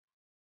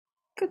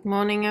Good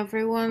morning,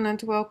 everyone,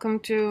 and welcome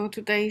to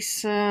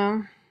today's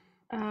R&D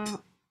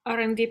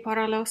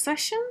parallel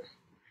session.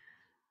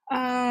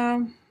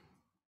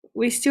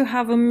 We still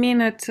have a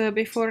minute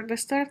before the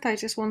start. I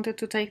just wanted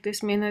to take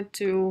this minute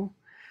to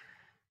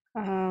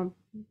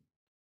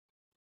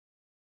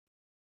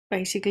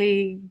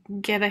basically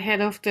get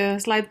ahead of the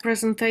slide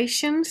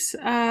presentations.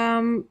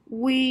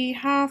 We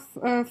have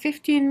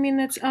 15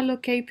 minutes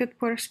allocated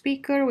per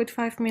speaker with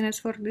 5 minutes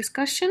for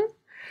discussion.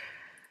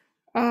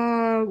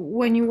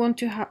 When you want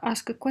to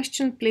ask a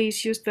question,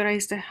 please use the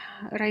raise the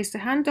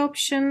hand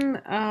option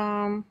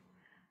at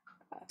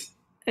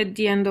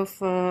the end of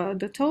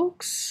the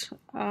talks.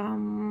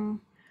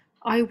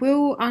 I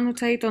will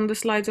annotate on the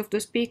slides of the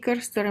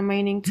speakers the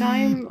remaining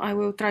time. I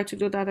will try to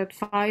do that at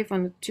 5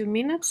 and 2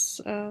 minutes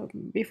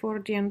before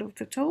the end of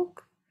the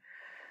talk.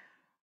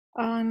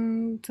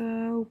 And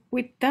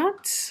with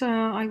that,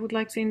 I would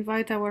like to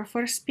invite our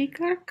first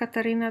speaker,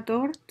 Katharina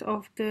Dort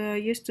of the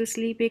Justus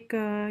Liebig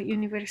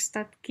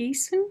Universität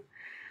Gießen,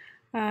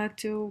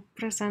 to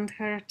present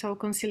her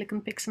talk on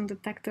silicon pixel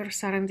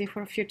detectors R&D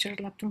for future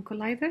lepton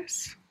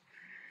colliders.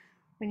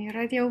 When you're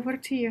ready, over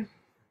to you.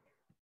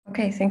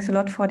 Okay, thanks a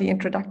lot for the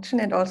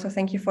introduction, and also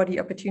thank you for the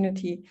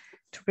opportunity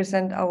to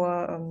present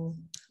our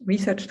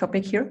research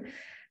topic here.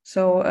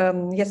 So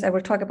yes, I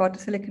will talk about the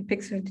silicon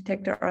pixel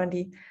detector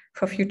R&D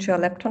for future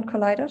lepton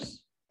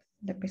colliders.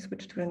 Let me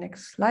switch to the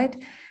next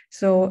slide.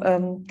 So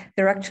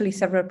there are actually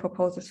several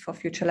proposals for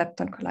future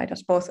lepton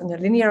colliders, both in a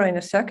linear and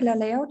a circular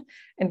layout,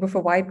 and with a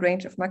wide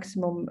range of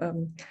maximum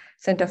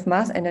center of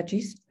mass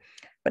energies.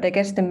 But I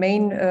guess the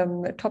main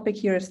topic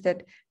here is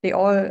that they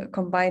all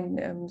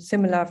combine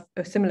similar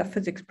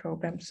physics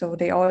programs. So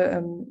they all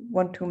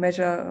want to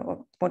measure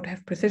or want to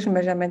have precision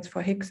measurements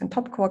for Higgs and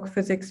top quark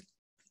physics,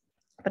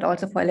 but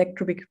also for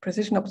electroweak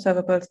precision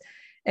observables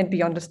and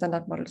beyond the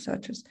standard model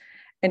searches.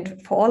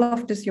 And for all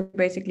of this, you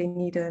basically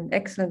need an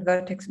excellent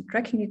vertex and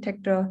tracking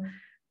detector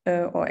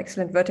or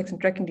excellent vertex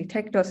and tracking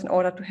detectors in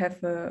order to have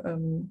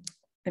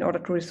in order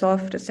to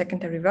resolve the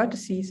secondary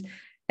vertices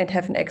and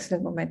have an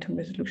excellent momentum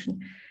resolution.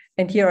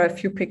 And here are a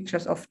few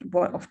pictures of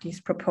one of these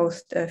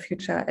proposed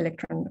future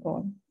electron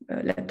or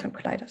lepton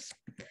colliders.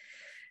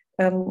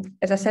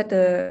 As I said,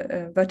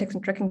 the vertex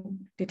and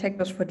tracking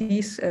detectors for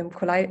these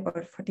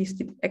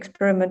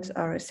experiments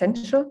are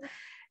essential.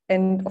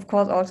 And of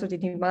course, also the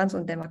demands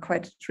on them are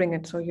quite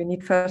stringent. So you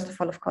need, first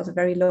of all, of course, a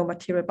very low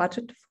material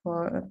budget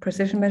for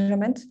precision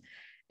measurements.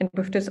 And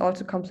with this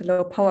also comes a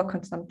low power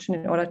consumption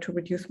in order to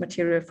reduce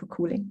material for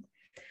cooling.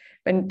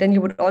 And then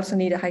you would also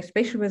need a high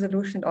spatial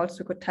resolution,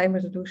 also good time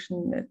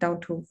resolution down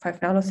to 5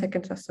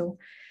 nanoseconds or so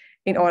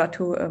in order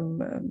to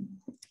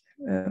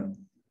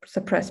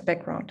suppress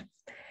background.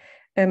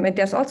 And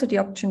there's also the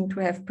option to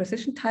have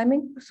precision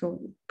timing, so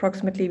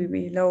approximately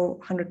below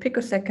 100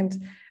 picoseconds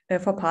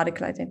for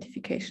particle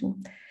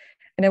identification.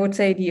 And I would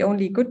say the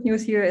only good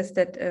news here is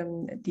that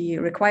the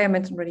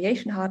requirements in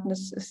radiation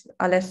hardness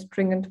are less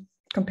stringent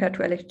compared to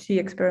LHC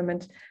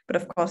experiments. But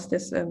of course,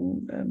 this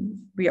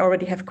we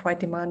already have quite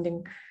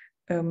demanding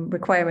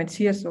requirements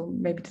here, so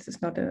maybe this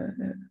is not a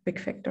big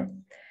factor.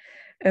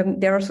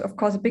 There is, of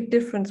course, a big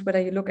difference whether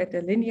you look at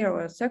a linear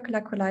or a circular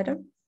collider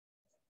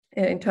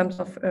in terms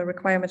of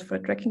requirements for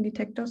tracking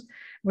detectors. I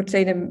would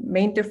say the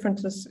main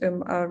differences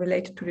are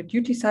related to the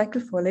duty cycle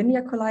for a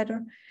linear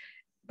collider,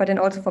 but then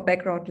also for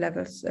background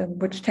levels,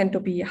 which tend to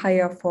be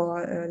higher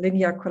for a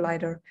linear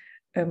collider,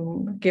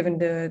 given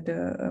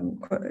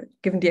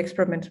the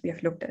experiments we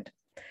have looked at.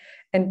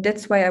 And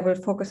that's why I will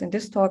focus in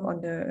this talk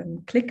on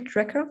the CLIC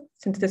tracker,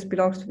 since this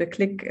belongs to the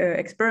CLIC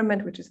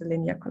experiment, which is a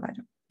linear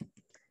collider.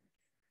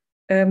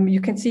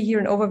 You can see here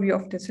an overview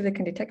of the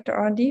silicon detector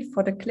R&D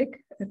for the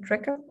CLIC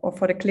tracker or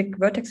for the CLIC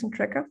vertex and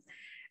tracker.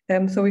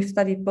 So we've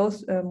studied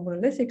both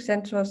monolithic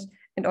sensors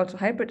and also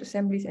hybrid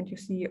assemblies, and you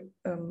see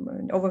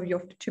an overview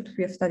of the chips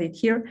we have studied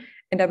here.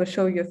 And I will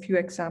show you a few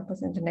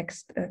examples in the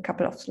next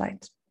couple of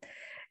slides.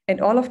 And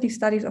all of these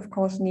studies, of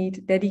course,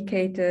 need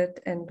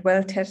dedicated and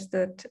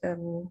well-tested,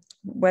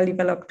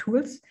 well-developed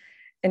tools.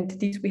 And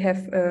these we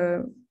have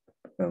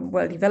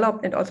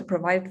well-developed and also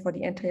provided for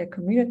the entire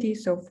community.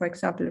 So, for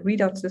example, a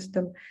readout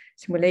system,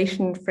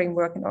 simulation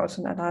framework, and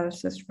also an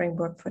analysis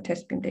framework for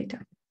test beam data.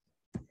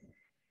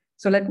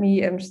 So let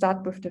me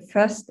start with the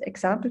first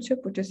example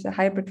chip, which is a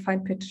hybrid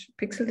fine-pitch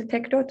pixel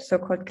detector, the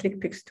so-called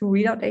CLIC-PIX2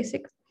 readout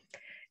ASIC.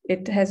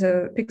 It has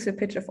a pixel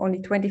pitch of only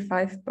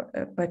 25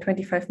 by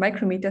 25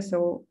 micrometers,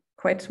 so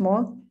quite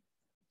small.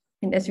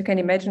 And as you can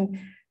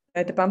imagine,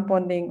 the bump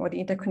bonding or the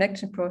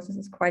interconnection process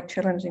is quite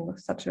challenging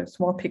with such a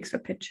small pixel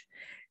pitch.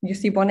 You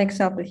see one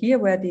example here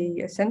where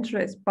the sensor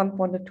is bump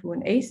bonded to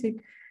an ASIC,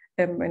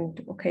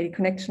 and okay, the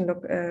connection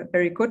look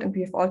very good. And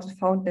we have also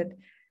found that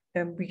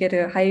we get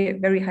a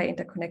very high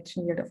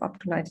interconnection yield of up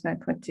to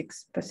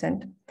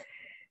 99.6%.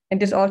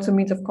 And this also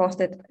means, of course,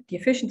 that the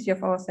efficiency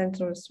of our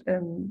sensor is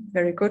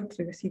very good.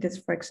 So you see this,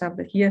 for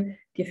example, here,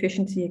 the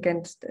efficiency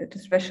against the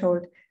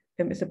threshold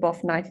is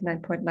above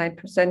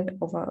 99.9%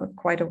 over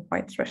quite a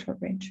wide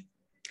threshold range.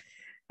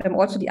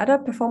 Also, the other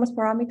performance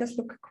parameters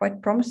look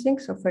quite promising.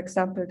 So, for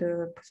example,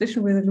 the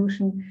position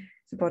resolution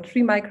it's about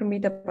 3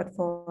 micrometer, but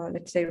for,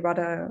 let's say,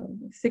 rather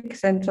thick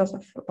sensors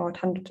of about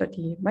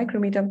 130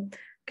 micrometer.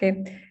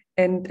 Okay,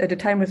 and the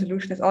time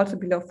resolution is also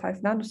below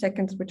 5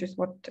 nanoseconds, which is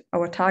what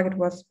our target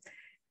was.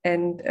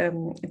 And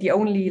the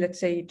only, let's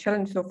say,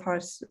 challenge so far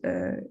is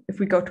if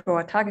we go to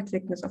our target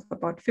thickness of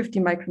about 50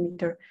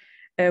 micrometer,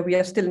 we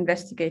are still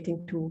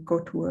investigating to go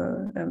to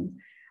a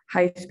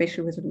high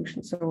spatial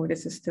resolution. So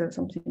this is still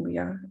something we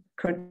are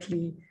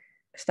currently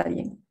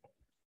studying.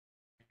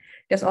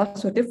 There's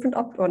also a different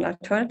or an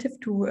alternative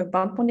to a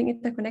bump bonding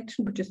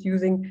interconnection, which is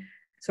using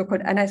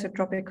so-called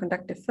anisotropic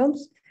conductive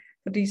films.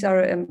 So these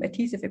are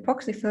adhesive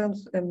epoxy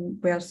films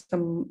where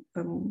some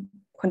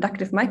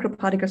conductive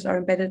microparticles are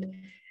embedded.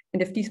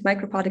 And if these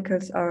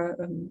microparticles are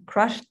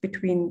crushed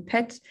between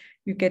pads,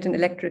 you get an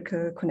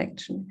electrical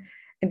connection.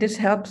 And this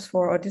helps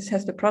for, or this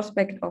has the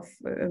prospect of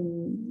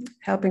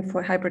helping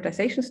for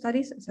hybridization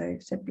studies, as I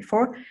said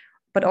before,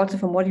 but also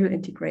for module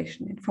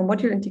integration. And for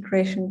module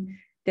integration,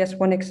 there's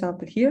one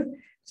example here.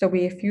 So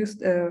we have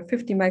used a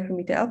 50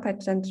 micrometer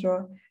Alpide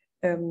sensor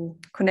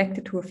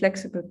connected to a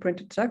flexible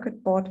printed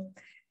circuit board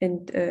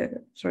and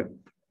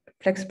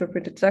flexible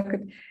printed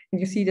circuit. And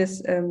you see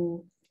this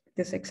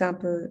this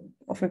example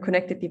of a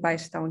connected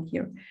device down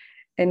here.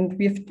 And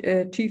we've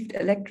achieved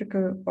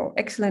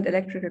excellent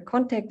electrical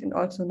contact and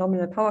also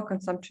nominal power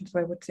consumption. So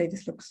I would say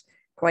this looks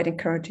quite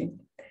encouraging.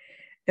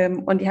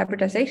 On the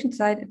hybridization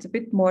side, it's a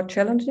bit more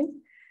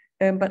challenging.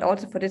 But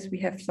also for this, we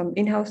have some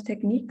in-house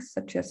techniques,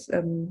 such as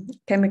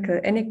chemical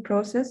anic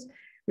process,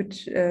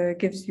 which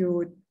gives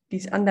you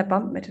these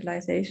under-bump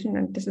metallization.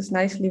 And this is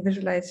nicely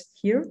visualized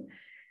here,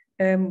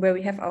 where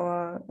we have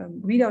our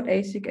readout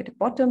ASIC at the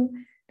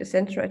bottom, the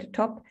sensor at the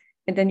top,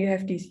 and then you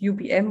have these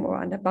UBM or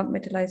under-bump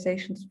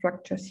metallization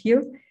structures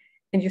here.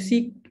 And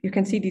you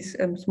can see these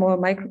small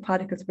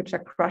microparticles which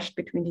are crushed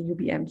between the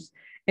UBMs.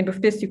 And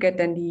with this, you get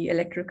then the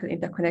electrical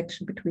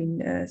interconnection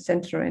between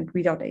sensor and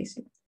readout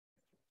ASIC.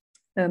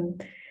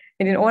 And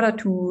in order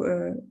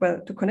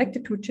to connect the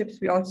two chips,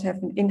 we also have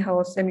an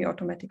in-house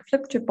semi-automatic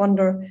flip chip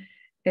bonder.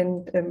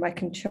 And I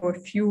can show a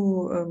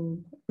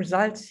few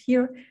results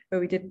here, where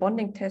we did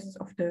bonding tests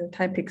of the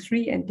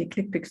TimePix3 and the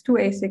ClickPix2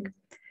 ASIC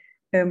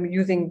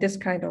using these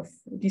kind of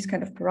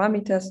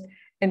parameters.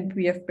 And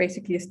we have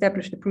basically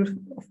established a proof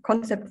of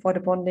concept for the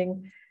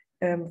bonding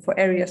for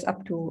areas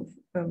up to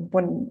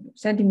 1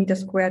 centimeter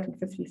squared and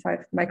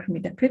 55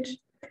 micrometer pitch.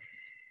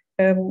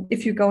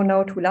 If you go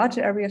now to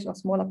larger areas or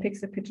smaller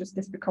pixel pitches,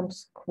 this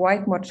becomes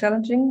quite more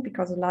challenging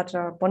because a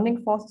larger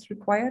bonding force is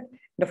required.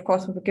 And of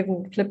course, with a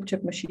given flip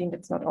chip machine,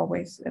 that's not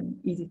always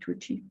easy to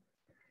achieve.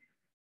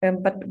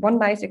 But one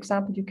nice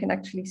example you can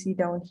actually see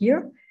down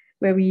here,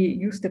 where we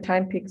use the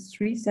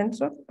TimePix3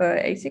 sensor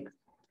ASIC.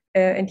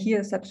 And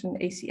here is such an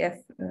ACF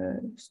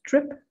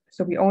strip.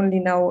 So we only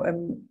now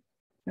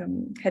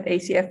had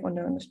ACF on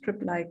a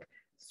strip-like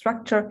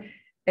structure.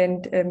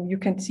 And you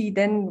can see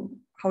then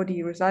how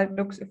the result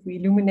looks if we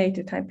illuminate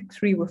the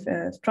TimePix3 with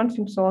a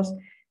strontium source.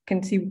 You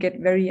can see we get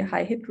very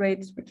high hit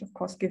rates, which of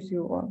course gives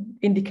you or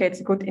indicates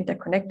a good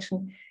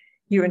interconnection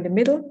here in the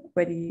middle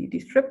where the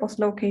strip was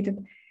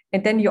located.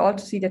 And then you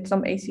also see that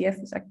some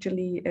ACF is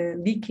actually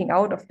leaking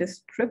out of this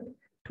strip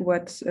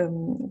towards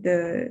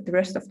the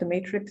rest of the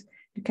matrix.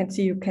 You can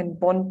see you can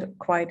bond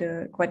quite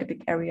a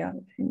big area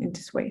in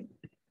this way.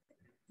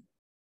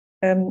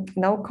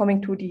 Now coming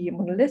to the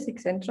monolithic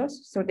sensors.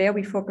 So there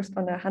we focused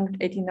on a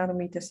 180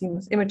 nanometer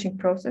CMOS imaging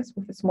process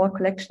with a small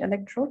collection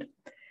electrode.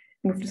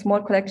 And with the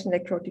small collection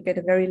electrode, you get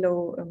a very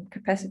low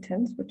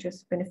capacitance, which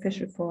is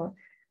beneficial for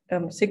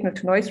signal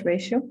to noise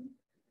ratio.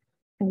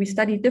 And we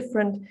studied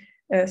different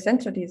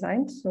sensor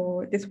designs.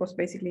 So this was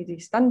basically the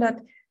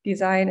standard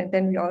design. And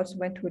then we also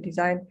went to a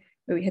design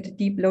where we had a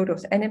deep low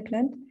dose N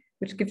implant,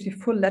 which gives you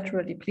full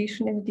lateral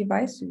depletion in the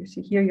device. So you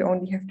see here, you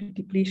only have the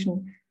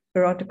depletion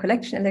around the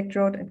collection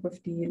electrode, and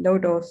with the low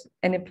dose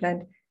N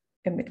implant,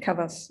 it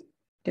covers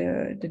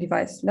the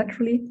device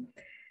laterally.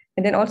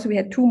 And then also we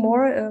had two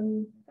more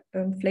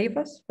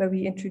flavors where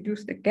we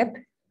introduced a gap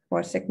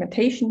or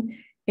segmentation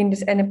in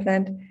this N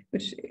implant,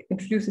 which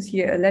introduces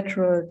here a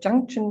lateral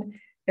junction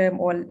a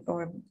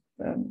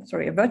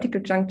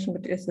vertical junction,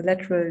 which is the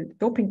lateral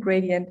doping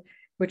gradient,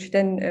 which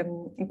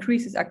then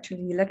increases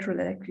actually lateral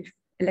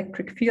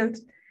electric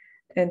fields.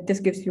 And this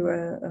gives you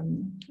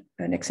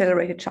an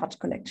accelerated charge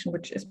collection,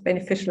 which is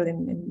beneficial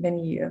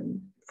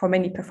for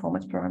many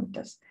performance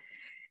parameters.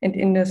 And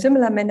in a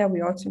similar manner,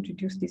 we also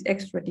introduced these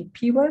extra deep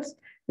P-wells,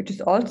 which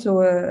is also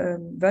a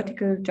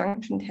vertical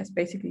junction. It has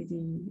basically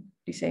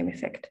the same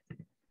effect.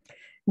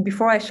 And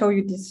before I show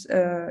you this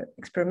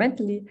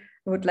experimentally,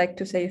 I would like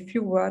to say a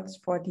few words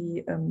for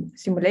the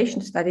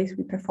simulation studies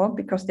we performed,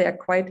 because they are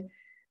quite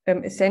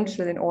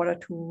essential in order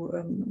to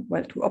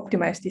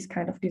optimize these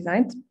kind of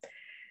designs.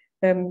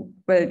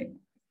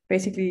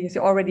 Basically, as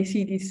you already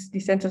see, these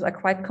sensors are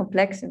quite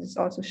complex, and it's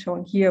also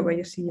shown here where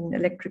you see an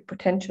electric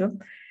potential.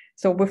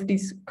 So with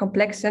these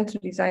complex sensor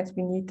designs,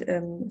 we need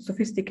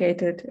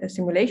sophisticated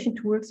simulation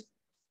tools.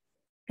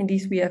 And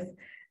these we have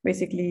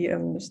basically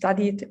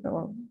studied,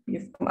 or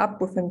we've come up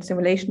with a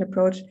simulation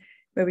approach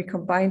where we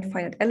combined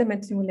finite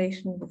element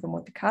simulation with a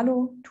Monte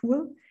Carlo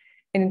tool.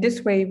 And in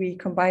this way, we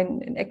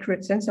combine an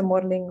accurate sensor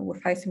modeling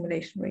with high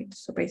simulation rates.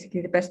 So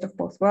basically the best of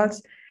both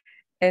worlds.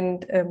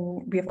 And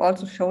we have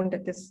also shown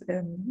that this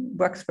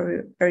works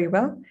very, very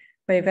well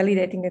by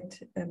validating it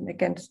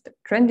against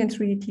transient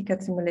 3D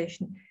TCAD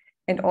simulation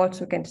and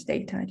also against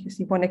data. And you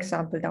see one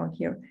example down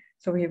here.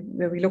 So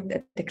where we looked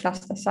at the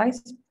cluster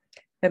size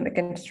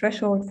against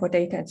threshold for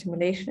data and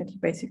simulation, and you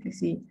basically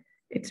see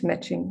it's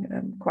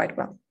matching quite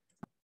well.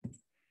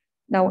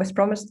 Now, as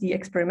promised, the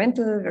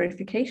experimental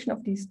verification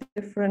of these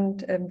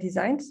different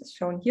designs is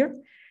shown here.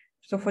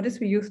 So for this,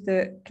 we use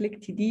the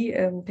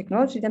ClickTD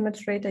technology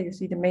demonstrator. You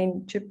see the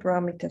main chip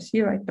parameters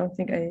here. I don't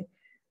think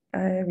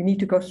we need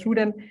to go through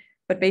them,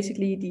 but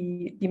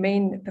basically the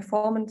main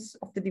performance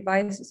of the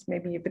device is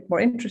maybe a bit more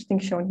interesting,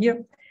 shown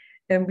here.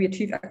 We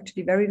achieve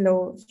actually very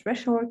low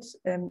thresholds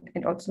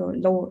and also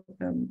low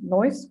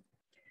noise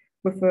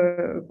with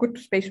a good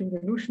spatial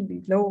resolution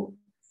below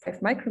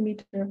 5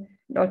 micrometer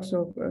and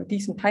also a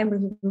decent time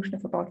resolution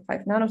of about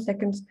 5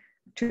 nanoseconds,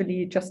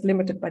 actually just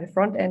limited by the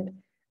front end.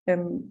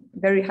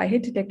 Very high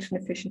hit detection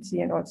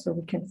efficiency, and also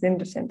we can thin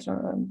the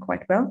sensor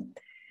quite well.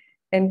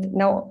 And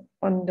now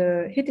on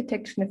the hit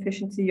detection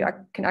efficiency, you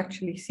can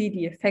actually see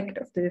the effect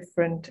of the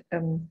different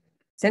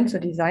sensor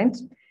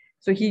designs.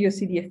 So here you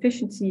see the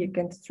efficiency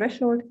against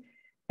threshold,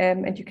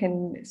 and you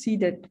can see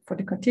that for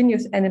the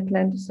continuous N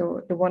implant,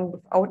 so the one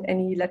without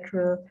any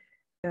lateral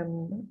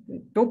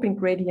doping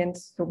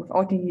gradients, so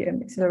without the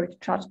accelerated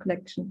charge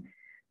collection,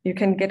 you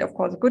can get, of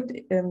course, a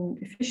good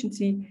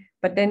efficiency,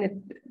 but then it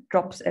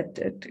drops at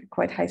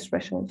quite high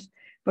thresholds.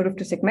 But with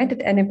the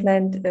segmented N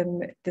implant,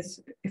 this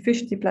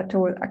efficiency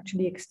plateau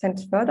actually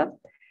extends further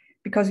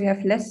because you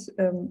have less,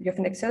 you have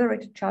an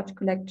accelerated charge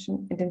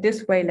collection, and in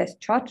this way, less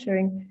charge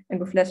sharing, and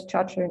with less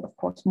charge sharing, of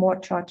course, more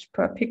charge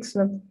per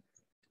pixel,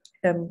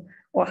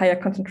 or higher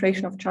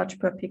concentration of charge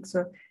per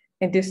pixel,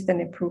 and this then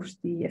improves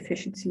the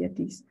efficiency at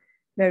these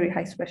very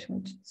high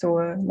thresholds. So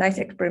a nice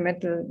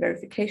experimental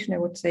verification, I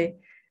would say,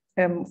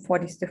 for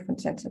these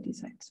different sensor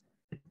designs.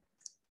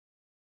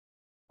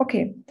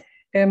 Okay,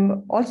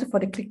 also for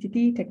the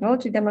ClickTD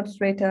technology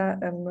demonstrator,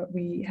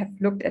 we have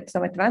looked at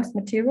some advanced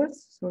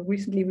materials. So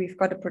recently we've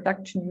got a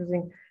production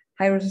using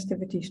high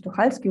resistivity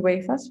Stuchalski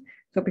wafers.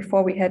 So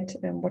before we had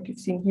what you've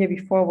seen here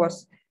before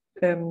was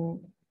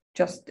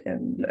just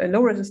a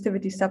low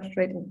resistivity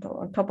substrate, and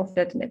on top of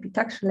that an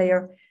epitaxial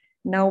layer.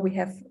 Now we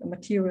have a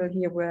material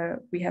here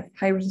where we have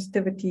high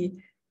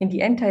resistivity in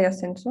the entire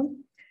sensor,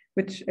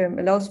 which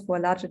allows for a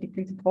larger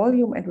depleted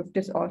volume, and with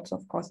this also,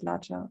 of course,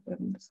 larger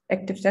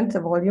active sensor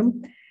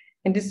volume.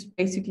 And this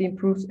basically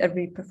improves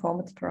every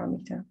performance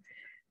parameter.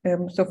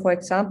 So for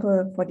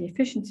example, for the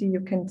efficiency,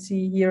 you can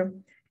see here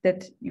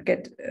that you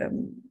get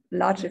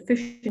large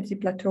efficiency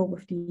plateau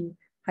with the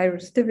high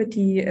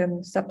resistivity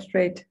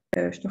substrate,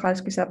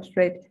 Stuchalski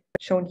substrate,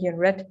 shown here in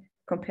red,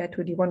 compared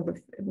to the one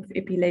with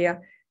epi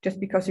layer, just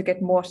because you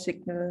get more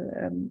signal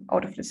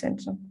out of the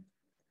sensor.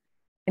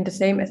 And the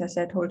same, as I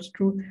said, holds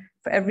true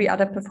for every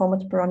other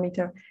performance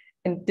parameter.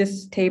 And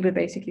this table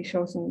basically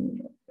shows an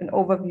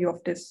overview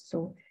of this.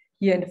 So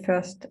here in the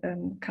first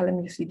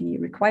column, you see the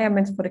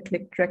requirements for the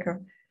click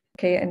tracker.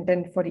 Okay, and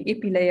then for the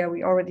epi layer,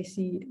 we already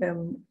see,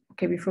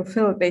 okay, we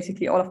fulfill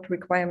basically all of the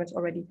requirements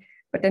already.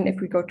 But then if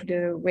we go to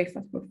the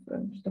wafers with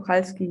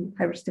Stuchalski,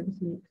 high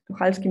resistivity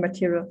Stuchalski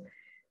material,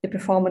 the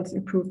performance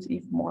improves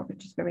even more,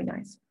 which is very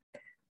nice.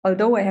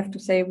 Although I have to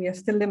say we are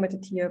still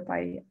limited here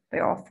by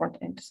our front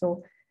end.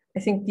 So I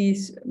think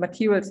these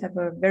materials have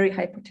a very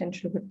high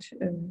potential, which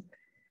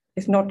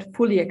is not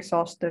fully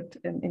exhausted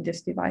in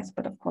this device,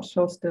 but of course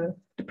shows the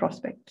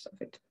prospects of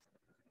it.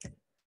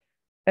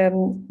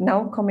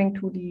 Now coming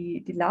to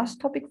the last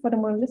topic for the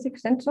monolithic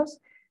sensors.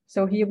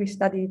 So here we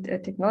studied a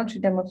technology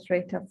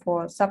demonstrator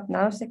for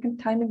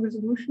sub-nanosecond timing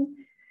resolution.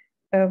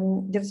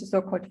 This is a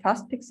so-called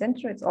fast-pick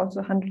sensor. It's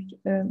also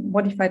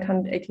modified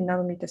 180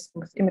 nanometers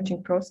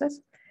imaging process.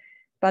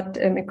 But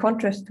in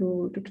contrast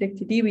to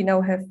ClickTD, we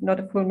now have not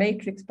a full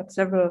matrix, but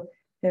several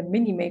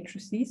mini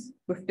matrices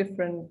with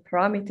different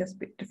parameters,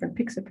 different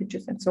pixel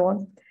pitches, and so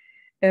on.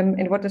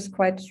 And what is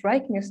quite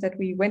striking is that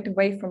we went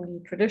away from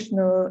the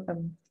traditional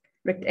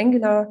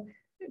rectangular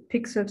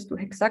pixels to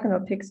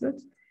hexagonal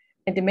pixels.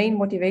 And the main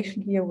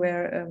motivation here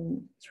were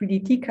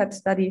 3D TCAD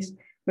studies,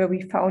 where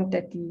we found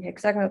that the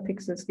hexagonal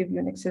pixels give you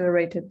an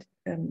accelerated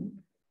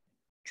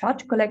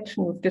charge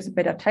collection with this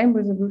better time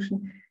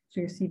resolution.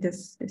 So you see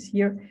this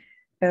here.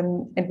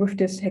 And with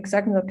this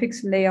hexagonal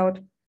pixel layout,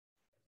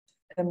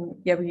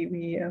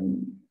 we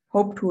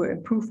hope to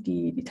improve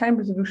the time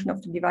resolution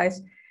of the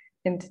device.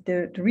 And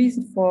the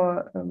reason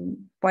for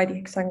why the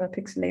hexagonal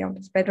pixel layout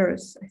is better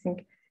is, I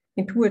think,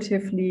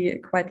 intuitively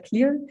quite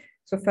clear.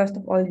 So first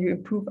of all, you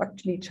improve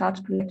actually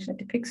charge collection at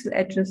the pixel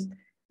edges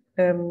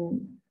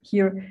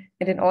here,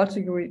 and then also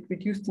you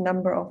reduce the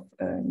number of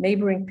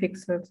neighboring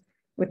pixels,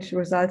 which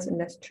results in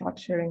less charge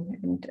sharing.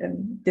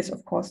 And this,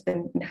 of course,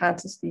 then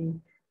enhances the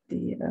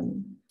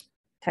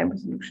time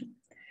resolution.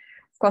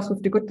 Of course,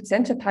 with the good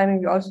sensor timing,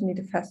 we also need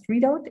a fast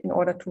readout in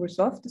order to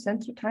resolve the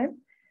sensor time.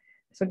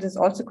 So this is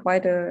also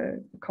quite a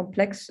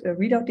complex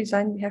readout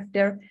design we have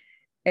there.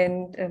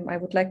 And I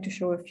would like to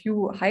show a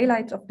few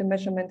highlights of the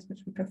measurements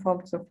which we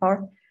performed so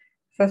far.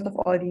 First of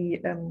all, the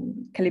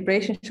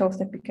calibration shows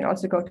that we can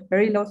also go to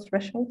very low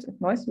thresholds and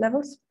noise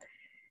levels.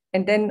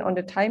 And then on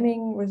the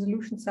timing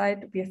resolution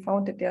side, we have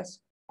found that there's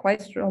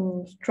quite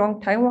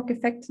strong time walk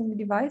effects in the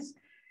device.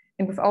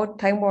 And without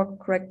time walk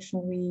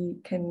correction, we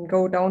can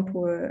go down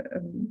to a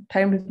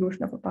time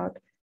resolution of about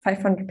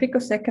 500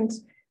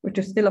 picoseconds, which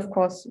is still, of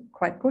course,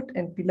 quite good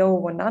and below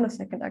 1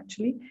 nanosecond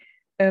actually.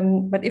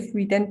 But if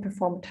we then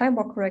perform time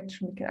walk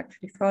correction, we can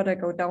actually further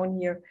go down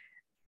here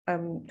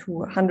to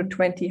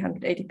 120,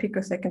 180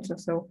 picoseconds or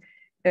so,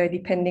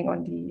 depending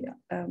on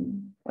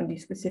the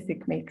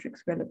specific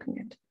matrix we're looking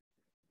at.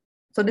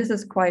 So this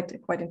is quite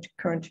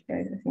encouraging,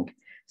 I think,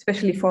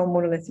 especially for a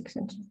monolithic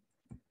sensor.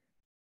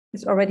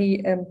 This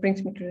already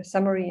brings me to the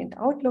summary and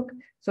outlook.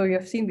 So you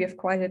have seen we have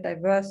quite a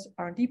diverse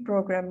R&D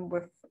program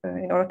with,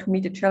 in order to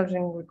meet the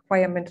challenging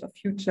requirements of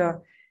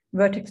future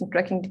vertex and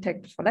tracking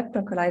detectors for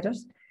lepton colliders.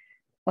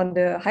 On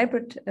the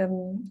hybrid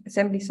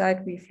assembly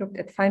side, we've looked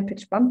at fine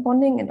pitch bump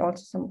bonding and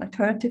also some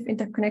alternative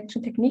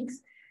interconnection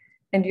techniques.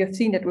 And you have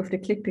seen that with the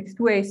ClickPix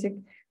 2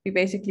 ASIC, we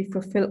basically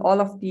fulfill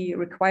all of the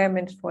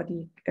requirements for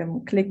the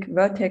click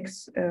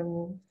vertex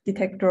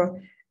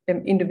detector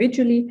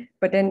individually.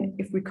 But then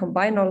if we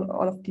combine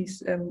all of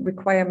these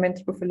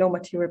requirements with a low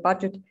material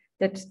budget,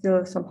 that's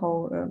still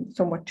somehow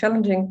somewhat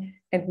challenging.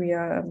 And we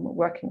are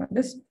working on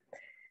this.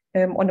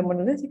 On the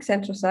monolithic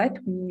sensor side,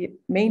 we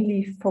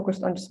mainly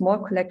focused on small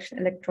collection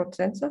electrode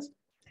sensors,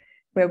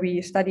 where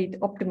we studied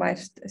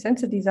optimized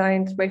sensor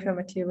designs, wafer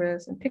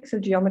materials, and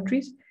pixel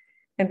geometries.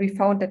 And we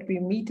found that we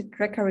meet the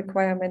tracker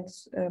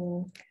requirements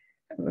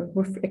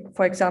with,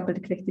 for example, the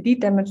Click3D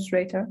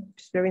demonstrator,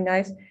 which is very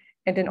nice.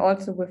 And then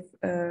also with,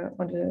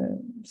 on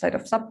the side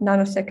of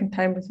sub-nanosecond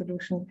time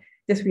resolution,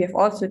 this we have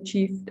also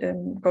achieved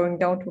going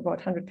down to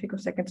about 100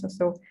 picoseconds or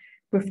so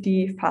with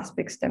the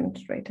FastPix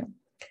demonstrator.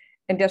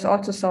 And there's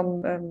also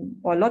some,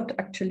 or a lot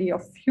actually,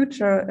 of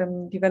future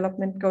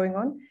development going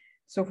on.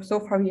 So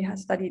far we have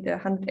studied a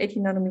 180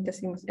 nanometer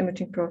CMOS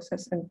imaging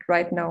process, and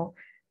right now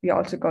we are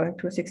also going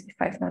to a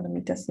 65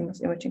 nanometer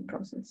CMOS imaging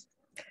process.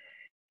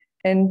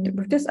 And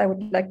with this, I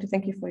would like to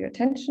thank you for your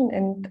attention,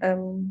 and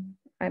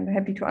I'm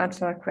happy to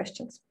answer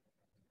questions.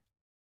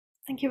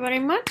 Thank you very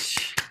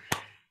much.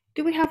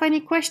 Do we have any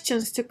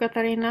questions to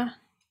Katarina?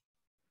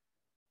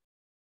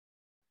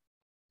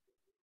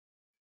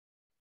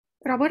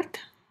 Robert?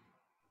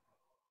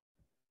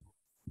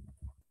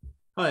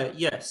 Hi,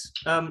 yes.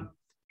 I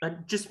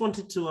just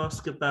wanted to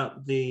ask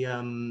about the,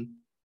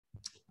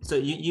 so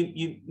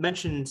you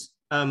mentioned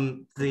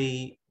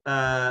the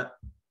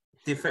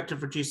effect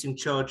of reducing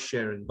charge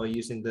sharing by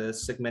using the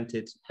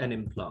segmented N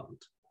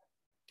implant,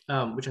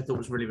 which I thought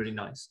was really, really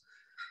nice.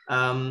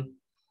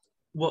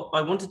 What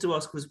I wanted to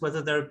ask was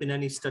whether there have been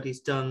any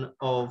studies done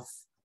of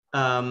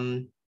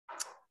how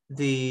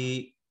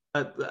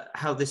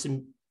this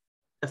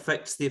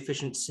affects the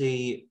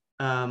efficiency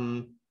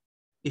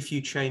if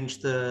you change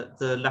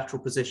the lateral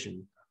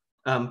position,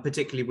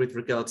 particularly with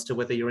regards to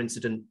whether you're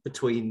incident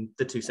between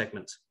the two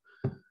segments.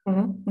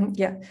 Mm-hmm.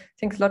 Yeah,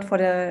 thanks a lot for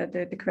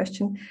the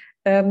question.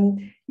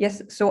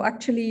 Yes, so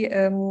actually,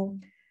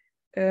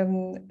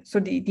 so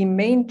the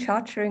main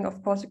charge sharing,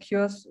 of course,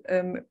 occurs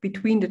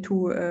between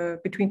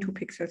two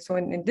pixels. So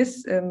in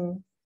this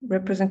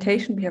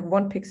representation, we have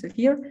one pixel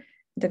here.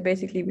 That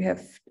basically we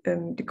have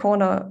the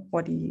corner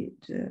or the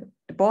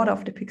border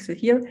of the pixel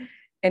here,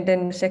 and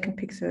then the second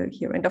pixel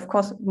here. And of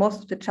course,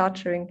 most of the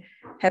charge sharing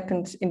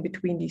happens in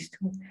between these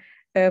two.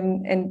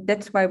 And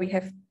that's why we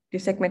have the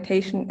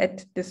segmentation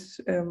at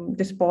this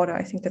border.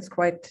 I think that's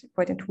quite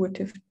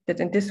intuitive, that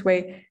in this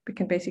way we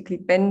can basically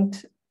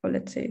bend, or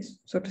let's say,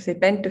 so to say,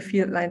 bend the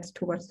field lines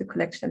towards the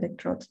collection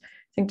electrodes. I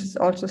think this is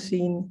also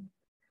seen,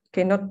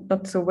 okay,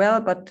 not so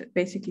well, but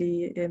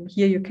basically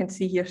here you can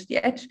see here's the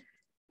edge,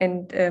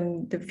 and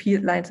the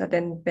field lines are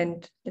then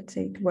bent, let's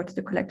say, towards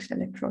the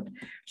collection electrode.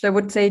 So I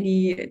would say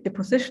the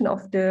position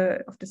of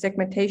the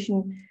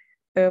segmentation,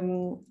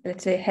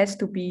 let's say, has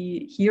to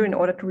be here in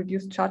order to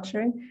reduce charge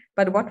sharing.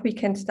 But what we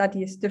can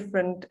study is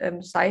different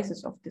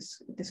sizes of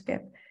this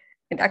gap.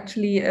 And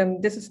actually,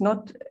 this is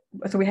not,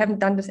 so we haven't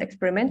done this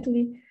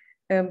experimentally,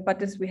 but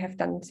this we have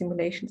done in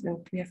simulations,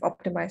 and we have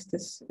optimized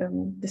this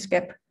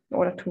gap in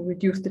order to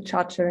reduce the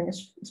charge sharing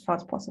as far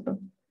as possible.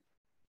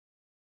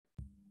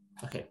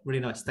 Okay, really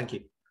nice, thank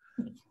you.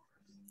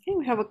 Okay,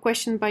 we have a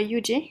question by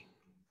Yuji.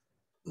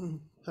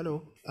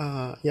 Hello.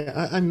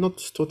 Yeah, I'm not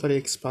totally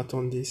expert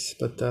on this,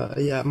 but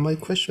yeah, my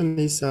question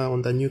is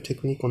on the new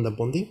technique on the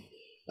bonding,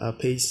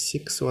 page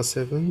 6 or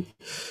 7.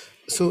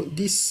 So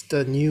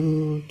the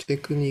new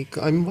technique,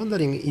 I'm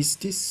wondering, is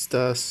this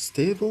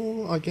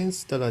stable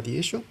against the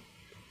radiation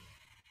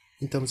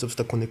in terms of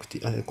the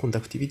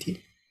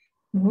conductivity?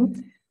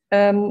 Mm-hmm.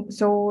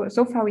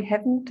 So far we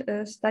haven't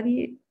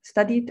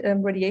studied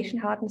radiation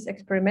hardness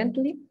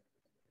experimentally.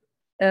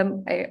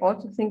 I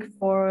also think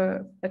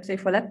for, let's say,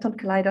 for lepton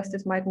colliders,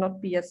 this might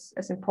not be as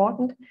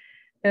important.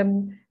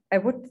 I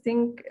would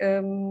think,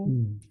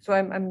 so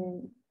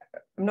I'm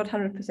not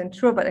 100%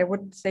 sure, but I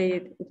would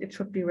say it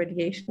should be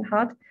radiation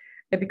hard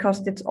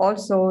because it's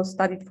also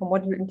studied for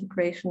module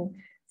integration,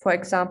 for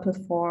example,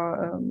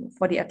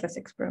 for the Atlas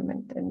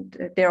experiment.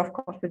 And there, of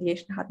course,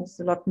 radiation hardness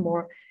is a lot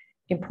more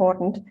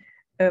important.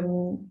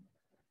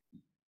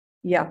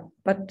 Yeah,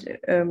 but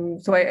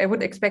so I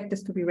would expect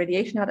this to be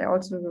radiation hard. I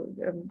also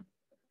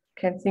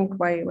can't think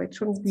why it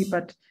shouldn't be,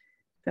 but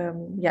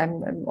yeah,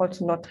 I'm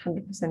also not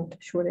 100%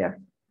 sure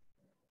there.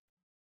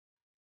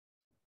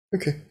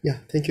 Okay, yeah,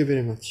 thank you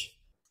very much.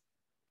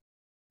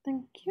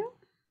 Thank you.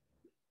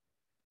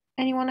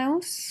 Anyone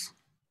else?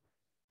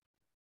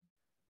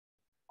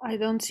 I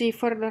don't see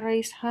further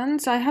raised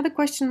hands. I had a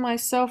question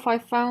myself. I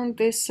found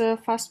this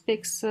fast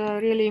pix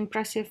really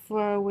impressive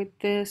with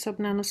the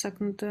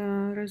sub-nanosecond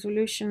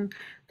resolution.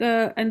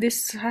 And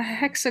this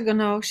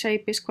hexagonal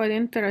shape is quite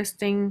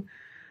interesting.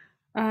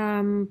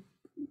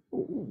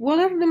 What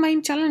are the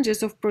main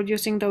challenges of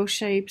producing those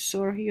shapes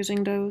or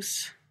using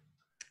those?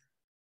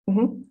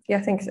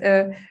 Yeah, thanks.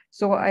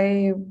 So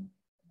I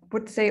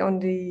would say on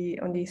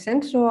the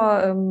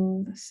sensor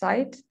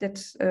side,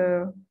 that's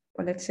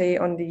or let's say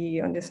on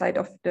the side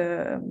of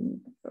the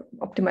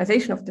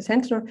optimization of the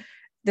sensor,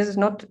 this is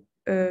not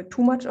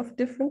too much of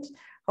difference.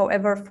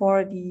 However,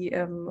 for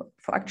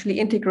actually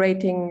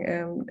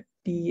integrating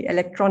the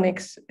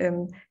electronics,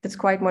 that's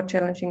quite more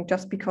challenging,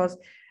 just because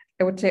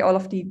I would say all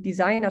of the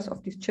designers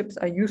of these chips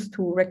are used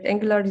to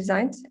rectangular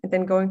designs, and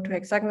then going to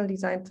hexagonal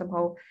design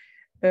somehow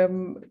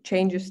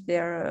changes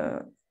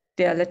their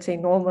let's say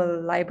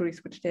normal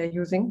libraries which they're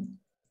using.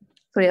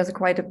 So there's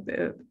quite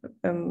a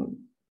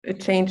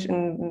change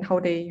in how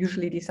they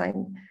usually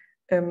design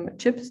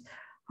chips.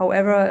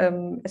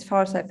 However, as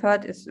far as I've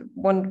heard, is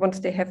once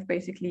they have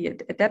basically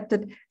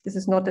adapted, this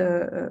is not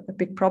a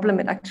big problem.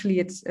 And actually,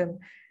 it's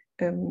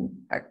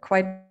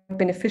quite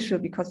beneficial,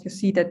 because you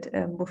see that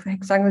with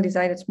hexagonal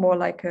design, it's more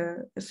like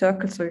a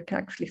circle, so you can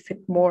actually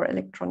fit more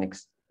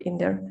electronics in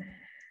there.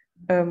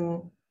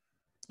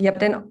 Yeah, but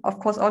then of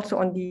course also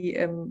on the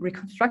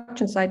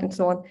reconstruction side and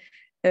so on,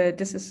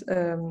 this is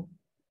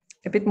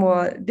a bit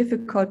more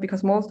difficult,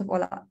 because most of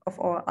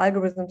our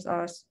algorithms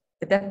are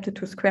adapted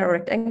to square or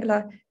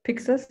rectangular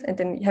pixels, and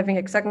then having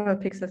hexagonal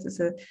pixels is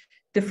a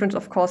difference,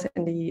 of course,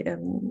 in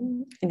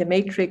the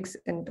matrix,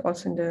 and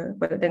also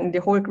in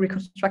the whole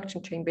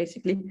reconstruction chain,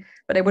 basically.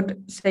 But I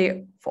would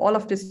say for all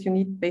of this, you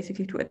need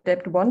basically to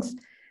adapt once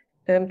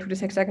to this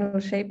hexagonal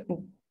shape,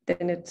 and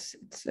then it's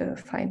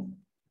fine.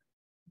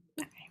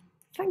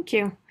 Thank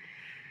you.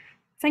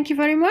 Thank you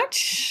very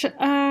much.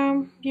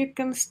 You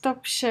can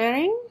stop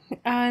sharing.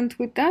 And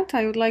with that,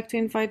 I would like to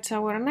invite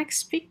our next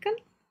speaker,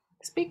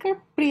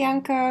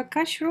 Priyanka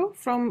Kashru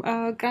from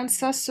Gran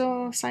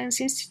Sasso Science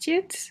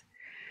Institute.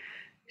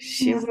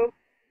 She will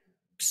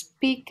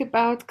speak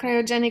about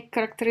cryogenic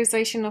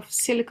characterization of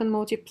silicon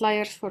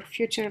multipliers for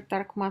future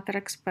dark matter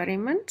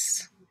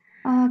experiments.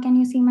 Can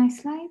you see my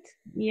slides?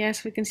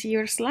 Yes, we can see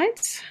your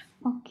slides.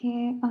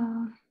 Okay.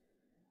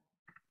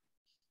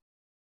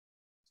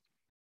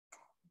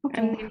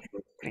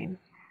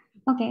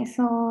 Okay,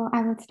 so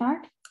I will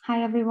start.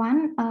 Hi,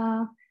 everyone.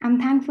 I'm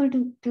thankful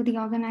to the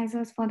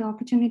organizers for the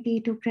opportunity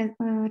to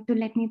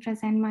let me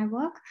present my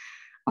work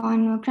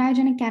on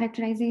cryogenic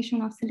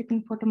characterization of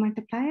silicon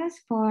photomultipliers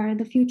for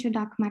the future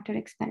dark matter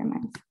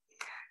experiments.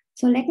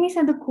 So let me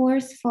set the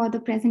course for the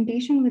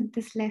presentation with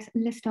this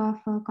list of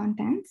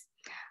contents.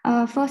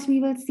 First, we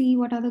will see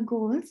what are the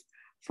goals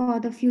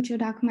for the future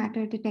dark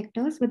matter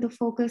detectors, with the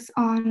focus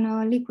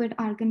on liquid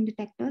argon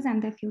detectors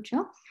and their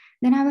future.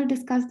 Then I will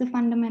discuss the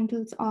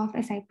fundamentals of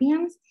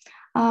SIPMs,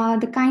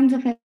 the kinds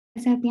of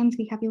SIPMs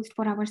we have used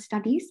for our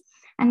studies.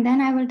 And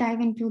then I will dive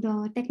into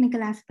the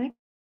technical aspects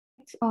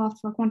of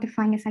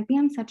quantifying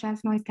SIPMs, such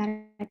as noise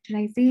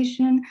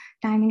characterization,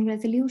 timing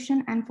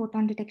resolution, and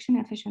photon detection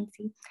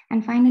efficiency.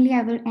 And finally,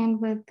 I will end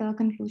with the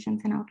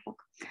conclusions and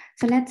outlook.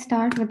 So let's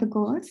start with the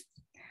goals.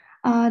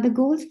 The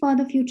goals for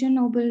the future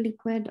noble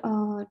liquid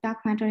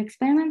dark matter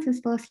experiments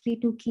is firstly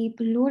to keep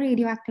low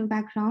radioactive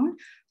background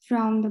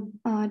from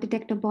the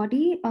detector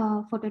body,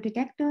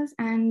 photodetectors,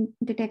 and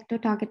detector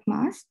target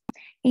mass,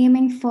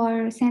 aiming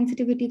for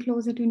sensitivity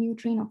closer to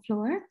neutrino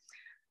floor,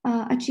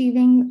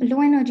 achieving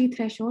low energy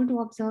threshold to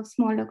observe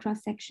smaller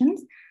cross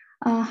sections,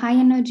 high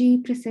energy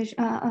precision,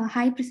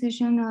 high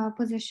precision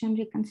position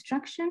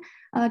reconstruction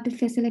to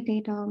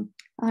facilitate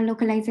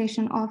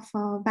localization of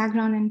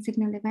background and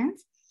signal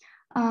events.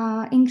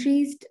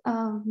 Increased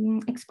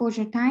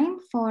exposure time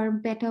for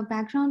better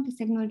background to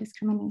signal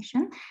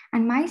discrimination.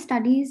 And my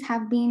studies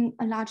have been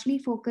largely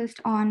focused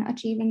on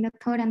achieving the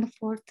third and the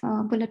fourth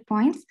bullet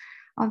points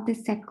of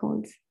this set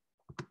goals.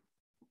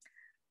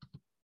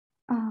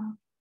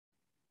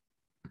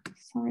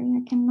 Sorry,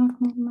 I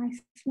cannot move my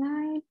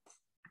slides.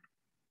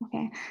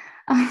 Okay,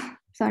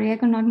 sorry, I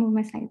could not move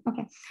my slides.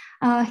 Okay,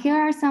 here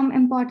are some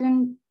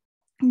important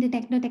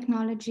detector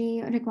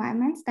technology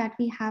requirements that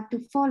we have to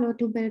follow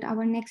to build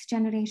our next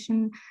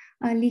generation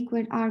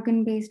liquid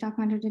argon based dark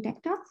matter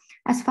detector.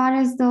 As far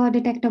as the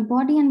detector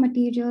body and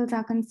materials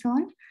are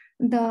concerned,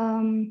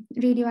 the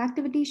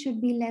radioactivity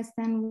should be less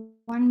than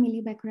 1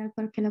 millibecquerel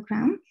per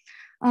kilogram.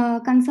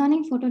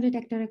 Concerning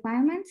photodetector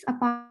requirements,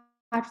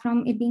 apart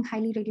from it being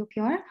highly radio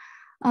pure,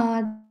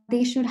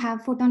 they should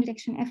have photon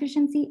detection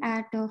efficiency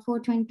at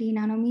 420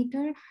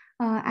 nanometer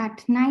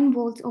at 9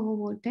 volts over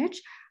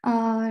voltage,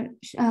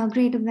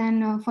 greater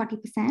than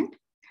 40%.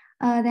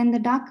 Then the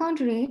dark count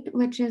rate,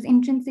 which is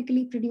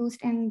intrinsically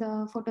produced in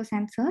the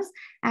photosensors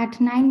at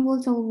 9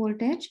 volts over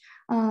voltage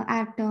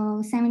at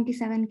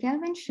 77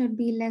 Kelvin, should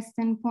be less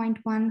than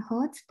 0.1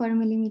 hertz per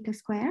millimeter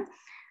square.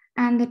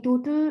 And the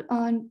total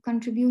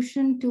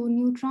contribution to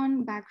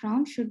neutron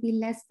background should be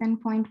less than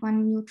 0.1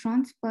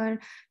 neutrons per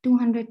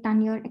 200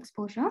 ton-year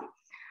exposure.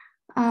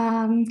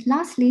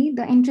 Lastly,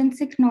 the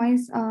intrinsic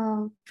noise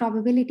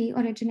probability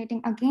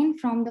originating again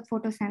from the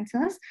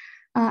photosensors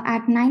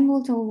at 9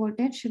 volts over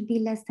voltage should be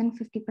less than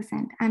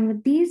 50%. And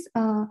with these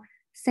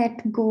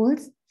set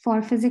goals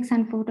for physics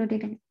and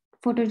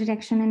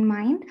photodetection in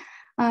mind,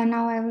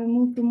 now I will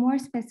move to more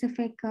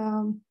specific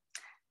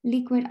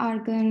liquid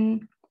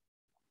argon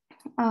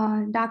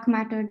dark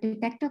matter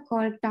detector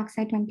called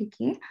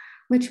DarkSide20K,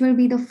 which will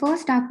be the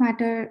first dark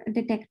matter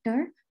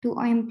detector to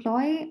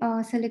employ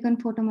silicon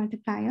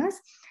photomultipliers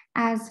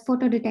as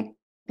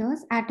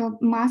photodetectors at a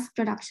mass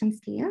production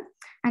scale.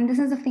 And this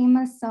is a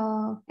famous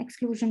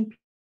exclusion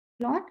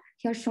plot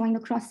here showing the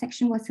cross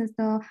section versus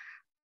the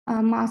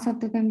mass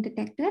of the beam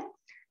detected.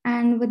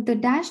 And with the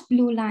dashed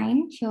blue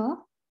line here,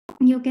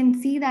 you can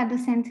see that the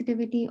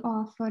sensitivity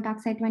of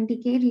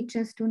DarkSide20K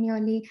reaches to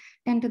nearly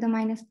 10 to the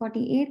minus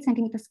 48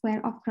 centimeter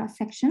square of cross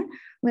section,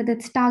 with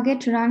its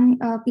target run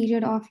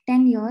period of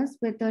 10 years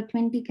with a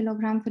 20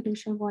 kilogram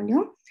fiducial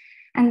volume.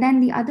 And then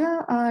the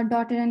other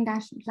dotted and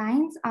dashed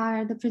lines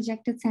are the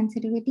projected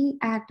sensitivity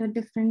at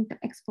different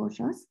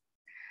exposures.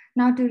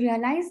 Now, to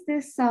realize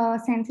this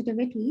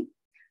sensitivity,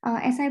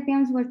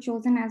 SIPMs were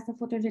chosen as the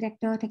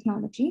photodetector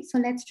technology. So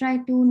let's try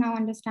to now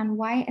understand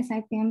why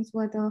SIPMs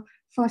were the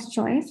first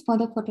choice for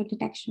the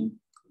photodetection.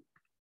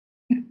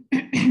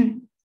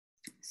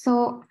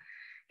 So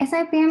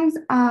SIPMs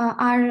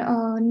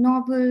are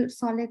novel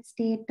solid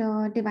state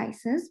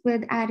devices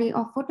with array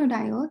of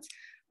photodiodes,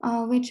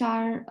 which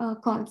are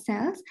called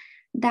cells,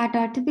 that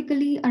are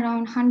typically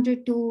around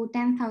 100 to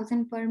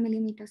 10,000 per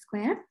millimeter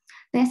square.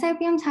 The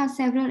SIPMs have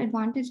several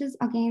advantages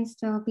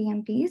against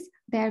PMTs.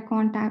 Their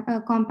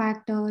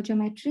compact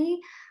geometry,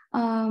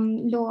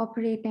 low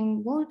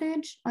operating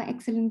voltage,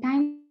 excellent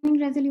timing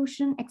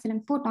resolution,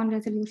 excellent photon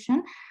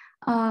resolution,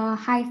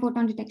 high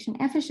photon detection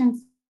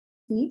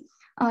efficiency,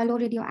 low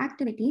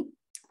radioactivity,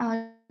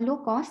 low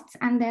costs,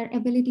 and their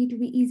ability to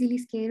be easily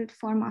scaled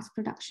for mass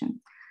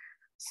production.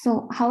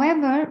 So,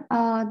 however,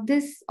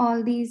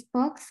 all these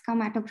perks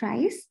come at a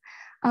price.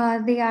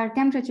 They are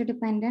temperature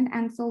dependent,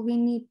 and so we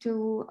need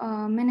to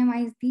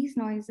minimize these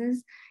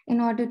noises in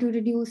order to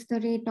reduce the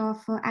rate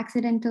of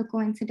accidental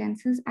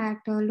coincidences at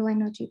low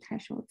energy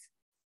thresholds.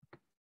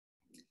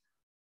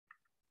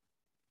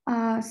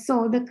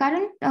 So the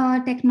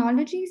current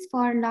technologies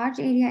for large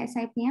area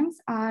SIPMs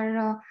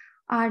are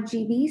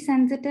RGB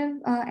sensitive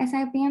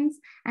SIPMs,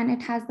 and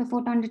it has the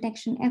photon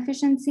detection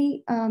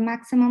efficiency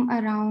maximum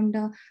around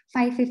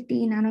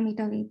 550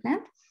 nanometer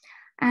wavelength.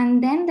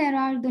 And then there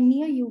are the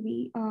near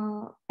UV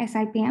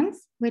SIPMs,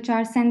 which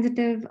are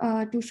sensitive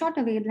to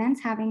shorter wavelengths,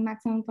 having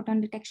maximum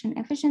photon detection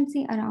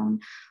efficiency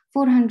around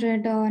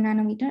 400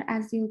 nanometer,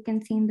 as you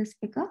can see in this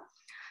figure.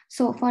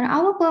 So for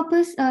our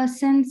purpose,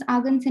 since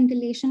argon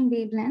scintillation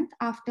wavelength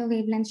after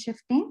wavelength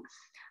shifting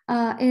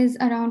is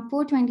around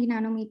 420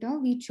 nanometer,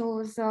 we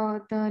chose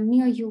the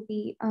near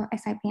UV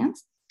SIPMs.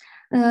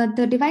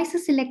 The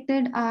devices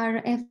selected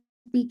are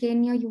FPK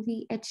near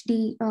UV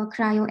HD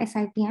cryo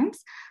SIPMs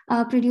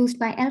produced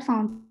by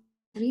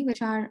LFoundry,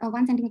 which are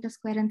 1 centimeter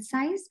square in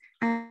size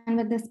and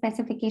with the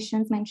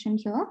specifications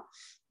mentioned here.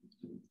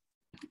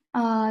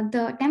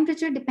 The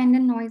temperature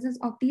dependent noises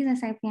of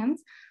these SIPMs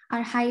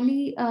are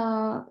highly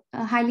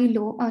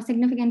low,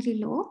 significantly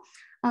low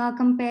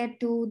compared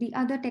to the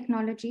other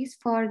technologies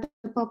for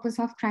the purpose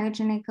of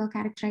cryogenic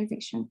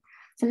characterization.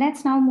 So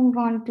let's now move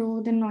on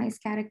to the noise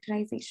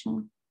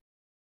characterization.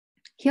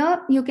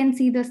 Here you can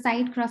see the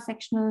side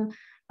cross-sectional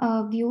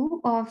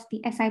view of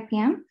the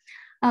SIPM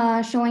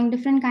showing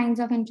different kinds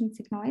of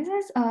intrinsic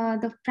noises.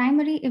 The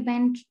primary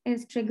event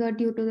is triggered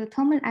due to the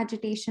thermal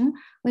agitation,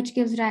 which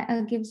gives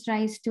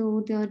rise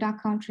to the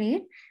dark count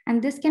rate.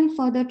 And this can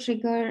further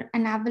trigger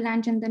an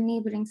avalanche in the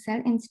neighboring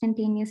cell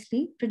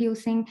instantaneously,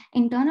 producing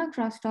internal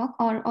crosstalk,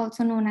 or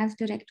also known as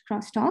direct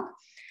crosstalk.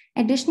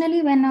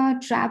 Additionally, when a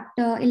trapped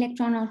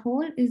electron or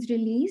hole is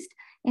released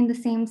in the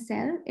same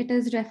cell, it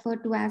is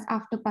referred to as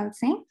after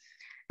pulsing.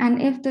 And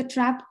if the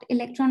trapped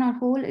electron or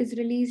hole is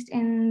released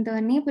in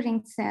the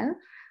neighboring cell,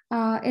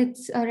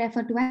 it's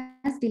referred to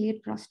as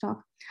delayed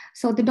crosstalk.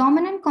 So the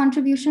dominant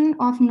contribution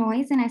of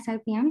noise in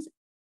SIPMs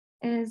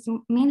is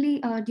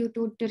mainly due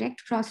to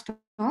direct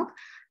crosstalk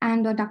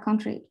and dark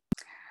count rate.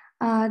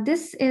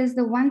 This is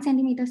the 1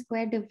 centimeter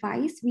square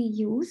device we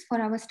use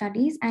for our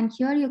studies. And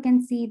here you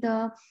can see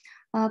the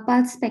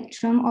pulse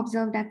spectrum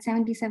observed at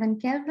 77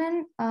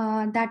 Kelvin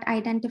that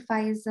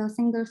identifies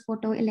single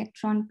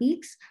photoelectron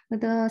peaks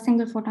with a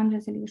single photon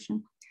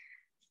resolution.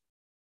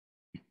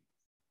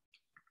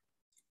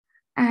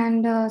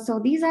 And so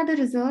these are the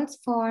results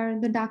for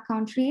the dark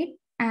count rate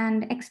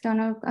and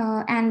external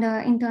and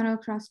internal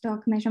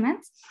crosstalk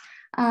measurements.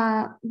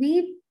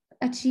 We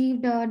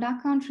achieved a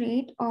dark count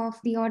rate of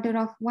the order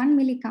of 1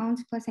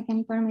 millicounts per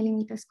second per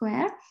millimeter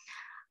square,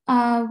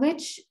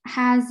 which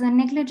has a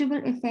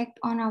negligible effect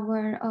on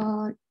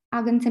our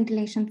argon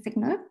scintillation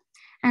signal.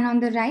 And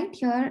on the right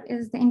here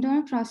is the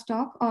internal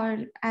crosstalk, or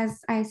as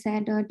I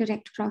said,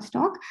 direct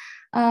crosstalk,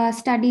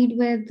 studied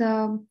with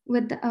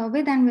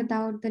and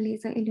without the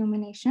laser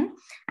illumination.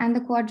 And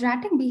the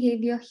quadratic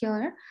behavior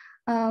here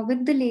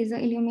with the laser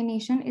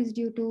illumination is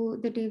due to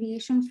the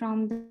deviation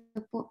from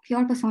the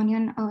pure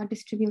Poissonian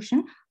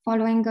distribution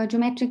following a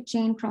geometric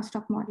chain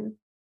crosstalk model.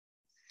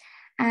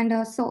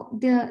 And so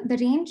the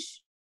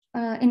range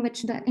in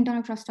which the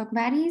internal crosstalk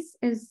varies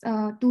is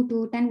 2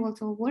 to 10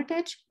 volts of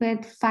voltage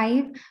with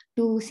 5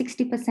 to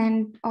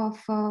 60% of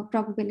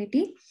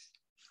probability.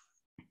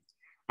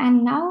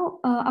 And now,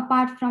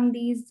 apart from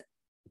these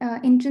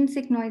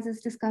intrinsic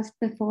noises discussed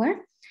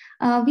before,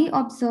 we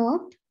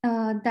observed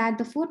that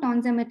the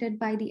photons emitted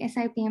by the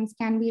SIPMs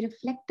can be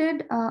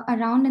reflected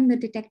around in the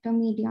detector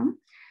medium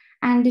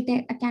and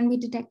can be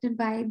detected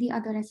by the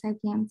other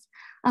SIPMs.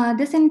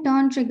 This in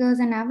turn triggers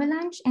an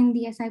avalanche in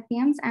the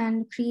SIPMs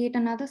and create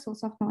another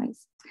source of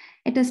noise.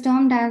 It is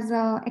termed as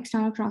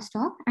external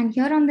crosstalk. And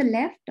here on the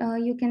left,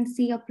 you can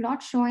see a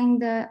plot showing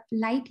the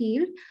light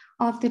yield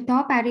of the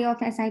top array of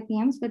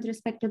SIPMs with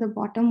respect to the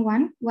bottom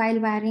one, while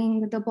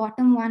varying the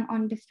bottom one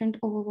on different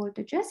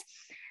overvoltages.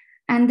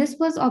 And this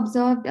was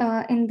observed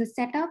in the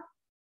setup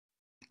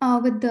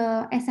with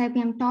the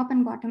SIPM top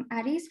and bottom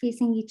arrays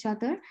facing each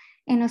other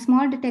in a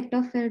small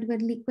detector filled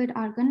with liquid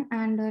argon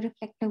and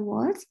reflective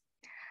walls.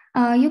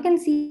 You can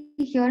see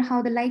here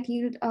how the light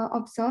yield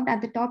observed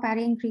at the top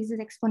array increases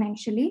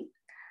exponentially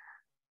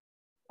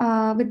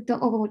with the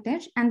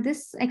overvoltage, and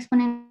this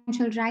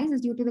exponential rise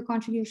is due to the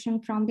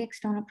contribution from the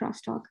external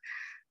crosstalk.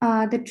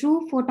 The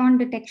true photon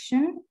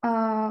detection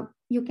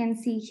you can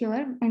see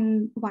here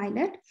in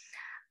violet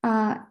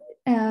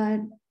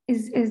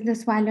is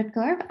this violet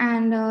curve,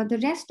 and the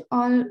rest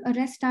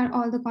are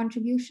all the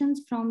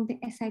contributions from the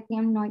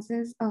SIPM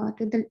noises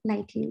to the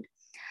light yield.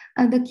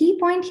 The key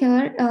point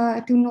here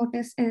to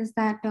notice is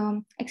that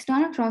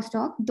external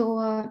crosstalk, though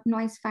a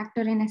noise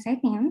factor in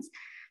SIPMs,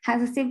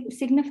 has a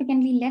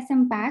significantly less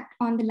impact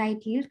on the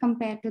light yield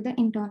compared to the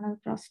internal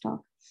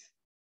crosstalk.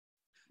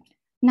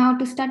 Now,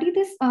 to study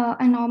this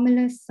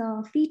anomalous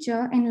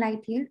feature in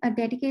light yield, a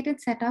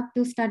dedicated setup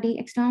to study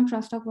external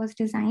crosstalk was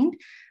designed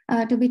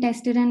to be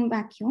tested in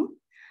vacuum.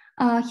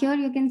 Here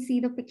you can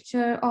see the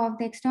picture of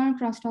the external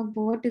crosstalk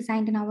board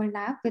designed in our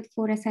lab with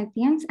 4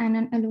 SIPMs and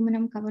an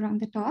aluminum cover on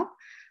the top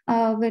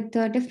with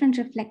different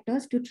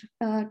reflectors to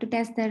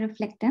test their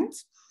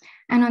reflectance.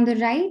 And on the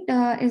right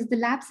is the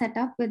lab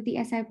setup with the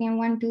SIPM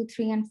 1, 2,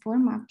 3, and 4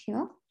 marked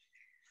here.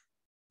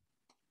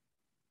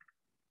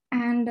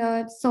 And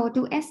so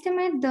to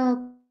estimate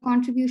the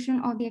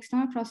contribution of the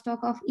external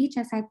crosstalk of each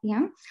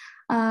SIPM,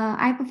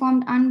 I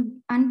performed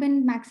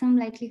unbinned maximum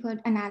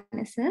likelihood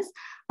analysis,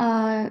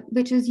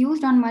 which is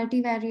used on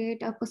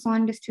multivariate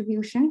Poisson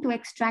distribution to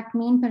extract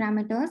main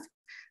parameters,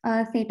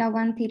 theta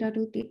 1, theta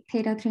 2,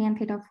 theta 3, and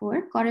theta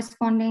 4,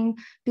 corresponding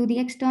to the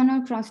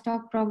external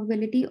crosstalk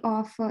probability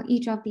of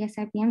each of the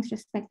SIPMs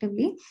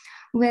respectively,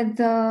 with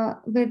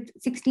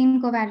 16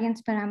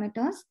 covariance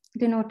parameters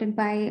denoted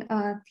by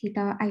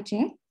theta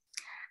ij.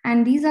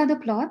 And these are the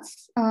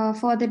plots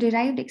for the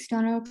derived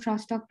external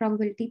crosstalk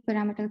probability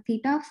parameter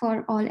theta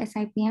for all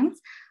SIPMs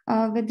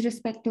with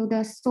respect to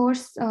the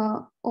source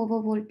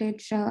over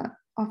voltage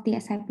of the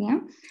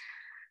SIPM.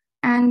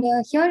 And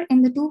here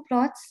in the two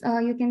plots,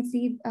 you can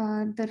see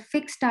the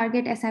fixed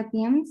target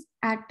SIPMs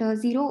at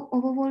 0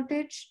 over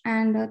voltage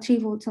and 3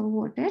 volts over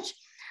voltage.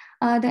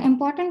 The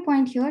important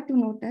point here to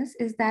notice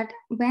is that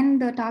when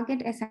the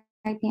target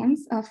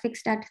SIPMs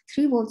fixed at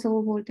 3 volts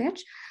over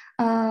voltage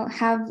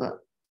have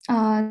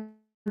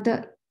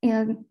the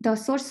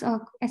source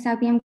of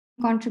SIPM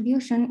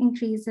contribution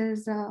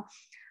increases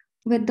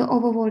with the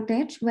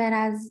overvoltage,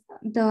 whereas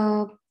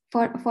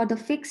for the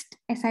fixed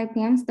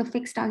SIPMs, the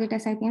fixed target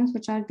SIPMs,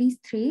 which are these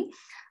 3,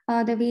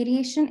 the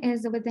variation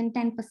is within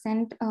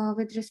 10%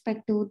 with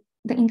respect to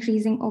the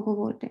increasing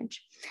overvoltage.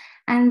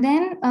 And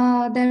then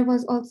there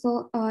was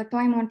also a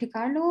toy Monte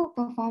Carlo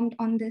performed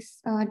on this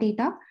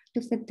data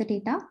to fit the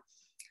data.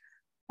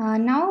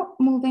 Now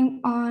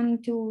moving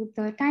on to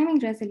the timing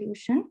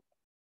resolution.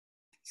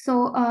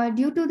 So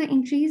due to the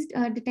increased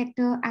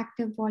detector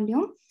active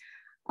volume,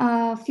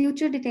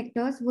 future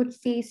detectors would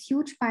face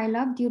huge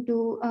pileup due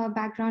to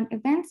background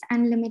events,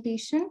 and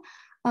limitation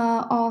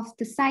of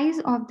the size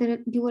of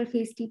the dual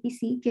phase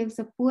TPC gives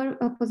a poor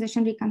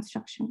position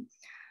reconstruction.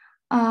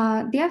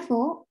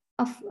 Therefore,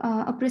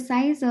 a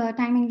precise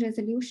timing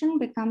resolution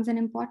becomes an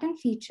important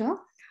feature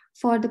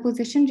for the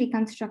position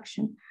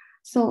reconstruction.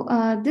 So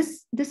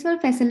this will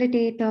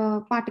facilitate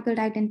particle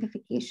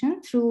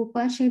identification through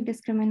Pearl shape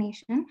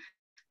discrimination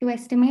to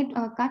estimate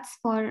cuts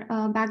for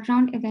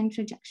background event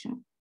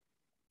rejection.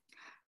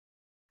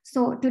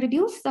 So to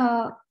reduce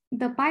the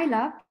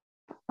pileup,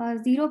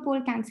 zero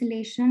pole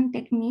cancellation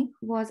technique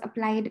was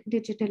applied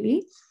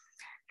digitally.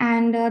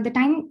 And the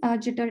time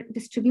jitter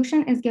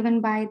distribution is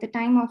given by the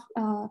time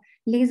of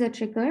laser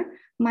trigger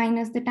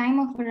minus the time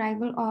of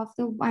arrival of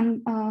the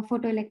one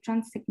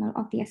photoelectron signal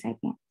of the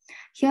SIPM.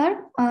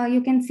 Here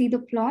you can see the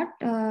plot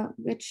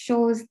which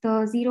shows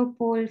the zero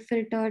pole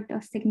filtered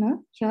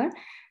signal here.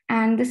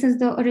 And this is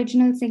the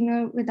original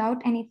signal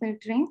without any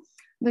filtering,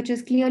 which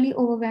is clearly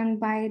overwhelmed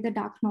by the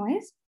dark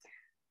noise.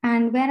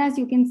 And whereas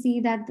you can see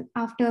that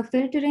after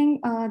filtering,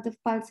 the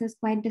pulse is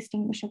quite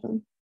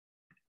distinguishable.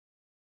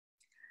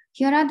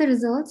 Here are the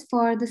results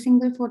for the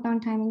single photon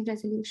timing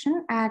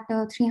resolution at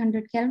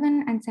 300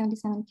 Kelvin and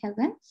 77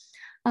 Kelvin.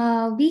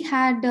 We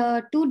had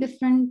two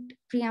different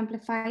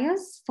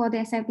preamplifiers for the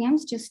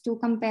SIPMs just to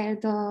compare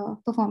the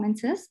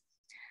performances.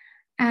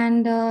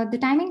 And the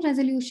timing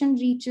resolution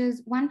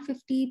reaches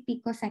 150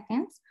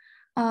 picoseconds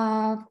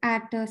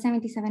at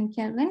 77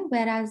 Kelvin,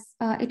 whereas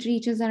it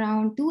reaches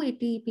around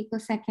 280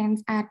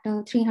 picoseconds at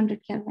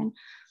 300 Kelvin.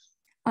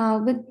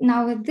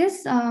 With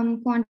this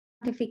quantification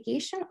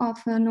of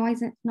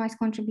noise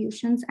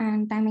contributions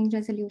and timing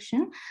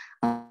resolution,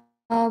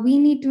 we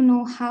need to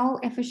know how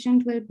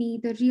efficient will be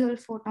the real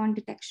photon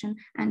detection.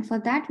 And for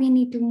that, we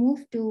need to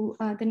move to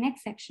the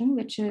next section,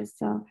 which is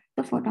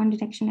the photon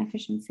detection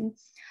efficiency.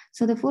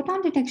 So the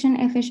photon detection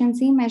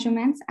efficiency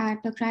measurements at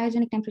a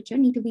cryogenic temperature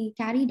need to be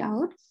carried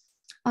out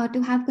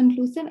to have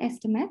conclusive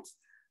estimates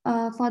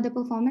for the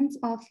performance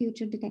of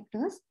future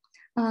detectors.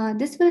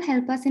 This will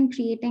help us in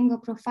creating a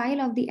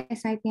profile of the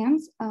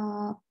SIPMs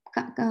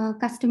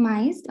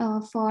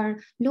customized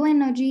for low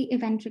energy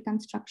event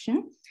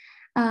reconstruction.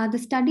 The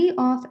study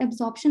of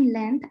absorption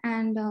length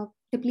and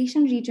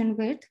depletion region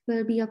width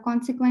will be a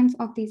consequence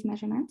of these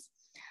measurements.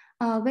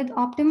 With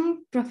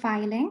optimum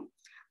profiling,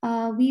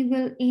 we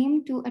will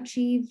aim to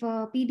achieve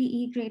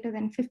PDE greater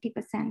than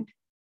 50%.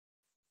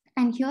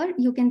 And here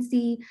you can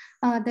see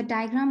the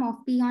diagram of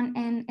P on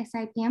N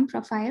SIPM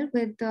profile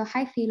with the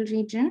high field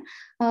region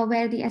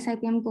where the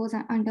SIPM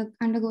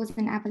undergoes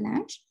an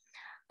avalanche.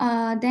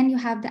 Then you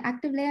have the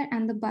active layer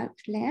and the bulk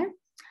layer.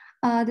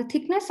 The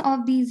thickness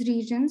of these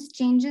regions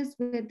changes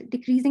with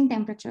decreasing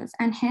temperatures,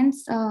 and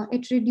hence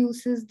it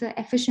reduces the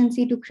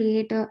efficiency to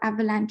create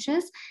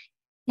avalanches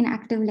in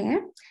active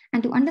layer.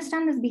 And to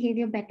understand this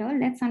behavior better,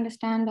 let's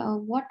understand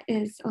what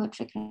is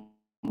triggering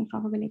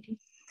probability.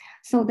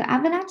 So the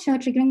avalanche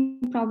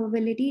triggering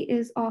probability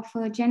is of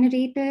a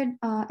generated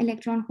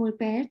electron hole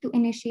pair to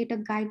initiate a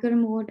Geiger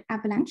mode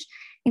avalanche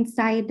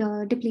inside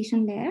the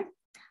depletion layer.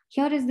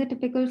 Here is the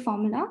typical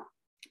formula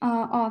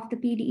of the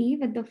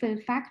PDE with the fill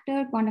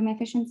factor, quantum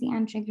efficiency,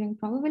 and triggering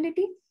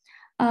probability.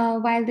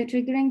 While the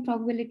triggering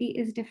probability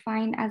is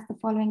defined as the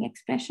following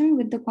expression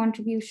with the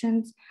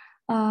contributions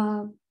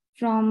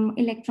from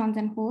electrons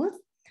and holes.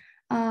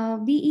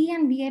 VE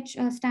and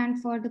VH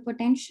stand for the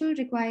potential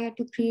required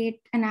to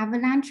create an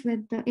avalanche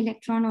with the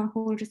electron or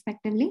hole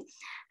respectively.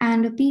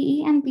 And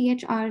PE and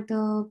PH are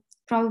the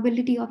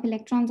probability of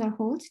electrons or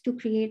holes to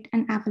create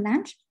an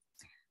avalanche.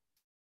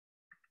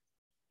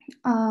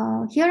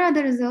 Here are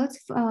the results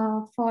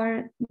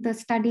for the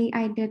study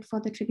I did for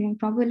the triggering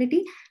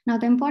probability. Now,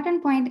 the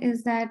important point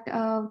is that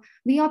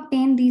we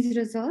obtained these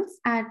results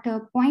at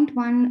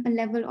 0.1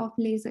 level of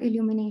laser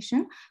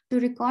illumination to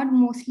record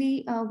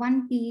mostly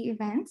 1 PE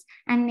events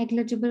and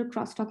negligible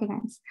crosstalk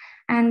events.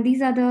 And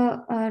these are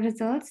the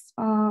results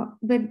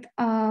with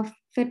a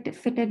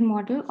fitted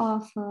model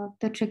of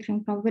the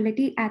triggering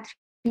probability at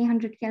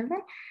 300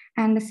 Kelvin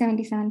and the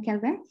 77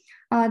 Kelvin.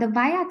 The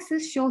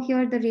y-axis show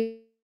here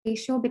the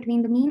ratio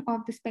between the mean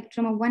of the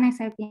spectrum of one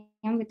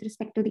SIPM with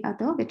respect to the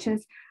other, which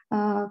is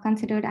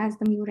considered as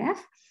the mu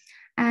ref.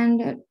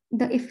 And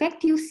the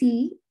effect you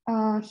see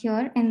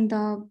here in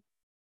the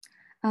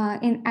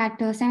at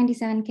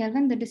 77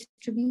 Kelvin, the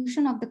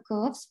distribution of the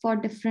curves for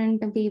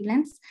different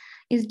wavelengths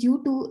is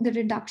due to the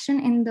reduction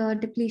in the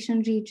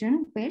depletion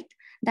region width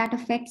that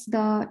affects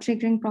the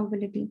triggering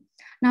probability.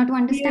 Now, to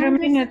understand we are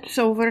minutes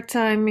over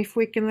time, if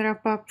we can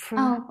wrap up.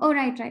 Oh,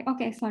 right.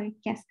 Okay, sorry.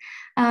 Yes.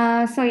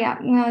 So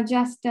yeah,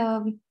 just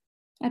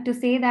to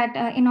say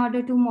that in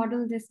order to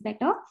model this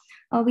better,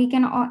 we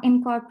can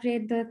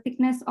incorporate the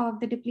thickness of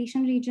the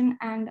depletion region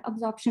and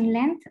absorption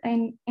length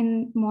in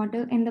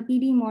the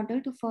PD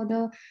model to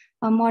further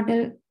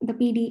model the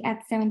PD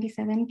at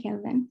 77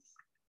 Kelvin.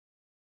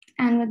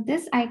 And with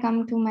this, I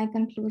come to my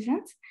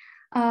conclusions.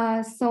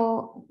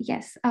 So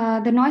yes,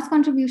 the noise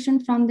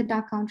contribution from the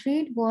dark count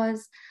rate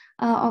was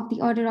of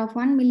the order of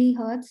 1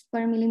 millihertz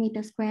per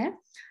millimeter square.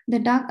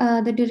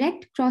 The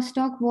direct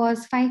crosstalk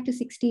was 5 to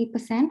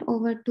 60%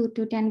 over 2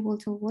 to 10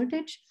 volts of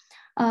voltage.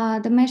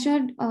 The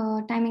measured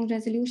timing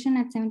resolution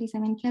at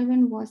 77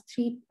 Kelvin was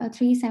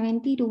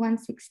 370 to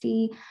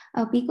 160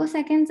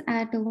 picoseconds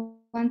at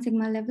 1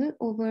 sigma level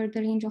over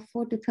the range of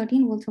 4 to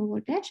 13 volts of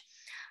voltage.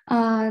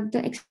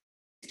 The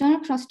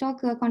external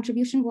crosstalk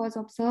contribution was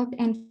observed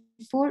in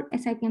 4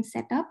 SIPM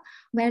setup,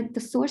 where the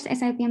source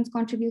SIPM's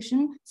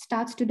contribution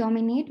starts to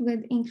dominate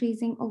with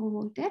increasing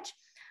overvoltage.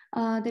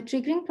 The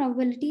triggering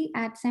probability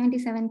at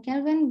 77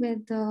 Kelvin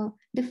with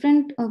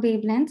different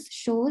wavelengths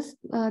shows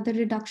the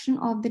reduction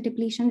of the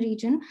depletion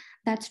region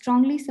that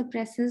strongly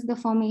suppresses the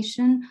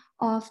formation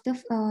of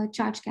the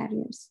charge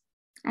carriers.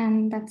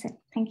 And that's it.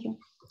 Thank you.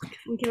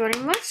 Thank you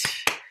very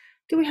much.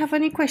 Do we have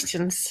any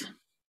questions?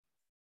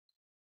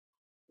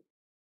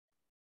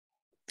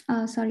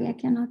 Sorry, I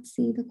cannot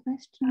see the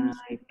questions.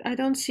 I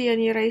don't see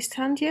any raised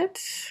hand yet.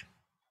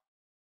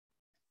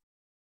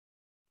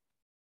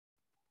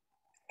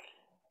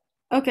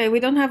 Okay, we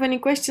don't have any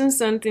questions,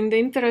 and in the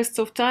interest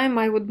of time,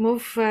 I would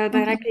move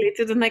directly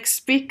to the next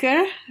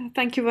speaker.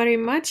 Thank you very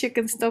much. You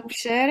can stop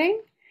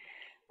sharing.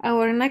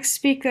 Our next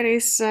speaker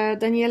is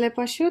Daniele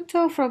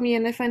Pasciuto from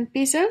ENFN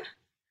Pisa.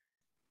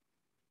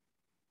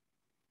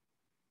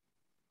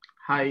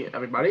 Hi,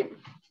 everybody.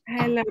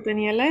 Hello,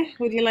 Daniele.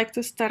 Would you like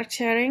to start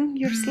sharing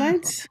your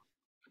slides?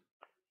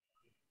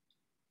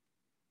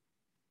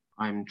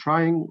 I'm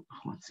trying.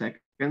 1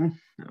 second.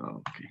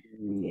 Okay.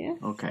 Yes.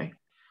 Okay.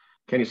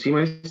 Can you see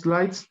my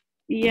slides?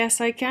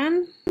 Yes, I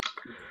can.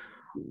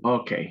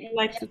 Okay. I'd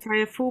like to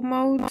try a full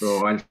mode.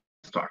 So I'll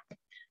start.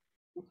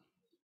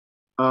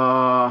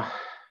 I'll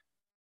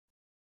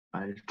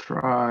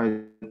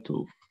try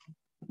to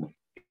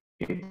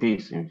get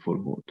this in full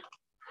mode.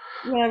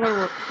 Whatever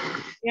works.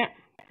 Yeah.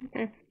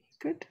 Okay.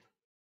 Good.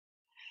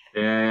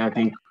 Yeah, I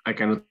think I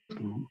cannot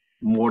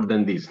more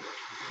than this.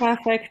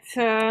 Perfect.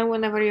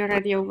 Whenever you're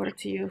ready, over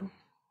to you.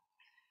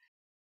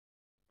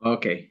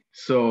 Okay.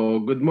 So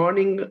good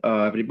morning,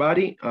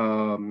 everybody.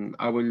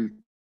 I will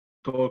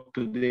talk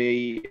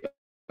today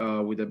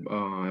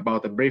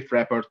about a brief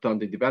report on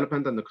the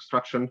development and the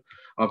construction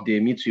of the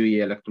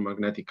Mitsui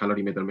electromagnetic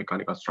calorimeter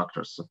mechanical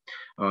structures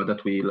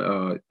that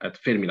will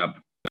at Fermilab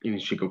in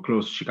Chicago,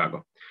 close to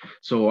Chicago.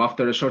 So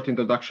after a short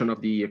introduction of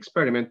the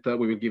experiment,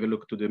 we will give a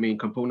look to the main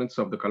components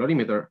of the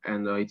calorimeter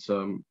and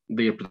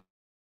their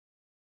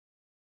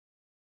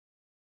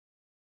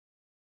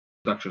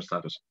production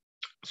status.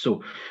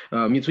 So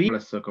Mitsui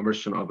is a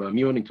conversion of a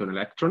muon into an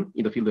electron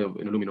in the field of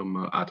an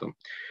aluminum atom.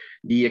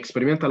 The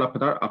experimental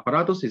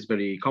apparatus is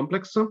very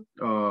complex.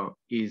 It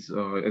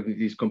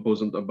is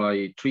composed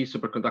by 3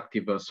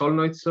 superconductive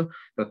solenoids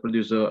that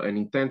produce an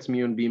intense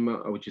muon beam,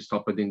 which is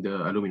stopped in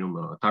the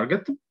aluminum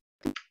target.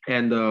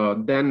 And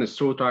then a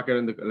straw tracker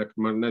and the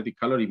electromagnetic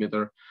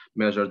calorimeter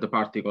measure the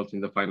particles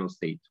in the final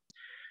state.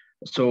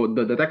 So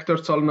the detector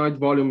solenoid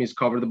volume is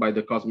covered by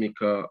the cosmic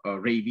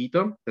ray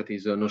Vita that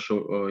is not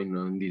shown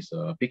in this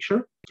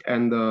picture,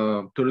 and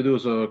to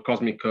reduce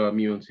cosmic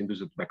muons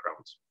induced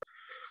backgrounds.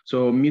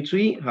 So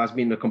Mitsui has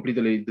been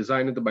completely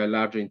designed by a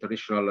large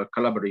international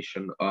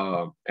collaboration,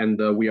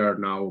 and we are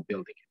now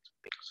building it.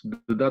 So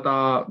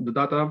the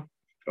data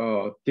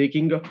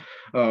taking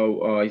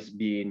is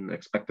being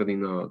expected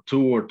in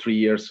 2 or 3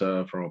 years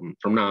from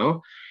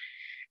now,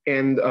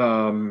 and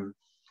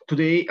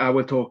today I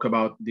will talk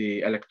about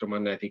the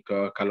electromagnetic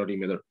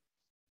calorimeter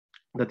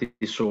that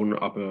is shown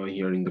up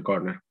here in the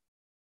corner.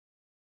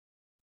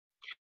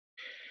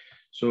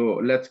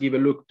 So let's give a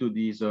look to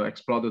this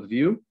exploded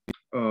view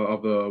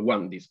of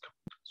one disk.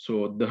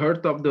 So the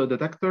heart of the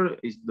detector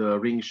is the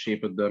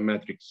ring-shaped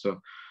matrix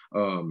of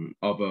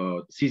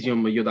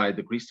cesium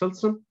iodide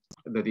crystals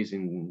that is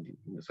in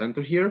the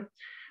center here.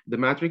 The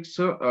matrix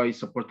is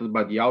supported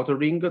by the outer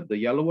ring, the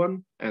yellow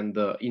one, and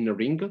the inner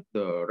ring,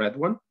 the red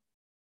one.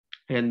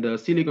 And the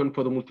silicon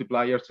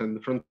photomultipliers and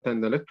the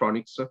front-end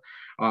electronics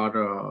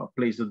are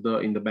placed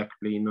in the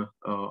backplane,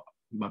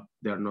 but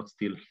they are not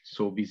still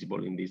so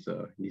visible in this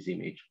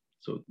image.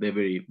 So they're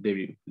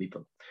very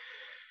little.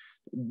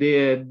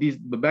 The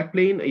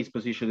backplane is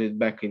positioned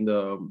back in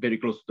the very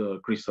close to the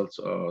crystal's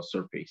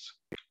surface.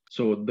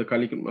 So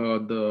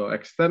the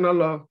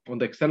external on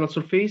the external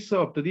surface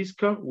of the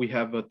disk, we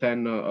have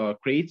 10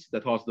 crates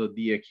that host the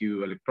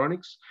DAQ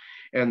electronics,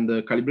 and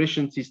the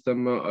calibration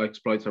system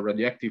exploits a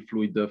radioactive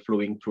fluid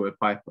flowing through a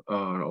pipe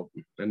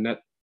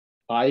net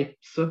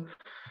pipes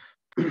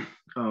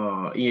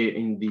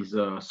in this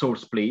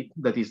source plate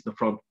that is the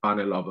front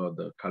panel of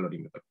the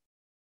calorimeter.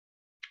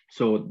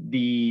 So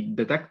the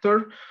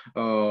detector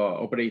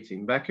operates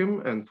in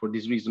vacuum, and for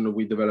this reason,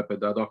 we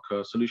developed ad hoc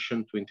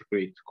solution to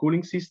integrate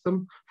cooling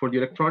system for the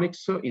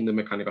electronics in the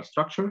mechanical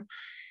structure.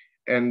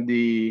 And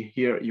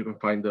here you can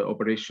find the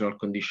operational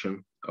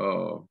condition,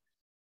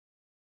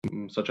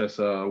 such as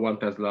 1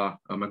 Tesla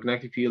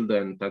magnetic field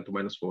and 10 to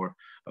 -4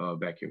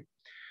 vacuum.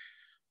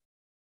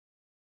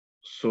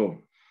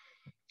 So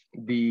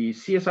the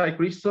CSI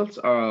crystals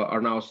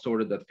are now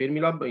stored at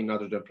Fermilab in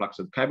hydrogen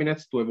fluxed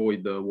cabinets to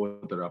avoid the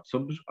water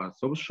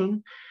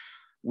absorption.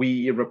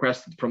 We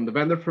requested from the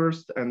vendor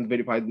first and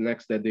verified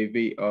next that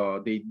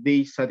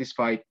they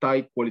satisfy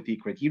tight quality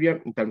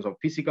criteria in terms of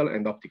physical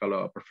and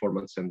optical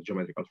performance and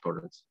geometrical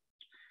tolerance.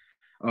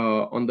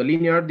 On the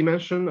linear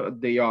dimension,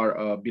 they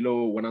are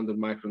below 100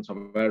 microns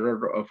of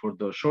error for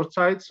the short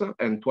sides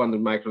and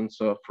 200 microns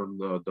for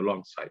the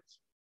long sides.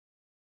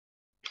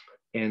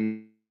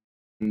 And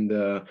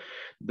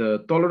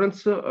the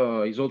tolerance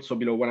is also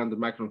below 100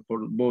 microns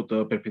for both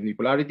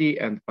perpendicularity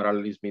and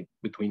parallelism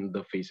between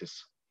the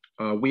faces.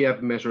 We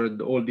have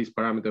measured all these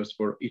parameters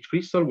for each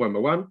crystal one by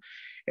one,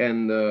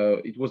 and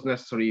it was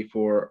necessary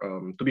for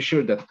to be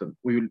sure that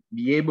we will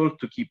be able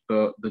to keep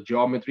the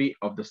geometry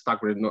of the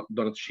staggered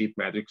donut shape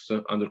matrix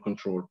under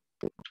control.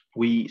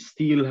 We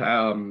still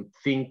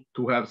think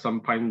to have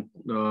some fine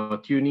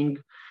tuning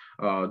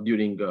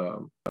during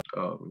the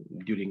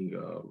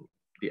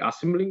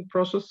assembling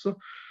process,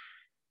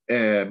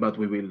 but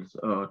we will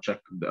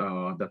check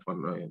that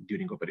one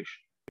during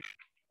operation.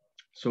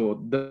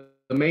 So the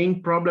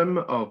main problem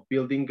of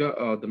building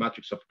the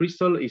matrix of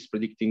crystal is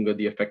predicting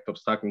the effect of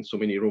stacking so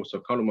many rows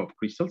or columns of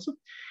crystals.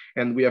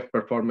 And we have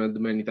performed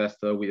many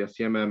tests with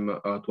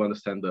SCMM to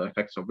understand the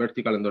effects of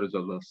vertical and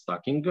horizontal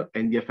stacking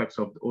and the effects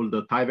of all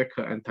the Tyvek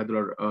and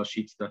tabular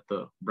sheets that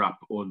wrap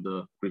all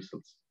the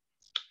crystals.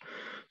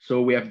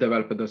 So we have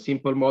developed a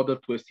simple model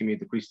to estimate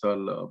the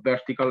crystal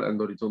vertical and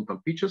horizontal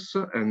pitches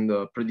and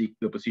predict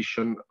the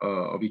position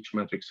of each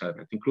matrix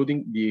element,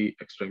 including the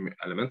extreme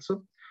elements,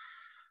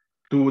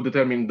 to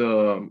determine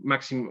the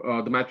maximum,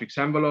 the matrix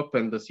envelope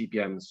and the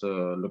CPM's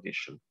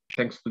location.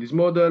 Thanks to this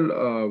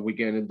model, we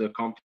gained the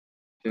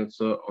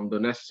confidence on the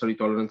necessary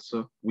tolerance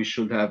we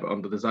should have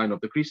on the design of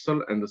the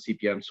crystal and the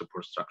CPM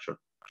support structure.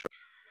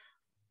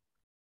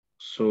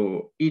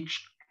 So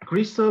each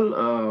crystal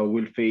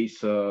will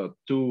face two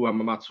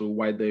Hamamatsu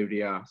wide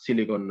area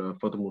silicon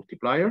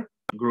photomultiplier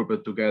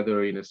grouped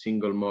together in a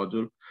single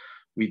module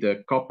with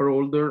a copper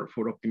holder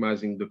for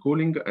optimizing the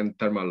cooling and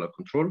thermal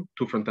control,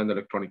 two front-end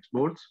electronics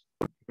boards,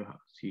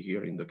 see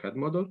here in the CAD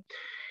model,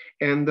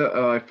 and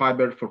a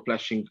fiber for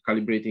flashing,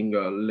 calibrating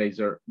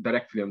laser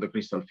directly on the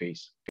crystal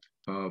face.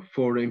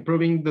 For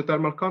improving the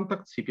thermal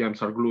contact,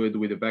 CPMs are glued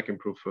with a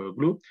vacuum-proof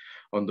glue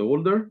on the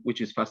holder,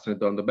 which is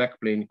fastened on the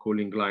backplane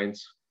cooling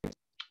lines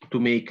to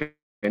make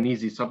an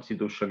easy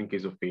substitution in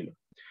case of failure.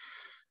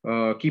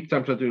 Keep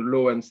temperature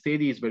low and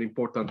steady is very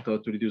important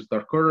to reduce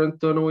dark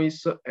current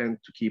noise and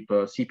to keep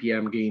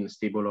CPM gain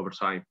stable over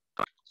time.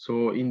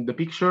 So in the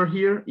picture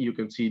here, you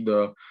can see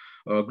the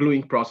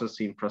gluing process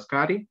in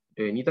Frascati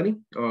in Italy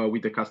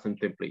with a custom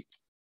template.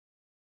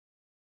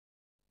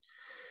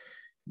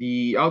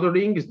 The outer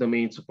ring is the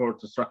main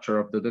support structure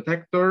of the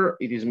detector.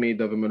 It is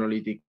made of a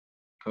monolithic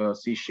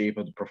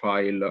C-shaped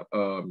profile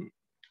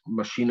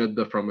machined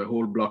from a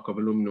whole block of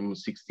aluminum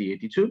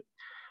 6082.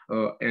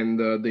 And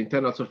the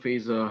internal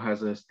surface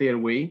has a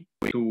stairway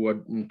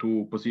to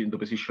the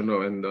position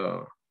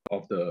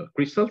of the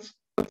crystals.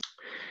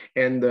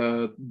 And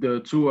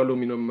the two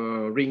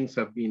aluminum rings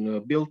have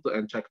been built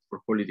and checked for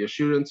quality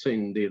assurance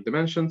in their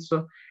dimensions.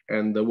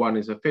 And one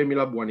is a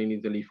Fermilab, one in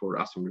Italy for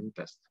assembly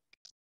test.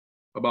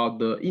 About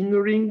the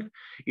inner ring,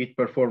 it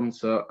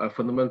performs a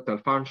fundamental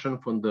function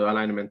for the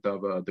alignment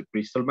of the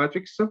crystal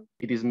matrix.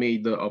 It is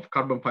made of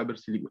carbon fiber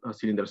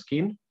cylinder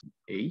skin,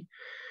 A,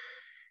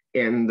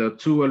 and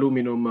two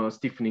aluminum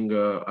stiffening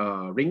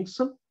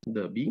rings,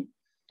 the B,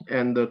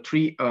 and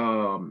three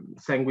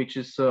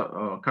sandwiches,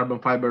 carbon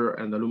fiber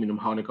and aluminum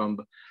honeycomb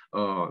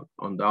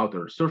on the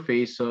outer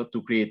surface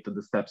to create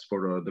the steps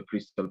for the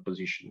crystal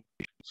position.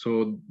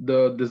 So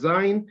the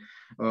design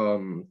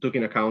took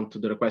in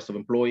account the request of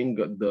employing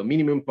the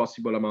minimum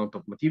possible amount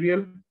of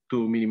material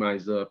to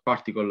minimize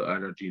particle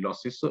energy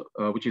losses,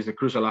 which is a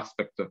crucial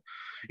aspect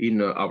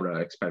in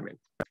our experiment.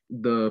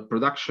 The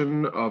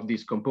production of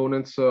these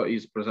components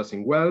is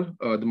processing well.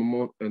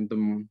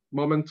 The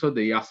moment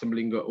they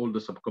assembling all the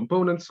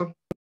subcomponents.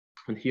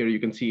 And here you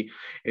can see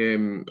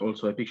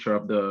also a picture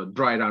of the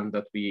dry run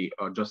that we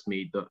just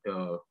made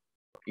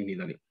in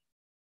Italy.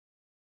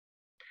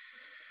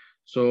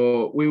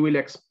 So we will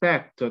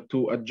expect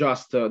to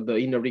adjust the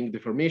inner ring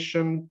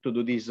deformation. To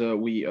do this,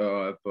 we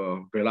are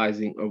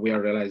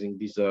realizing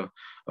this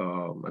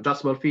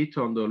adjustable fit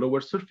on the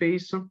lower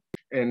surface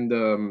and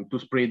to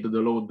spread the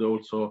load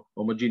also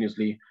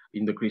homogeneously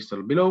in the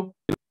crystal below.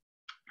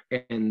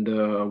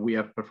 And we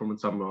have performed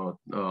some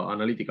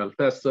analytical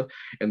tests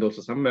and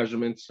also some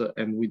measurements,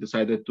 and we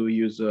decided to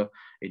use a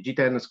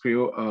G10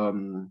 screw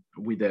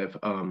with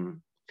a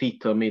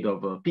feet made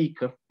of PEEK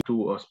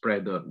to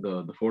spread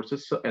the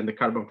forces, and the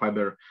carbon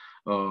fiber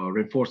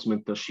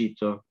reinforcement sheet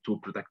to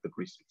protect the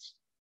crystals.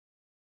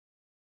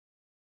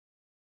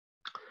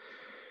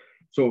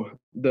 So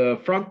the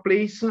front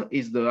place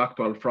is the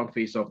actual front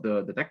face of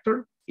the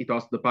detector. It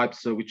has the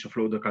pipes which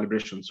flow the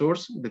calibration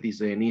source. That is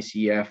an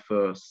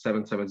ACF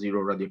 770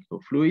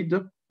 radioactive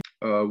fluid.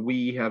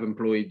 We have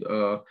employed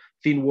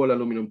thin wall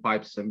aluminum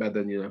pipes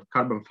embedded in a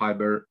carbon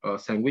fiber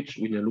sandwich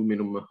with an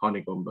aluminum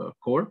honeycomb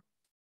core,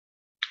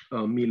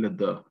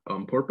 milled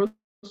on purpose.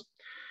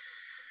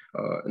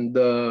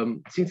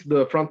 Since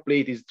the front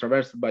plate is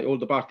traversed by all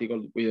the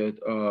particles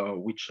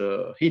which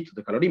hit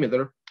the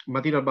calorimeter,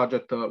 material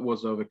budget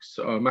was of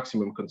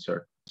maximum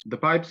concern. The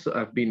pipes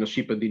have been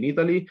shipped in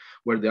Italy,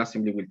 where the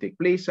assembly will take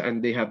place,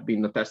 and they have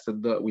been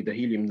tested with a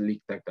helium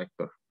leak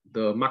detector.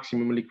 The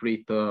maximum leak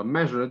rate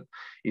measured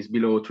is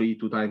below 3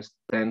 ×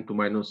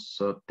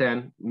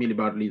 10⁻10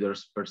 millibar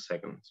liters per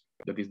second.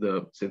 That is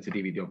the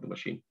sensitivity of the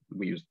machine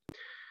we used.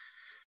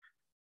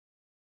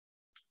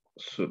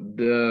 So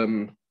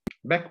the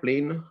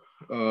backplane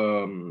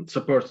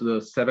supports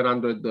the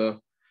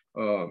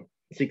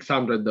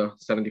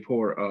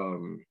 674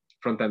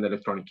 front-end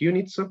electronic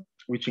units,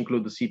 which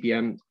include the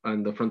CPM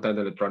and the front-end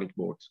electronic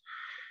boards.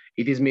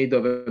 It is made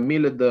of a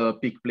milled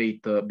peak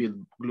plate built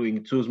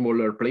gluing two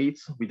smaller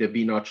plates with a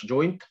V-notch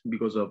joint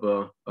because of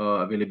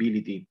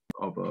availability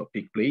of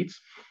peak plates,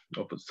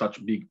 of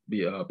such big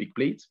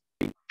plates.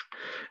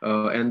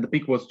 And the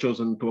peak was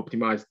chosen to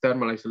optimize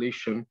thermal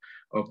isolation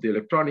of the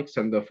electronics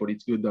and for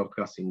its good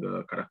outgassing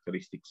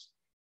characteristics.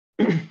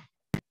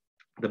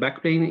 The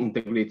backplane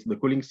integrates the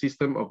cooling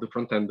system of the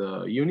front-end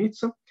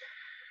units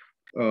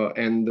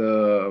and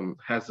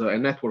has a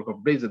network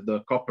of brazed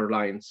copper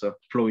lines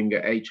flowing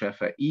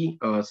HFE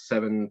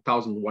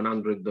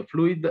 7100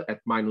 fluid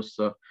at minus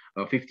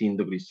 15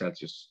 degrees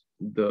Celsius.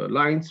 The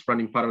lines run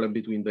in parallel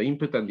between the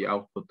input and the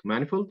output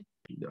manifold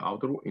in the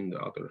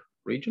outer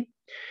region.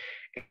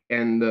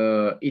 And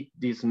it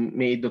is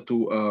made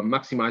to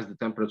maximize the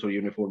temperature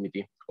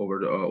uniformity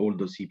over all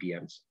the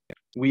CPMs.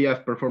 We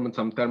have performed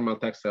some thermal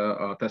tests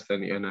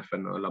in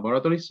NFN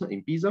laboratories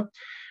in Pisa,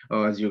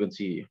 as you can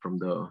see from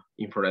the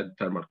infrared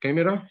thermal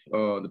camera,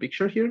 the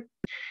picture here.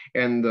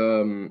 And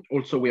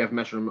also we have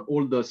measured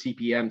all the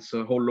CPMs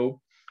hollow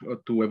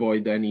to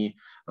avoid any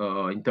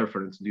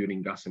interference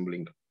during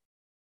assembling.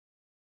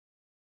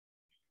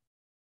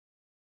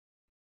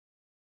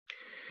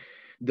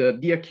 The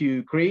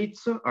DAQ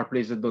crates are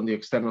placed on the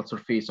external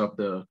surface of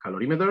the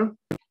calorimeter,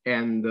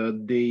 and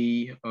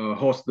they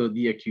host the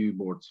DAQ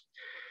boards.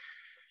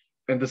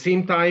 At the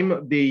same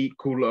time, they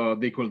cool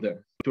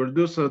them. To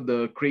reduce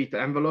the crate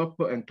envelope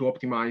and to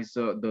optimize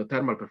the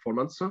thermal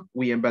performance,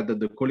 we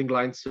embedded the cooling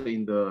lines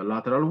in the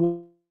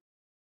lateral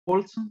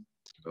walls.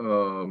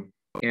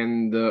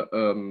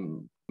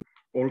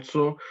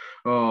 Also,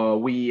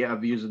 we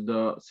have used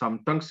some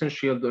tungsten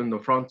shield on the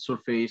front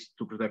surface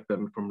to protect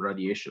them from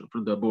radiation,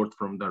 from the board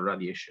from the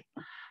radiation.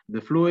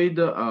 The fluid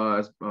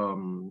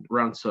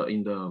runs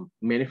in the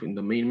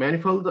main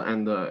manifold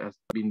and has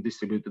been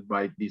distributed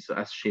by this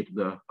S-shaped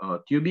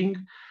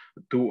tubing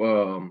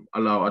to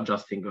allow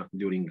adjusting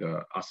during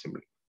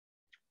assembly.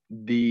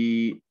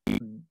 The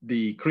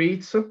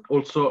crates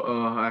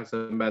also has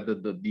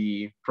embedded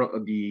the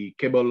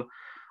cable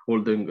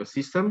holding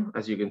system,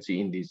 as you can see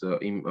in this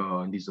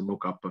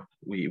mock-up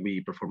we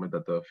performed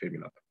at the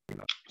Fermilab.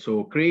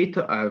 So crate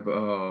have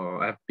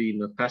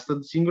been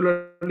tested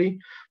singularly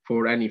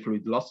for any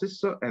fluid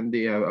losses, and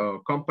the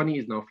company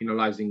is now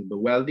finalizing the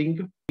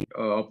welding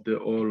of the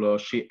all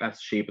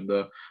S-shaped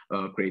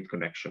crate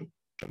connection.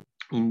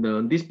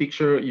 In this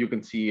picture, you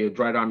can see a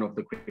dry run of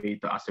the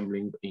crate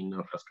assembling in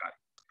Frascati.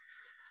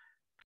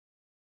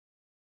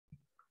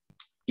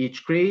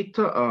 Each crate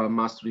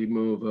must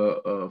remove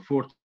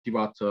 40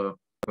 watts per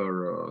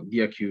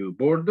DAQ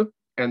board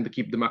and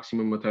keep the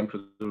maximum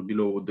temperature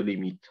below the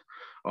limit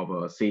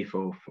of safe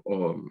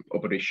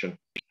operation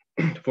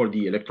for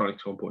the electronic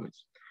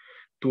components.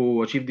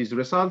 To achieve these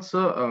results,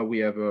 we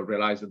have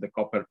realized the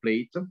copper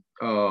plate,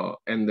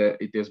 and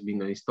it has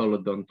been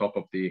installed on top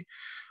of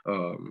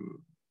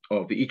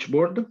each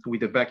board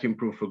with a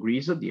vacuum-proof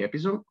grease, the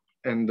Epison,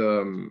 and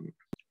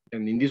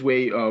in this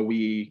way,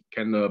 we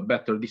can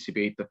better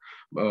dissipate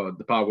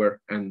the power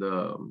and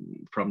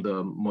from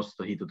the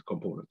most heated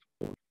component.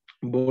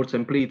 Boards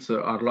and plates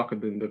are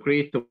locked in the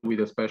crate with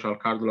a special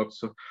card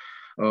locks to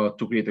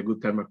create a good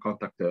thermal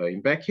contact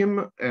in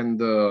vacuum, and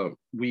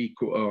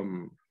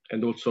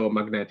and also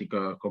magnetic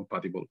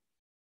compatible.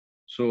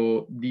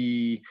 So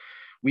we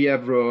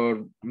have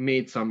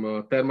made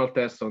some thermal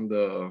tests on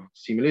the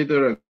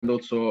simulator and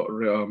also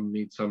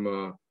made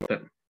some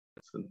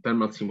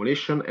thermal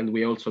simulation, and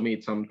we also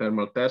made some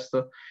thermal tests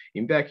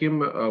in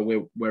vacuum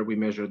where we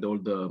measured all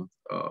the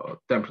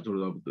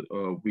temperature of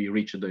we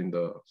reached in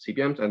the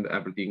CPMs, and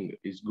everything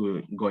is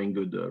going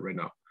good right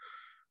now.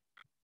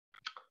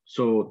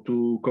 So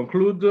to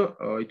conclude,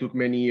 it took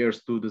many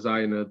years to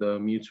design the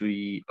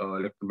Mutri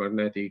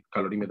electromagnetic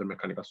calorimeter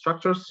mechanical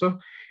structures,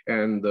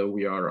 and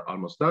we are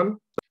almost done.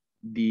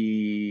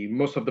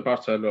 Most of the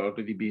parts have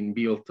already been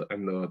built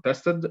and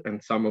tested,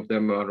 and some of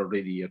them are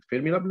already at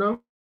Fermilab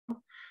now.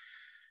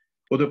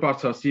 Other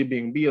parts are still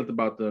being built,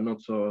 but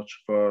not so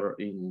far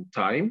in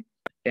time.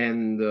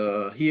 And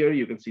here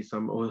you can see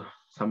some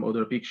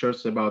other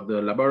pictures about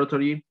the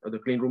laboratory, the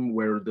clean room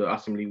where the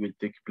assembly will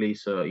take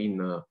place at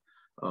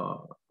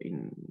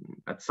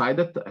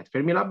Sidet at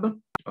Fermilab.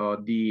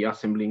 The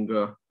assembling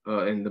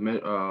and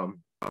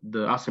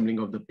the assembling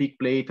of the peak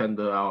plate and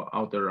the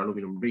outer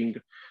aluminum ring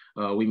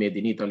we made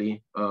in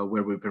Italy,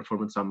 where we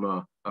performed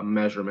some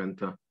measurement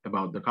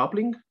about the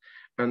coupling.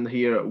 And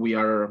here we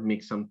are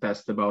making some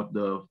tests about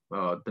the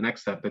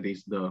next step, that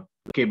is the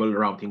cable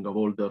routing of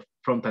all the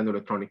front-end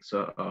electronics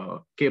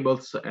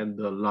cables and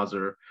the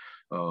laser,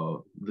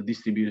 the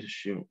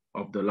distribution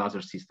of the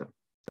laser system.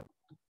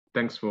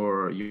 Thanks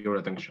for your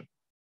attention.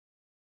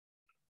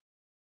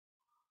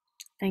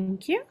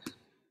 Thank you.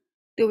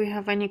 Do we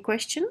have any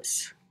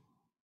questions?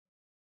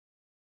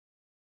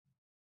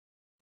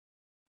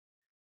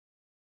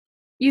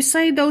 You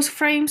say those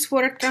frames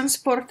were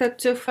transported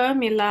to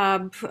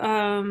Fermilab.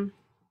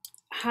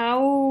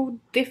 How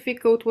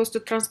difficult was the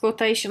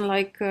transportation?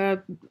 Like,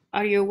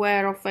 are you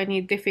aware of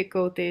any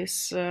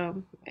difficulties?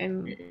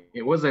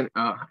 It wasn't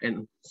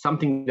and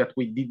something that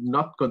we did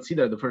not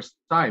consider the first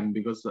time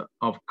because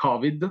of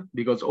COVID,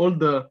 because all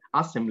the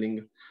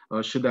assembling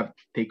should have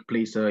take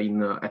place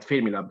at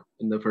Fermilab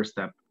in the first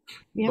step.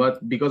 Yeah.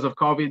 But because of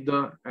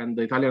COVID and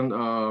the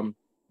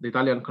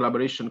Italian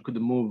collaboration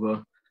couldn't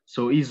move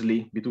so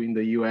easily between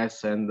the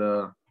US and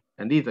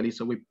Italy,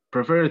 so we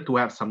prefer to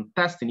have some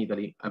tests in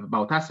Italy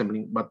about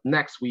assembling. But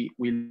next we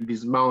will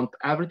dismount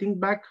everything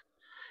back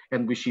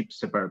and we ship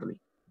separately,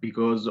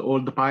 because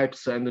all the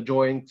pipes and the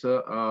joints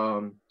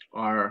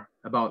are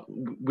about,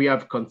 we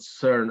have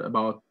concern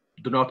about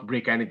do not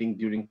break anything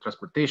during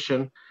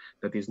transportation.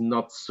 That is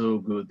not so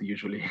good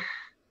usually.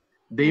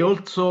 They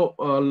also,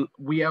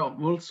 we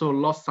have also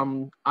lost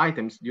some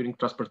items during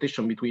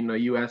transportation between the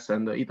US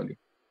and Italy.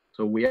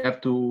 So we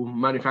have to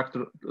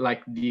manufacture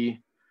like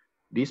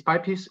these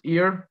pipes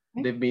here.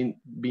 They've been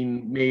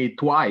made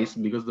twice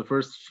because the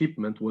first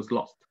shipment was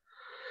lost.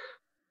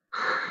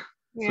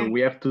 So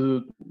we have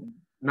to,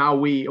 now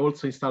we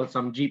also install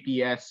some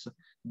GPS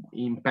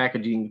in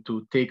packaging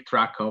to take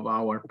track of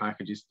our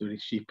packages during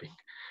shipping.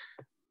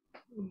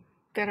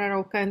 There are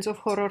all kinds of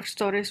horror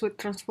stories with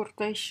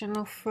transportation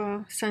of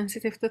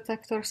sensitive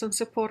detectors and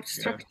support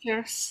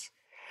structures.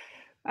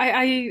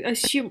 I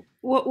assume,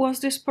 was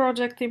this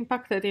project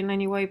impacted in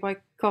any way by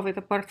COVID,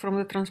 apart from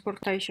the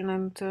transportation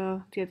and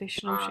the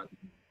additional shipping?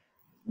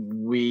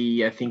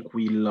 I think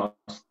we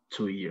lost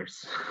 2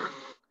 years.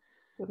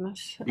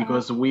 Goodness.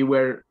 Because we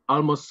were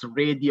almost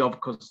ready to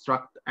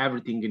construct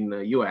everything in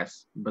the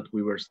US, but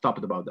we were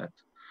stopped about that.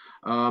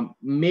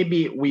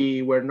 Maybe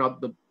we were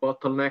not the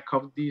bottleneck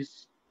of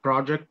this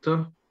project,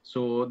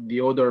 so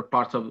the other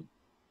parts of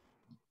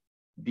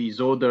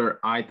these other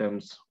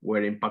items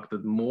were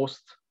impacted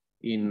most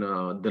in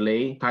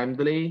time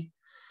delay,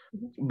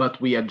 but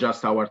we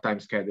adjust our time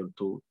schedule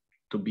to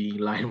be in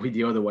line with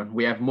the other one.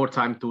 We have more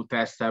time to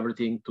test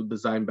everything, to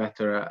design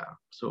better,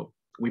 so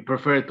we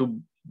prefer to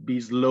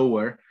be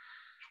slower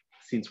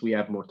since we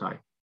have more time.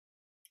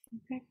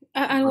 Okay.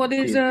 And what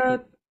is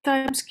a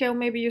time scale?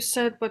 Maybe you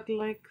said, but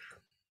like,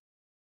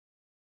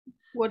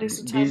 what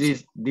is the time scale?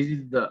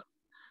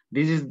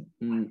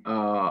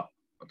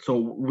 So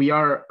we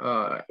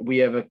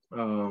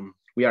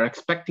are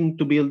expecting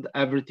to build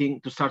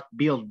everything, to start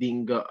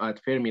building at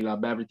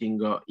Fermilab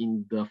everything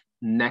in the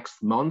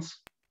next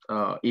months,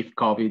 if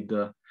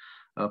COVID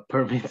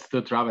permits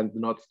to travel and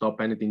not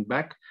stop anything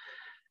back.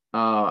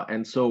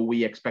 And so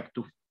we expect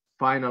to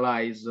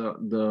finalize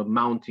the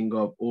mounting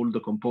of all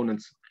the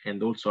components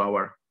and also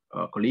our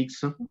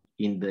colleagues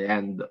in the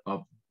end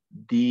of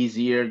this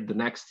year, the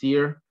next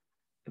year.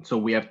 And so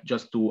we have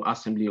just to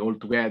assemble all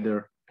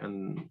together.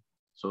 And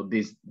so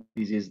this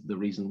is the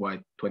reason why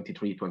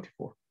 23,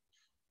 24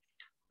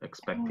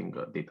 expecting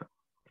data.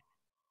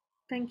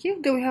 Thank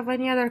you. Do we have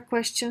any other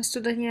questions to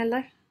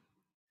Daniele?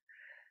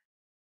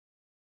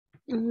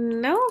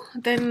 No,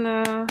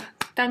 then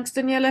thanks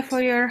Daniele for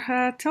your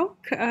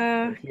talk.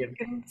 You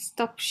can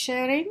stop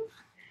sharing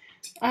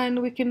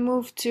and we can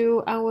move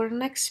to our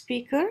next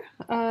speaker,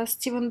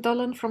 Stephen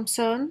Dolan from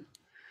CERN,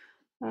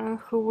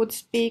 who would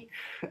speak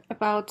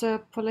about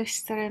a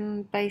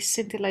polystyrene-based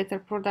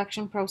scintillator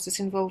production process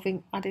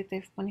involving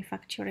additive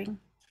manufacturing.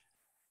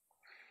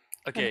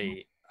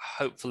 Okay,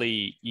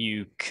 hopefully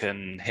you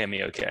can hear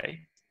me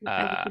okay. We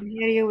can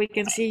hear you, we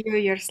can see you,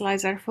 your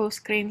slides are full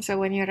screen, so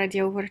when you're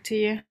ready, over to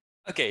you.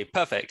 Okay,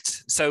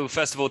 perfect. So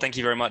first of all, thank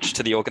you very much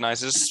to the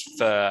organizers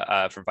for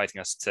inviting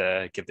us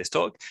to give this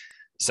talk.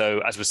 So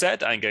as was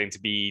said, I'm going to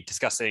be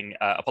discussing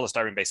a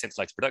polystyrene-based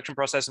scintillator production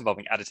process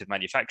involving additive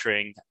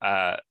manufacturing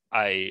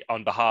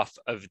on behalf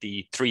of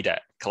the 3DET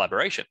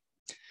collaboration.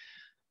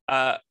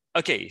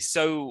 Okay,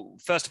 so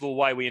first of all,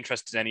 why are we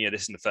interested in any of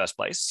this in the first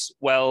place?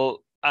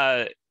 Well,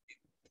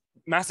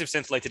 massive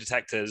scintillator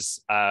detectors,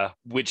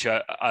 which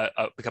are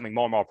becoming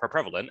more and more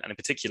prevalent, and in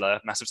particular,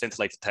 massive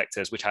scintillator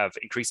detectors which have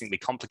increasingly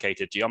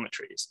complicated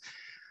geometries.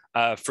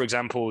 For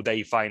example,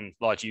 they find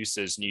large use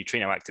as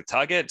neutrino-active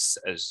targets,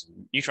 as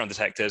neutron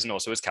detectors, and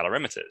also as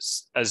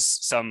calorimeters. As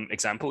some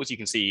examples, you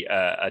can see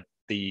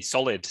the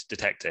solid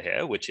detector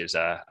here, which is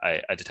a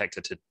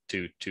detector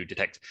to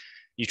detect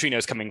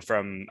neutrinos coming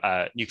from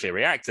nuclear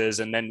reactors,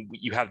 and then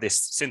you have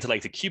this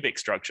scintillator cubic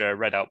structure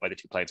read out by the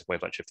 2 planes of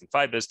wavelength shifting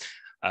fibers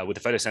with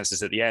the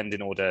photosensors at the end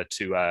in order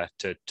to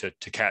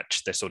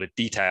catch the sort of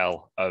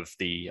detail of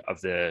the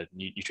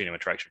neutrino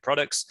interaction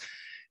products.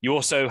 You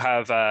also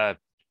have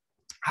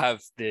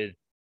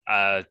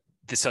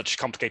such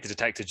complicated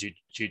detector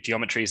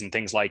geometries and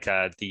things like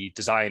the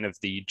design of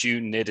the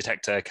June near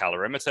detector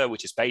calorimeter,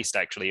 which is based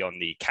actually on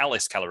the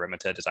CALIS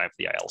calorimeter designed for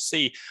the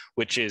ILC,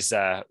 which is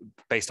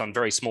based on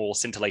very small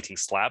scintillating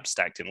slabs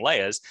stacked in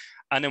layers.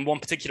 And then one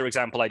particular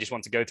example I just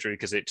want to go through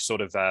because it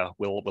sort of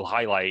will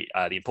highlight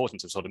the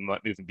importance of sort of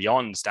moving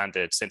beyond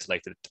standard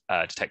scintillator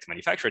detector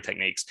manufacturer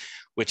techniques,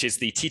 which is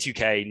the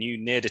T2K new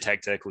near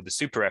detector called the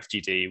Super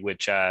FGD,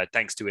 which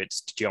thanks to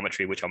its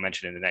geometry, which I'll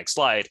mention in the next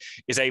slide,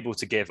 is able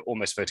to give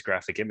almost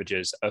photographic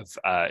images of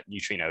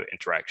neutrino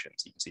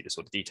interactions. You can see the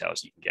sort of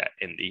details you can get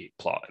in the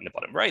plot in the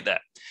bottom right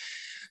there.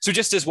 So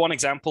just as one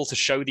example to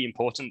show the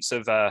importance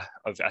of,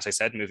 as I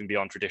said, moving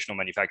beyond traditional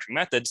manufacturing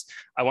methods,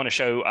 I want to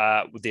show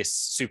this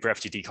Super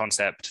FGD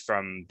concept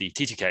from the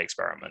T2K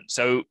experiment.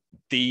 So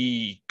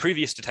the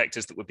previous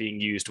detectors that were being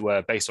used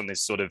were based on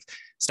this sort of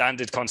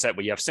standard concept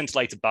where you have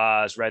scintillator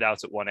bars read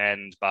out at one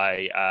end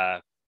by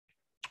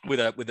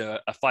with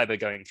a fiber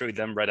going through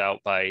them, read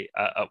out by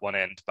at one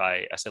end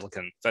by a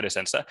silicon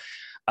photosensor,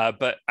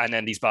 and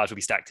then these bars will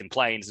be stacked in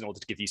planes in order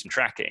to give you some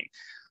tracking.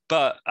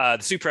 But the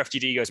Super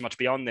FGD goes much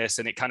beyond this,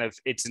 and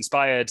it's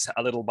inspired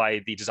a little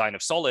by the design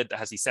of Solid that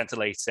has these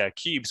scintillator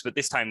cubes, but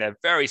this time they're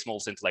very small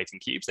scintillating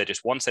cubes. They're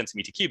just 1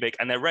 centimeter cubic,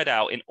 and they're read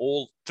out in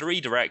all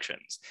 3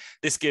 directions.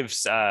 This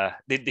gives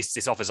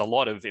this offers a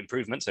lot of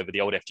improvements over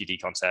the old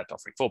FGD concept,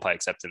 offering 4π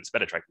acceptance,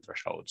 better tracking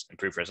thresholds,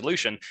 improved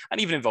resolution,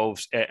 and even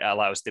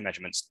allows the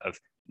measurements of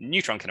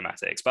neutron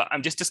kinematics. But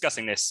I'm just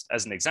discussing this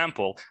as an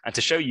example and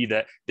to show you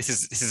that this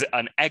is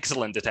an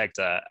excellent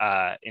detector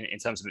in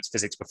terms of its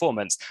physics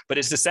performance, but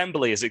its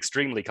assembly is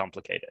extremely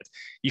complicated.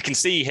 You can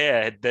see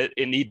here that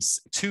it needs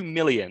 2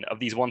 million of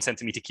these 1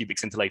 centimeter cubic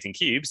scintillating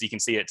cubes. You can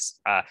see it's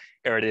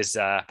here it is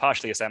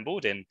partially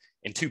assembled in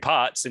 2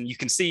 parts, and you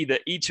can see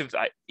that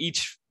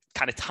each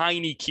kind of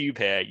tiny cube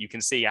here, you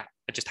can see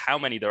just how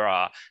many there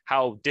are,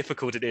 how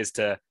difficult it is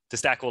to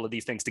stack all of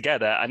these things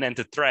together, and then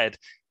to thread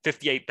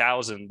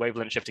 58,000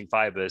 wavelength shifting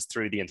fibers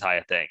through the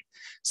entire thing.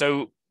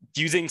 So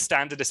using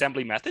standard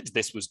assembly methods,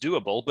 this was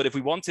doable, but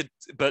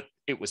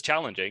it was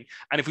challenging.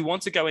 And if we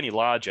want to go any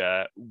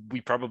larger,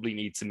 we probably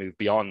need to move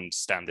beyond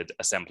standard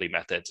assembly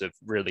methods of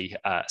really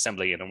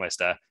assembling in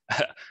almost a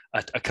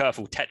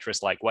careful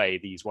Tetris-like way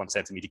these 1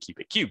 centimeter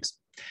cubic cubes.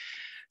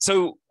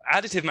 So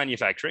additive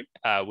manufacturing,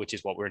 which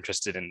is what we're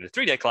interested in the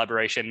 3D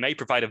collaboration, may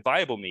provide a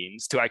viable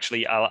means to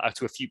actually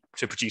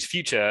to produce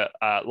future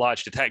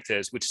large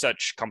detectors with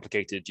such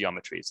complicated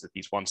geometries as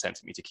these 1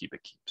 centimeter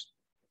cubic cubes.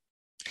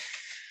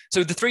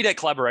 So the 3D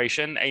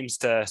collaboration aims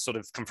to sort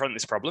of confront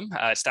this problem.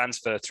 It stands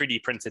for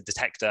 3D printed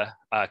detector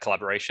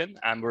collaboration,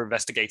 and we're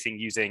investigating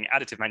using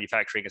additive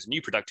manufacturing as a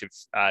new production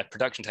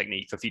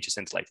technique for future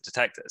scintillator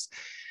detectors.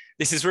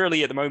 This is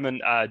really at the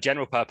moment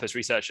general purpose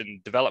research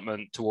and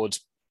development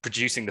towards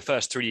producing the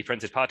first 3D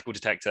printed particle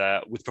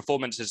detector with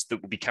performances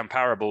that will be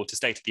comparable to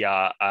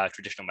state-of-the-art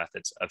traditional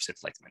methods of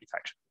scintillator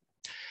manufacture.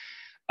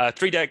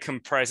 3DEC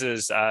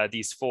comprises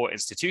these 4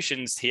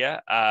 institutions here,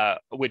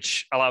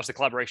 which allows the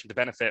collaboration to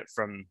benefit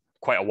from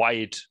quite a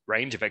wide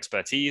range of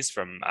expertise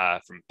from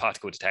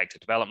particle detector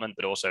development,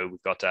 but also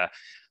we've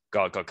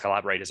got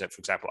collaborators at, for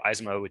example,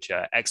 ISMO, which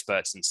are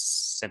experts in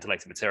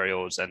scintillator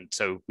materials. And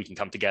so we can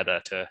come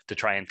together to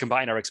try and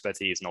combine our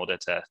expertise in order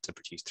to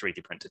produce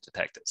 3D printed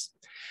detectors.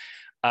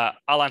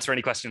 I'll answer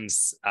any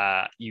questions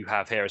you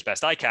have here as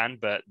best I can,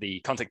 but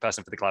the contact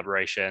person for the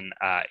collaboration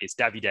is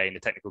Davide, and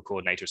the technical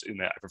coordinator is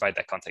Uma. I provide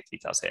their contact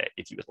details here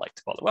if you would like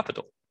to follow up at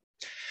all.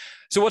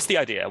 So what's the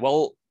idea?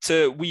 Well,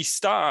 we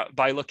start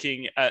by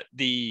looking at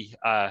the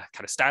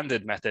kind of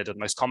standard method, or the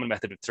most common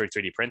method of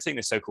 3D printing,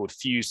 the so-called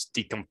fused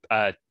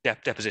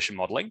deposition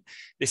modeling.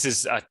 This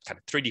is a kind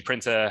of 3D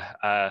printer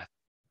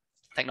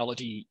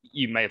technology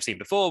you may have seen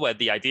before, where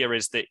the idea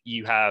is that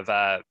you have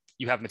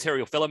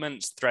material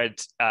filaments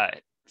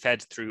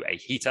fed through a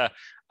heater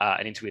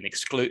and into an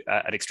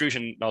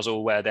extrusion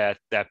nozzle where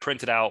they're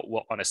printed out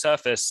on a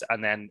surface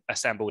and then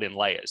assembled in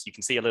layers. You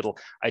can see a little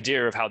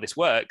idea of how this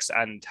works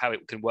and how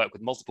it can work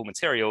with multiple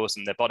materials.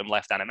 In the bottom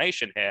left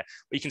animation here,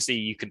 you can see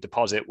you can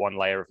deposit one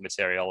layer of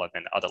material and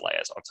then other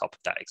layers on top of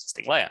that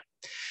existing layer.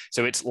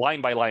 So it's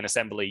line by line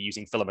assembly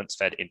using filaments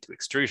fed into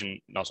extrusion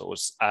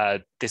nozzles.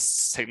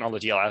 This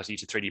technology allows you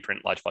to 3D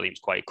print large volumes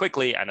quite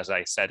quickly. And as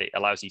I said, it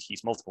allows you to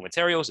use multiple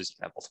materials as you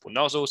can have multiple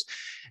nozzles.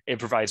 It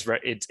provides,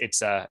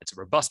 it's a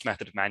robust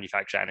method of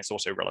manufacture, and it's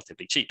also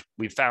relatively cheap.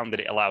 We've found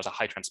that it allows a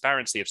high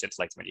transparency of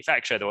scintillator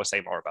manufacture, though I'll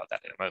say more about that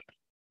in a moment.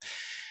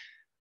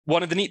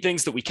 One of the neat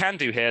things that we can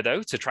do here,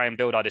 though, to try and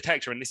build our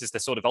detector, and this is the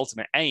sort of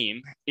ultimate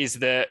aim, is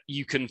that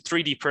you can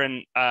 3D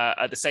print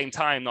at the same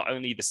time not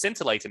only the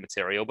scintillator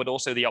material, but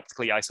also the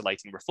optically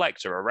isolating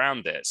reflector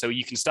around it. So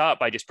you can start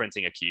by just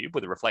printing a cube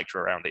with a reflector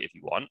around it if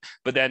you want,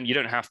 but then you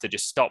don't have to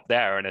just stop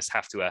there and just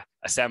have to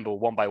assemble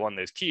one by one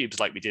those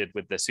cubes like we did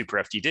with the Super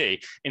FGD.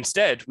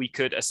 Instead, we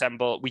could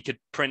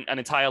print an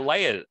entire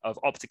layer of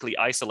optically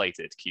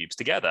isolated cubes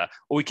together,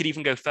 or we could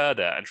even go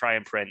further and try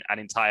and print an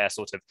entire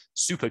sort of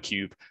super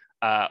cube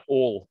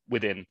all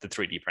within the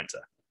 3D printer.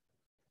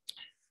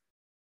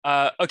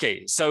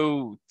 Okay,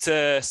 so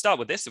to start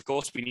with this, of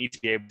course, we need to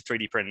be able to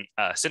 3D print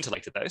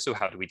scintillator though. So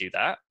how do we do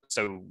that?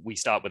 So we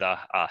start with our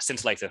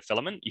scintillator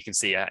filament. You can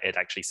see it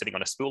actually sitting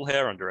on a spool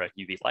here under a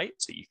UV light,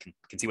 so you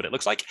can see what it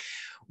looks like.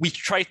 We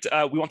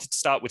wanted to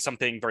start with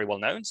something very well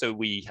known, so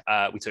we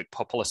took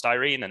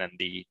polystyrene and then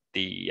the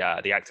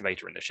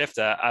activator and the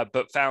shifter,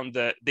 but found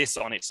that this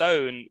on its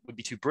own would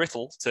be too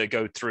brittle to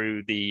go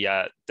through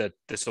the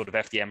sort of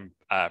FDM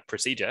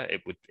procedure.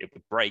 It would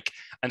break,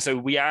 and so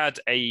we add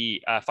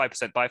a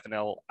 5%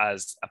 biphenyl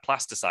as a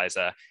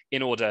plasticizer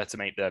in order to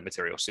make the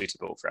material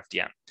suitable for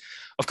FDM.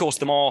 Of course,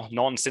 the more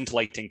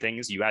non-scintillating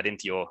things you add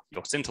into your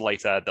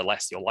scintillator, the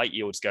less your light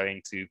yield is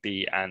going to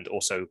be, and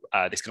also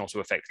this can also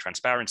affect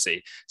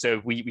transparency.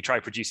 So we try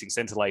producing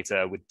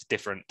scintillator with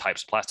different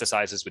types of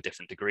plasticizers with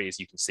different degrees.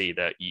 You can see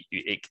that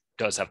it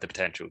does have the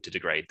potential to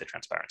degrade the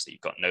transparency.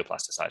 You've got no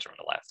plasticizer on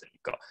the left, and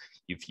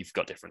you've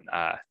got different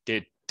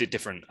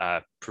different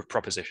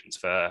propositions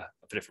for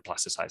different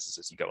plasticizers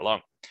as you go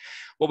along.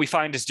 What we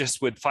find is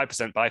just with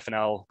 5%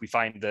 biphenyl, we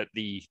find that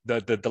the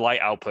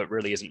light output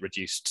really isn't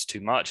reduced too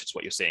much. It's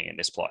what you're seeing in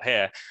this plot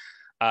here.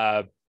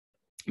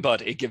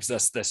 But it gives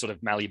us the sort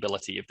of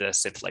malleability of the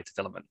scintillator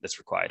filament that's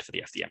required for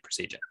the FDM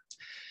procedure.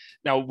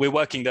 Now we're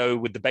working though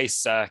with the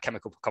base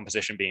chemical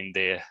composition being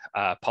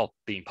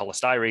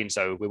polystyrene.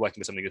 So we're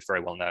working with something that's very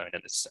well known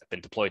and it's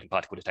been deployed in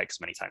particle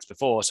detectors many times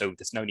before. So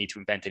there's no need to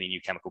invent any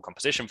new chemical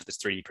composition for this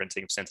 3D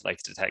printing of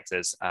scintillator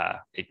detectors.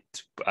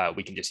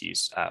 We can just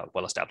use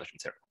well-established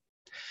material.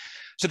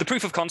 So the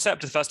proof of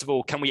concept is, first of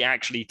all, can we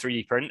actually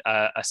 3D print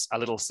a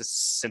little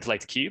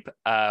scintillator cube?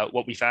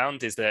 What we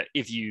found is that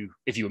if you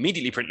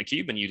immediately print the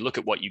cube and you look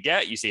at what you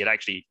get, you see it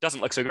actually doesn't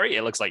look so great.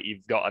 It looks like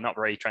you've got a not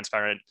very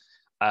transparent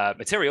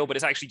material, but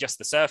it's actually just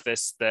the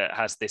surface that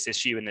has this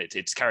issue, and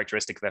it's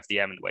characteristic of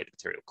FDM and the way the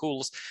material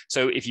cools.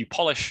 So if you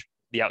polish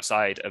the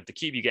outside of the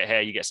cube you get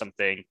here, you get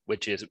something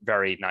which is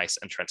very nice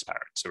and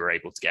transparent. So we're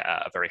able to get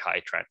a very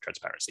high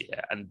transparency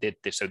here. And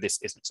so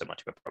this isn't so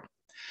much of a problem.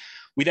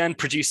 We then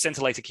produce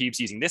scintillator cubes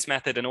using this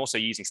method and also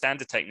using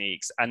standard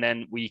techniques. And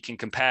then we can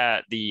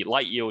compare the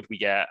light yield we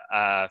get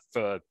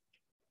for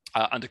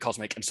under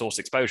cosmic and source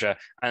exposure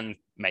and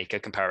make a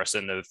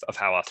comparison of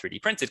how our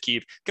 3D printed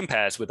cube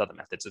compares with other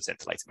methods of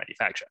scintillator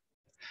manufacture.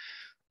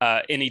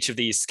 In each of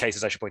these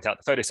cases, I should point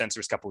out the photosensor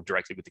is coupled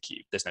directly with the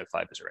cube. There's no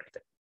fibers or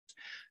anything.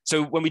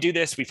 So when we do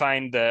this, we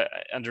find that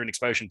under an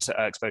exposure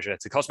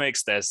to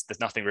cosmics, there's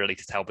nothing really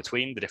to tell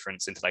between the different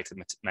scintillator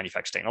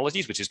manufacture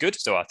technologies, which is good.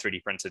 So our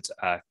 3D printed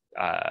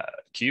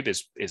cube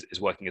is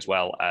working as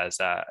well as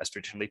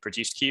traditionally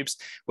produced cubes.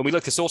 When we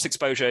look to source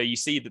exposure, you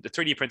see that the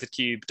 3D printed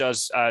cube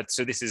does,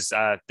 so this is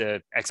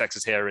the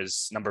x-axis here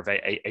is number of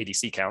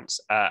ADC counts.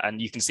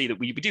 And you can see that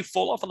we do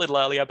fall off a little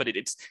earlier, but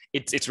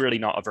it's really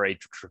not a very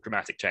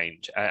dramatic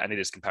change. And it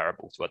is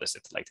comparable to other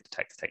scintillator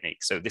detector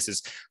techniques. So this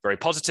is very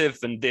positive.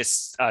 And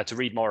this, to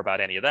read more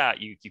about any of that,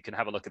 you can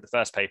have a look at the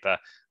first paper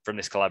from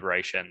this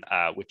collaboration,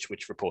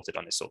 which reported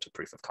on this sort of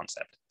proof of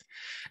concept.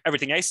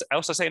 Everything else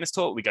I say in this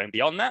talk, we're going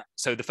beyond that.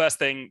 So the first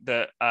thing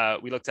that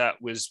we looked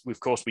at was, of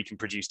course, we can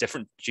produce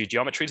different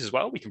geometries as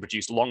well. We can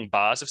produce long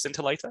bars of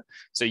scintillator.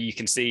 So you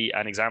can see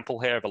an example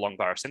here of a long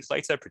bar of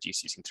scintillator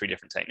produced using 3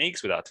 different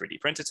techniques with our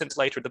 3D printed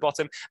scintillator at the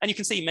bottom. And you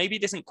can see maybe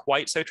it isn't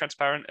quite so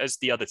transparent as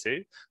the other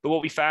two. But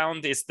what we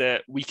found is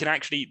that we can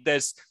actually,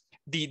 there's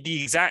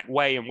the exact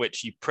way in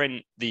which you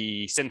print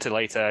the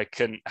scintillator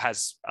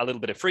has a little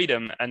bit of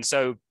freedom. And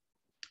so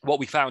what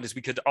we found is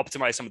we could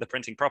optimize some of the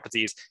printing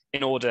properties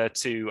in order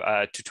to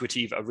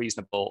achieve a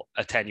reasonable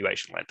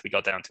attenuation length. We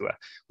got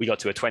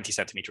to a 20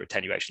 centimeter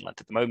attenuation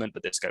length at the moment,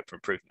 but there's scope for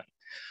improvement.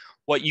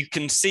 What you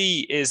can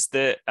see is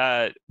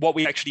that what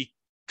we actually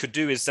could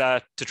do is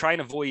to try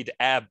and avoid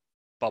air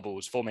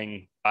bubbles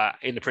forming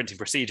in the printing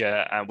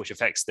procedure, which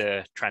affects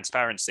the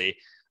transparency.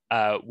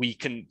 We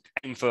can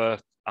aim for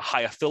a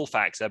higher fill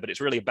factor, but it's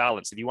really a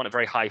balance. If you want a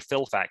very high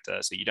fill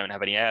factor, so you don't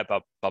have any air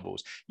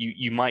bubbles,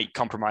 you might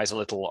compromise a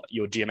little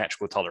your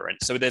geometrical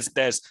tolerance. So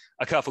there's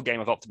a careful game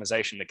of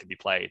optimization that can be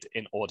played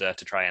in order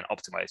to try and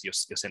optimize your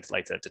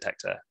scintillator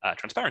detector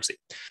transparency.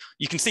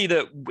 You can see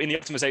that in the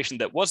optimization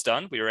that was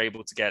done, we were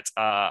able to get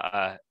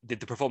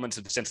the performance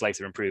of the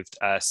scintillator improved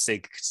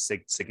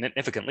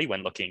significantly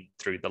when looking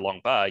through the long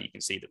bar. You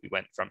can see that we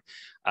went from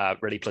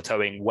really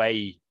plateauing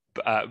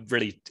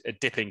really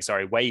dipping,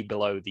 way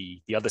below the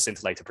other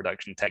scintillator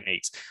production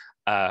techniques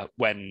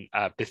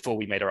before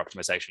we made our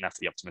optimization. After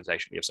the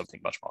optimization, we have something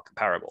much more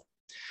comparable.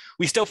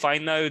 We still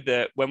find though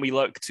that when we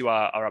look to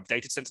our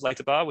updated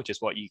scintillator bar, which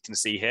is what you can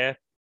see here,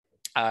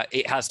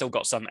 it has still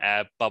got some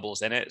air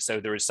bubbles in it.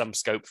 So there is some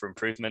scope for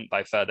improvement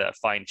by further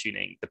fine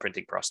tuning the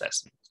printing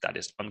process. That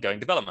is ongoing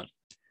development.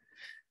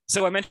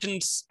 So I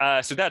mentioned,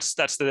 so that's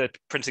the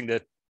printing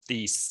the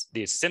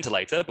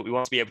scintillator, but we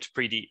want to be able to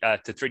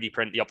 3D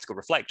print the optical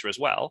reflector as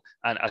well.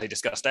 And as I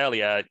discussed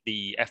earlier,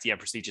 the FDM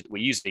procedure that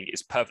we're using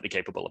is perfectly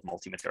capable of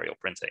multi-material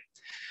printing.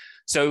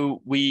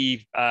 So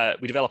we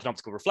develop an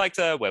optical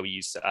reflector where we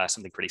use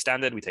something pretty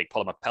standard. We take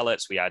polymer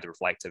pellets, we add a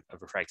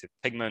reflective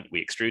pigment,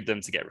 we extrude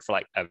them to get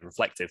a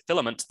reflective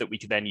filament that we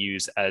can then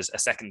use as a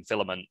second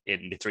filament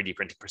in the 3D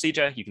printing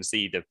procedure. You can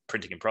see the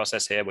printing in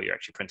process here where you're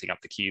actually printing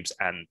up the cubes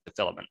and the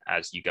filament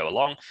as you go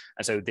along.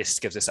 And so this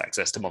gives us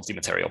access to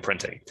multi-material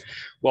printing.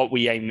 What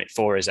we aim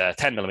for is a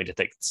 10mm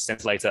thick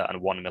scintillator and a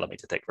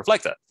 1mm thick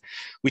reflector.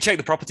 We check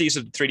the properties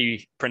of the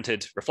 3D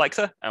printed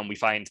reflector and we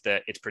find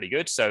that it's pretty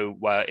good. So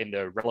we're in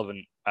the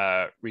relevant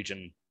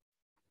region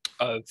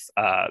of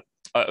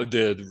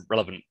the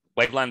relevant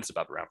wavelengths,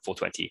 about around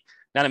 420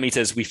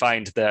 nanometers, we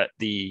find that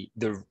the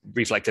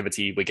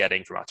reflectivity we're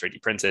getting from our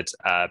 3D printed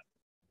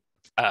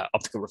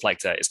optical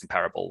reflector is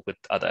comparable with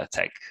other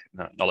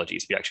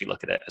technologies. If you actually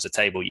look at it as a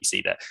table, you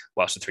see that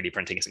whilst the 3D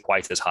printing isn't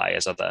quite as high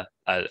as other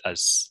other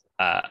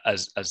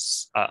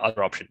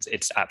options,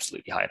 it's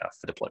absolutely high enough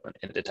for deployment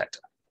in a detector.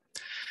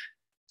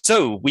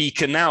 So we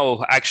can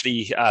now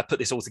actually put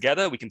this all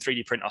together. We can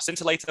 3D print our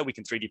scintillator. We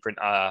can 3D print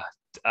our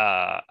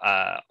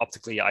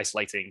optically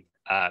isolating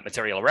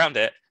material around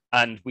it.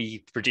 And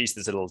we produce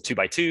this little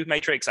 2x2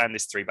 matrix and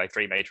this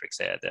 3x3 matrix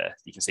here.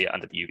 You can see it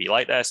under the UV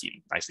light there. So you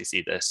can nicely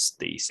see the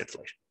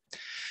scintillation.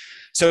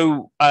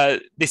 So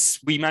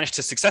we managed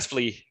to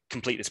successfully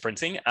complete this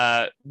printing.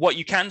 What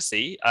you can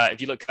see,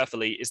 if you look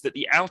carefully, is that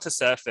the outer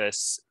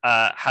surface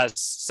has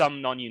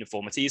some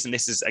non-uniformities, and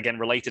this is again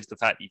related to the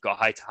fact that you've got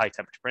high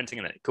temperature printing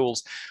and then it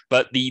cools.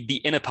 But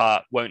the inner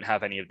part won't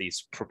have any of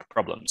these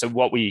problems. So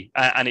what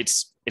and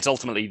it's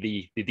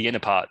ultimately the inner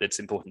part that's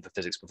important for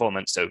physics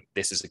performance. So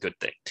this is a good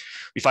thing.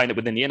 We find that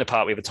within the inner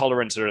part we have a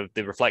tolerance of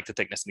the reflector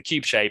thickness in the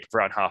cube shape of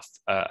around half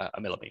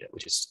a millimeter,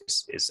 which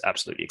is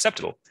absolutely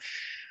acceptable.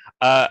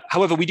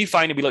 However, we do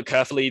find, if we look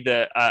carefully,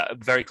 that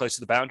very close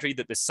to the boundary,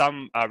 that there's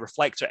some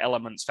reflector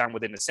elements found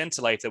within the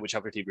scintillator, which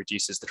obviously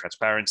reduces the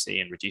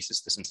transparency and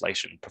reduces the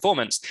scintillation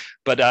performance.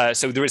 But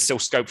so there is still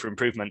scope for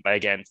improvement by,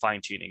 again,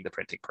 fine-tuning the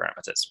printing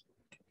parameters.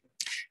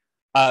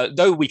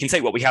 Though we can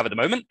take what we have at the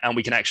moment and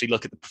we can actually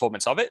look at the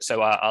performance of it.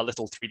 So our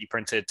little 3D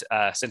printed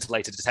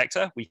scintillator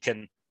detector, we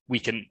can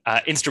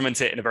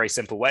instrument it in a very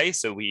simple way.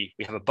 So we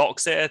have a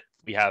box here.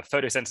 We have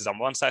photosensors on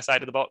one side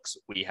of the box.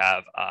 We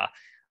have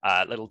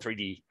little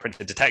 3D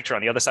printed detector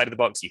on the other side of the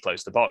box. You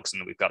close the box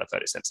and we've got a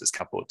photosensors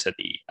coupled to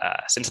the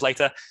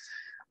scintillator.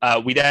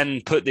 We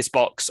then put this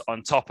box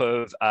on top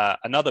of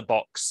another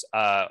box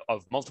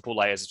of multiple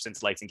layers of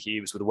scintillating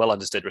cubes with a well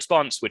understood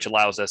response, which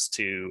allows us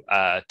to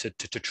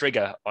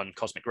trigger on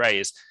cosmic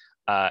rays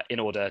in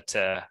order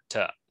to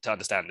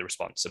understand the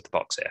response of the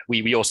box here.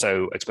 We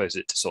also expose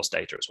it to source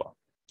data as well.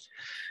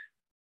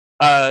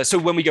 So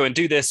when we go and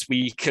do this,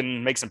 we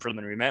can make some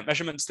preliminary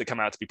measurements that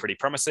come out to be pretty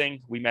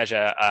promising. We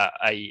measure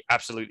a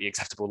absolutely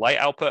acceptable light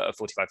output of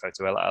 45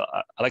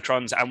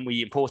 photoelectrons, and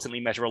we importantly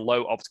measure a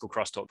low optical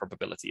crosstalk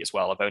probability as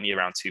well of only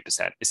around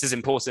 2%. This is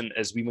important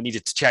as we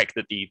needed to check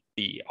that the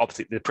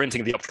printing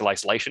of the optical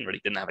isolation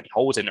really didn't have any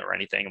holes in it or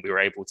anything, and we were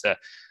able to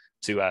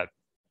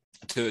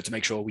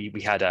make sure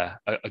we had a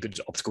good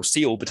optical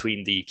seal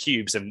between the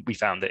cubes, and we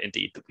found that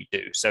indeed that we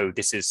do. So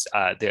this is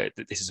a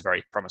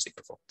very promising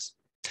performance.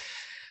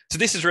 So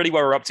this is really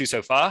where we're up to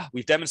so far.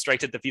 We've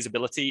demonstrated the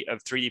feasibility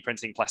of 3D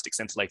printing plastic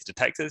scintillator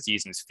detectors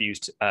using this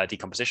fused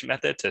decomposition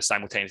method to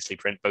simultaneously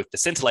print both the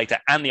scintillator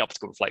and the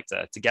optical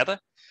reflector together.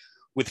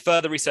 With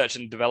further research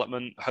and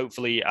development,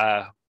 hopefully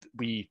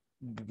we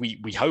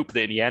hope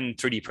that in the end,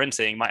 3D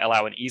printing might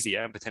allow an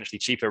easier and potentially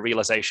cheaper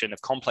realization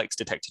of complex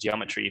detector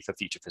geometry for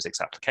future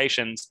physics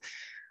applications.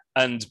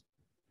 And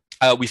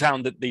we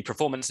found that the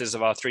performances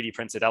of our 3D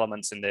printed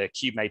elements in the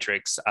cube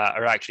matrix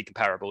are actually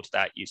comparable to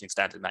that using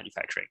standard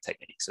manufacturing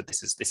techniques. So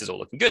this is all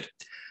looking good.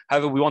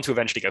 However, we want to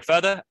eventually go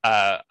further.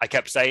 I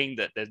kept saying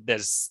that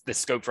there's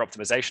scope for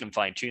optimization and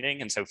fine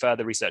tuning. And so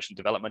further research and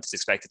development is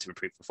expected to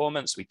improve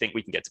performance. We think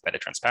we can get to better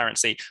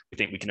transparency. We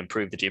think we can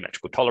improve the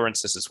geometrical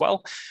tolerances as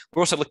well.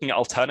 We're also looking at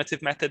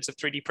alternative methods of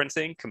 3D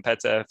printing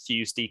compared to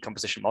fused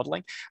decomposition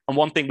modeling. And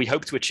one thing we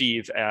hope to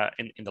achieve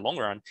in the long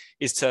run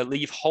is to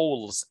leave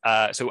holes.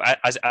 So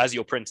as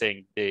you're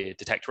printing the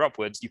detector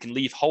upwards, you can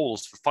leave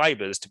holes for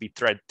fibers to be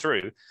thread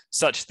through,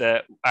 such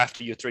that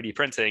after your 3D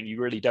printing, you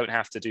really don't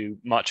have to do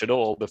much at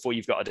all before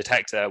you've got a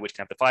detector which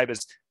can have the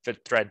fibers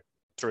thread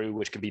through,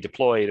 which can be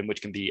deployed and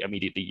which can be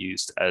immediately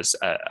used as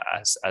a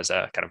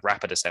kind of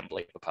rapid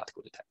assembly of a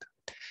particle detector.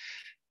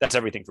 That's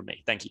everything from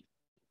me. Thank you.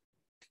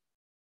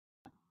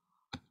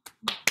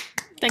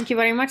 Thank you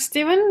very much,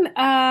 Stephen.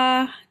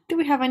 Do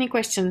we have any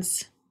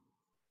questions?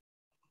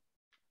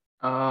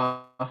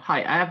 Hi,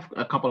 I have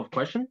a couple of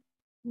questions.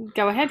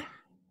 Go ahead.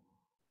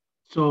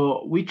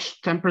 So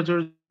which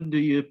temperature do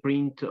you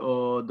print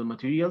the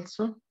materials?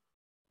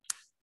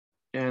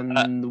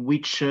 And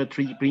which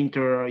 3D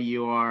printer are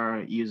you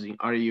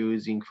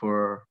using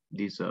for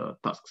these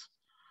tasks?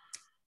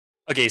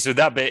 Okay, so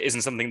that bit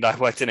isn't something that I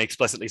worked in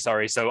explicitly,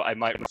 sorry. So I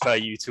might refer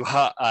you to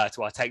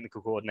our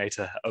technical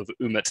coordinator of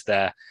UMIT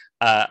there.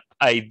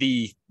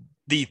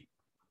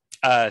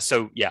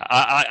 So yeah,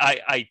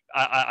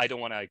 I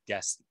don't want to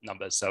guess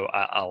numbers, so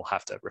I'll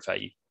have to refer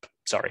you.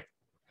 Sorry.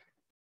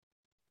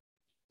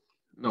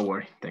 No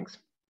worry, thanks.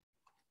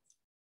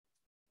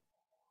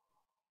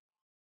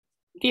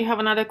 Do you have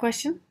another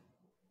question?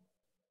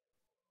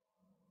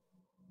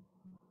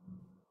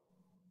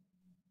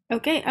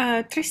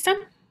 Okay, Tristan?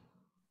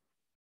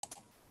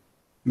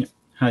 Yeah.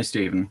 Hi,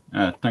 Stephen.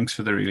 Thanks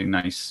for the really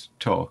nice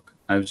talk.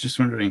 I was just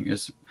wondering,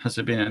 has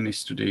there been any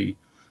study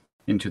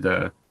into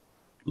the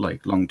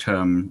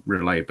long-term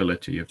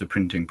reliability of the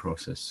printing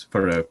process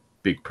for a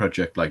big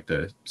project like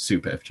the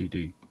Super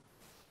FGD?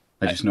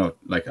 I just know,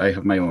 I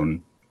have my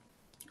own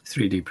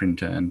 3D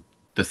printer, and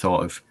the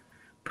thought of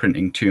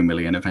printing 2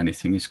 million of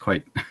anything is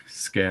quite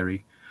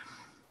scary.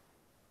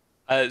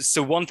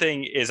 So one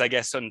thing is, I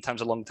guess, in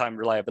terms of long-time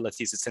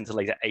reliability, is the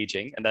scintillator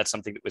aging, and that's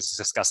something that we're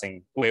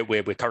discussing.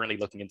 We're currently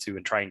looking into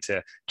and trying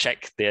to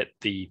check that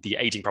the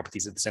aging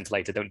properties of the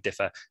scintillator don't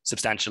differ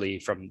substantially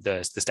from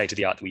the state of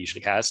the art that we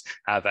usually have,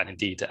 and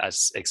indeed,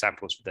 as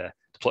examples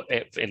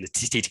in the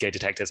TTK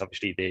detectors,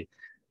 obviously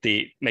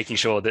the making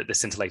sure that the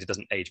scintillator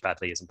doesn't age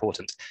badly is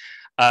important.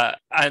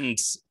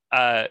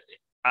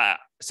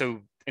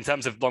 So in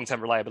terms of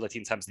long-term reliability,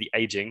 in terms of the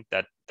aging,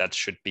 that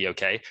should be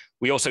okay.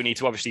 We also need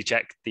to obviously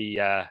check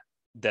the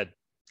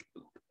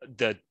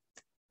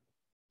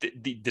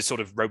sort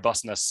of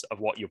robustness of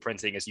what you're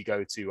printing as you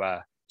go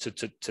to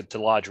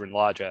larger and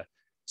larger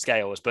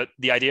scales. But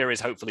the idea is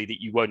hopefully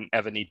that you won't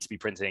ever need to be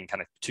printing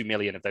kind of 2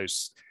 million of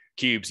those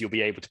cubes. You'll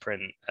be able to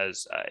print,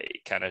 as I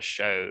kind of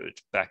showed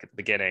back at the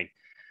beginning,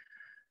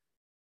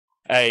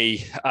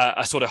 a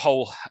sort of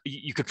whole,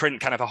 you could print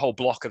kind of a whole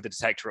block of the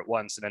detector at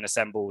once and then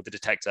assemble the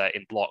detector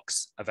in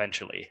blocks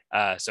eventually.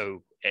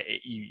 So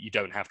you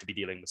don't have to be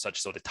dealing with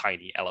such sort of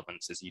tiny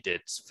elements as you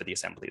did for the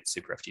assembly of the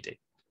Super FGD.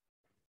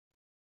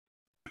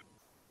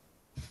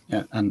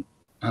 Yeah, and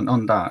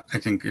on that, I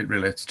think it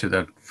relates to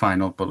the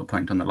final bullet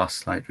point on the last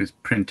slide, with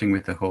printing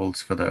with the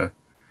holes for the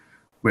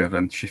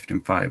wavelength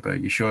shifting fiber.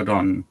 You showed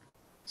on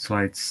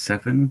slide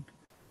 7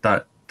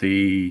 that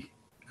the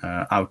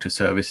outer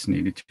surface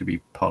needed to be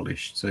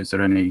polished. So is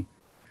there any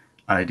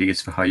ideas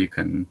for how you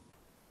can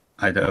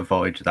either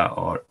avoid that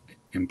or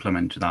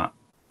implement that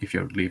if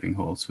you're leaving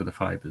holes for the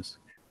fibers?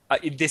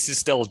 This is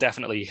still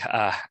definitely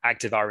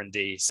active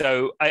R&D.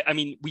 So I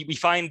mean, we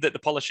find that the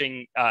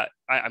polishing,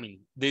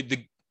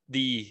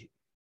 the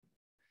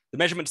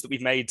measurements that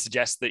we've made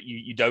suggest that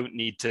you don't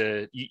need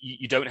to,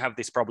 you don't have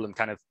this problem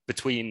kind of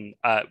between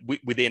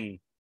within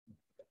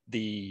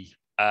the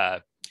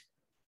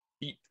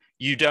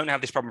you don't have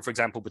this problem, for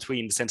example,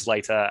 between the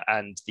scintillator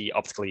and the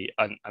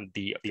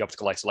the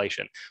optical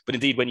isolation. But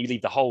indeed, when you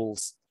leave the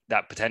holes,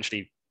 that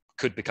potentially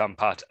could become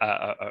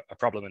a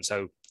problem. And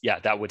so, yeah,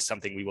 that would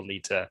something we will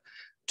need to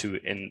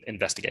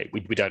investigate.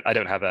 I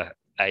don't have a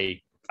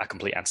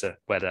complete answer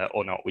whether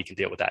or not we can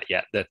deal with that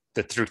yet. The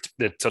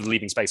sort of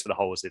leaving space for the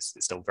holes is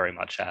still very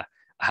much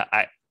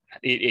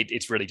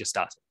it's really just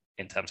starting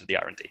in terms of the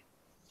R&D.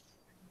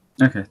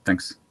 Okay,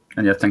 thanks.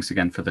 And yeah, thanks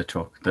again for the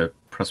talk. The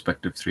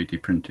prospect of 3D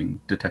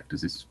printing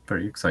detectors is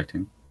very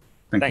exciting.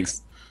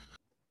 Thanks.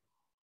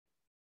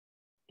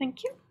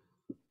 Thank you.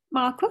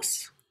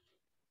 Marcus?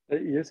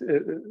 Yes,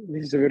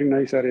 this is a very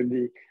nice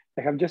R&D.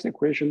 I have just a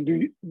question.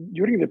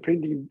 During the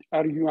printing,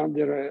 are you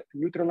under a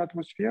neutral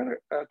atmosphere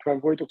to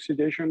avoid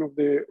oxidation of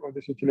the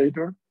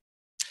scintillator?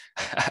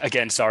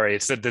 Again, sorry,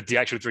 it's the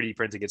actual 3D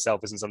printing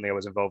itself isn't something I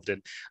was involved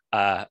in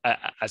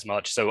as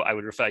much. So I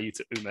would refer you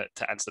to Uma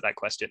to answer that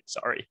question.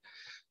 Sorry.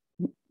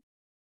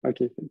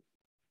 Okay.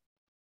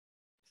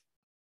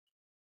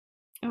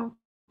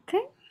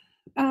 Okay.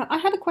 I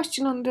had a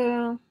question on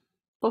the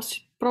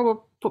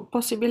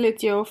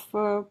possibility of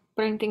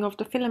printing of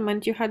the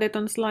filament. You had it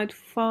on slide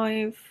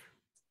 5.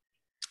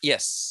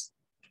 Yes.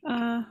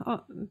 Oh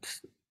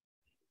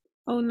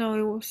no,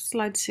 it was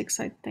slide 6,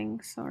 I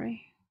think.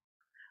 Sorry.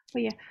 Oh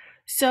yeah.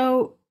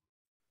 So,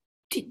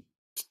 do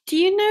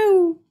you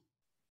know?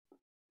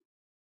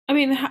 I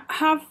mean,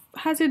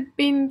 has it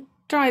been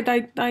tried?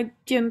 I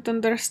didn't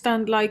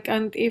understand.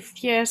 And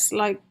if yes,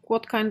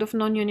 what kind of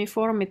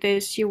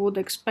non-uniformities you would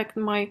expect?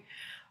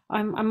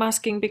 I'm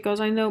asking because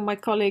I know my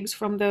colleagues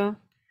from the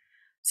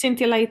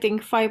scintillating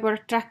fiber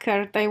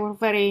tracker, they were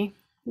very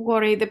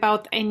worried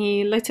about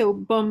any little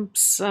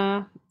bumps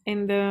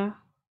in the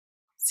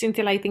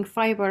scintillating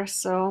fiber.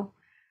 So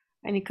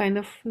any kind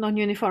of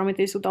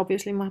non-uniformities would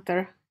obviously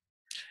matter.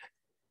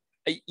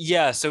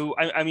 Yeah, so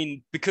I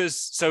mean,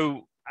 because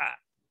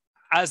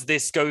as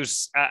this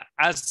goes,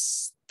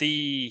 as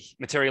the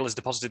material is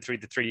deposited through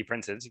the 3D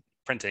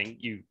printing,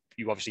 you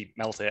obviously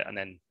melt it and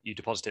then you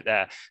deposit it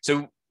there.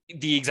 So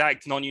the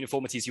exact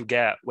non-uniformities you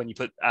get when you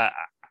put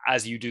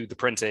as you do the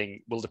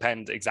printing will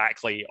depend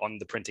exactly on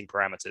the printing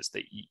parameters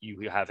that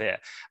you have here.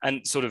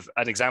 And sort of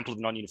an example of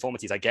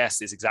non-uniformities, I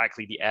guess, is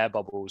exactly the air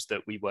bubbles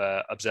that we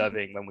were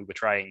observing when we were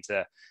trying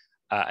to,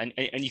 and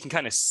you can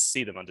kind of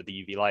see them under the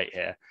UV light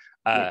here,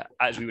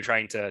 as we were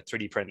trying to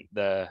 3D print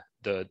the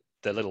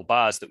little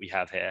bars that we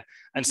have here.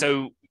 And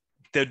so,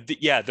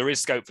 there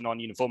is scope for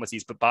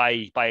non-uniformities, but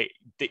by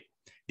the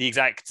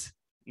exact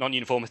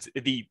non-uniformity,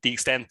 the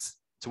extent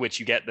to which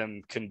you get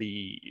them can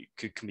be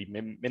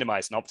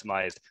minimized and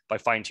optimized by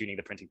fine-tuning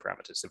the printing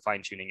parameters. So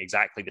fine-tuning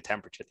exactly the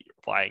temperature that you're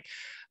applying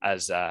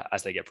as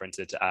they get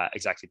printed,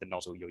 exactly the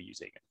nozzle you're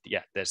using.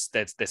 Yeah, there's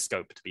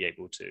scope to be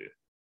able to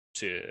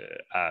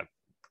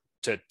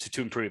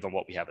improve on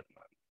what we have at the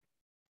moment.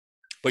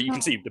 But you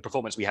can see the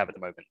performance we have at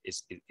the moment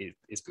is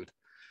good.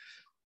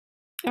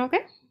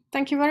 Okay,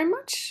 thank you very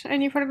much.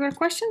 Any further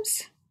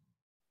questions?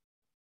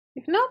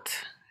 If not,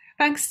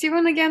 thanks,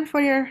 Stephen, again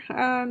for your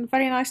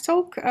very nice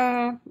talk.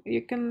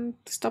 You can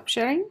stop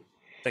sharing.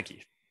 Thank you.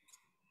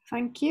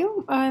 Thank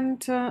you.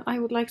 And I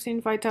would like to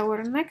invite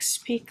our next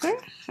speaker,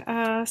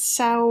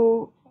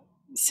 Sao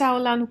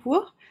Lan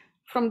Wu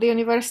from the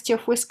University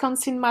of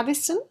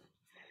Wisconsin-Madison.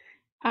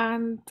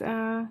 And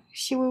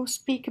she will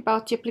speak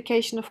about the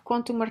application of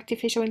quantum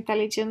artificial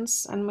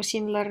intelligence and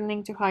machine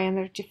learning to high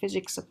energy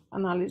physics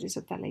analysis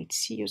at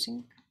LHC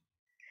using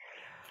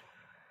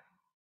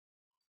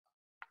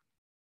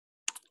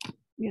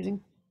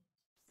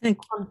Thank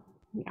you.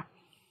 Yeah.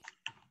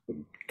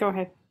 Go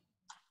ahead.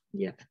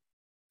 Yeah.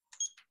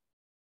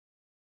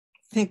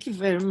 Thank you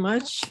very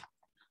much.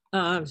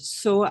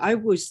 So I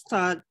will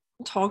start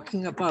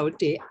talking about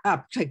the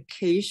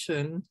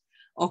application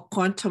of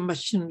quantum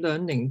machine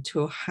learning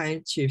to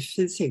high-energy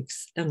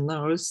physics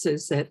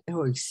analysis at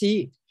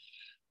LHC.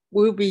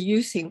 We'll be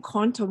using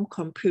quantum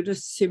computer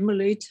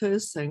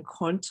simulators and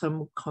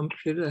quantum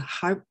computer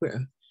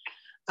hardware.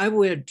 I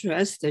will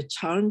address the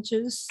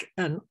challenges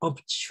and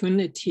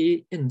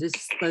opportunity in this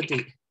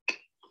study.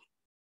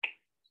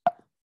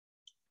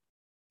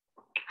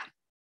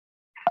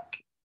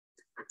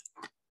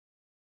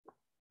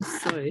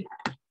 Sorry.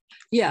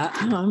 Yeah.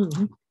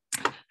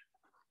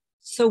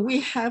 So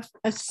we have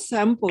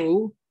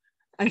assembled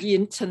an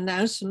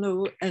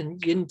international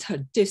and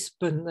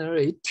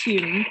interdisciplinary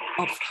team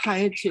of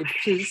high-energy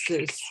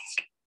physicists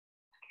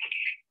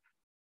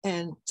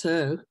and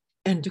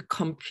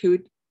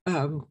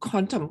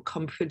quantum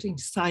computing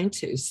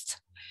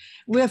scientists.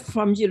 We're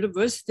from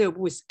University of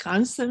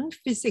Wisconsin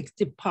Physics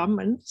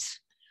Department,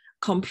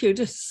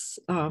 Computer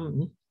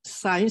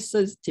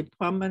Sciences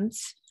Department,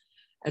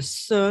 at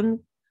CERN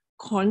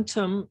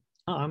Quantum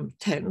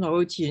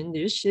Technology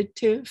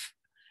Initiative,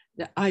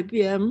 the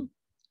IBM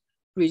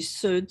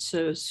Research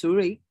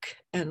Zurich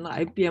and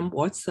IBM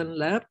Watson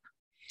Lab.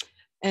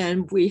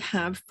 And we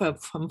have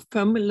from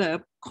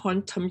Fermilab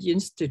Quantum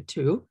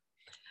Institute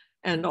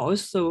and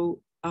also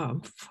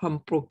from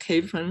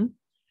Brookhaven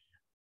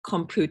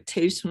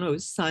Computational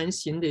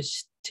Science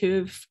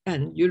Initiative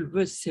and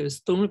University of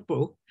Stony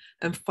Brook.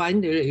 And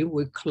finally,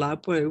 we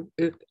collaborate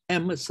with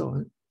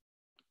Amazon.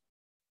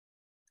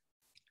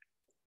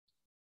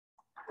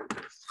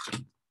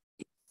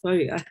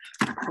 Sorry, I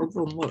have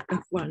one more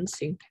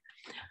advancing.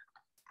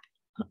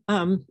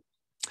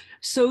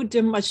 So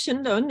the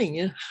machine learning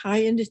in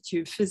high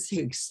energy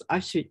physics, I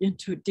should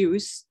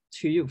introduce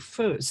to you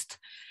first.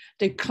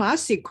 The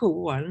classical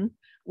one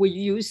we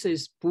use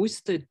is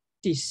boosted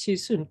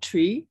decision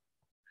tree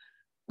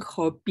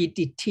called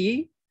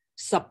BDT,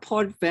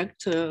 support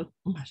vector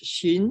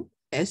machine,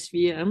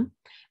 SVM,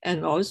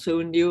 and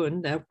also neural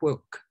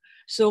network.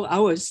 So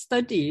our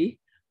study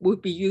will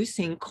be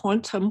using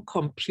quantum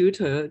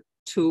computer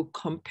to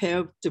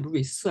compare the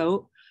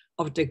result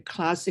of the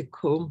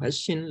classical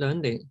machine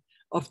learning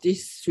of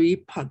these three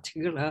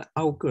particular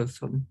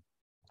algorithms.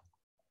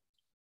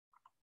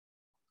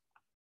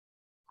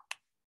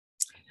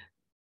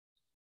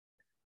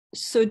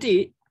 So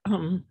the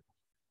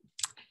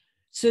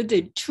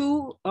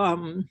two,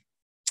 sorry,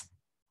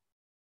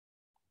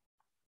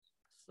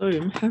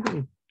 I'm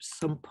having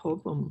some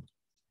problem.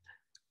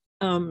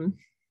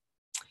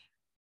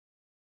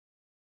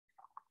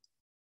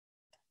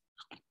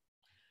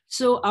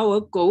 So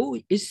our goal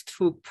is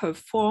to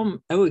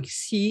perform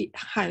LHC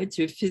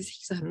high-energy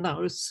physics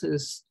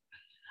analysis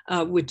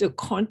with the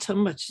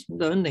quantum machine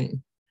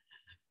learning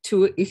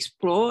to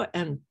explore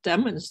and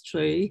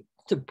demonstrate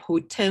the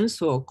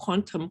potential of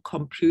quantum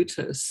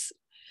computers.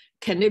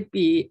 Can it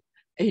be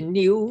a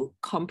new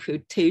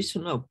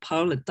computational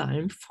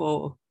paradigm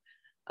for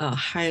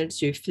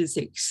high-energy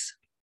physics?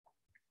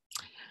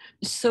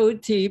 So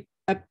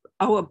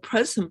our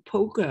present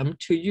program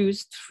to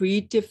use three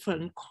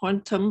different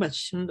quantum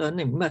machine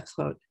learning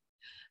methods.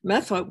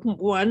 Method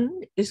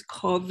one is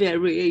called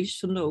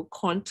variational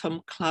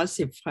quantum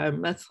classifier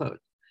method.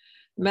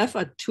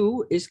 Method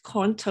two is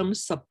quantum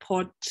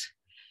support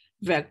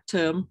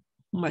vector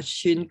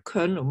machine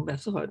kernel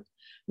method.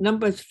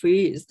 Number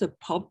three is the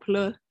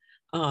popular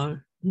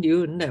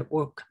neural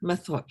network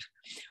method.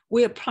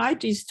 We apply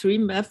these three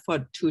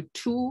methods to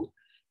two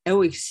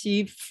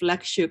LHC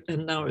flagship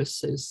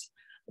analysis.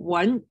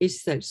 One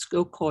is the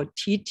so-called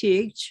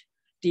TTH,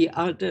 the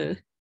other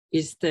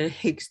is the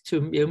Higgs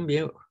to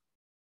mu.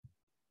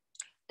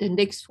 The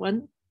next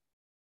one.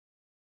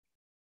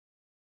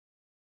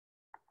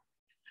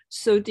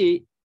 So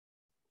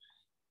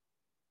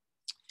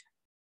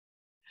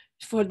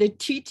for the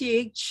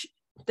TTH,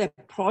 the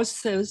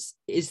process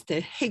is the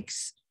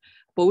Higgs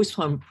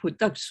boson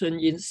production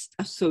is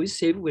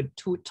associated with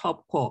two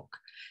top quark.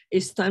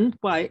 is done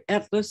by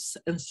Atlas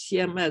and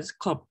CMS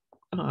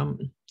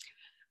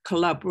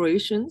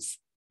collaborations,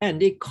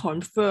 and it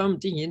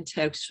confirmed the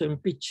interaction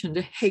between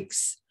the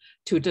Higgs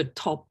to the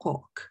top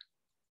quark.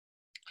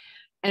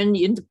 And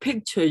in the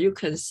picture, you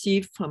can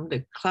see from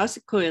the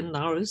classical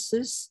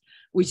analysis,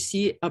 we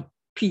see a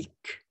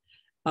peak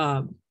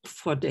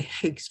for the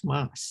Higgs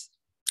mass.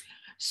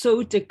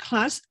 So the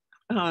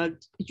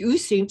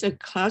using the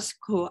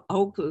classical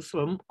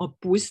algorithm of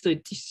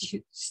boosted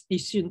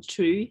decision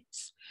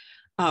trees,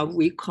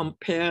 we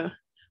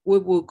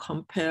will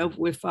compare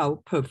with our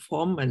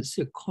performance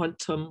in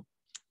quantum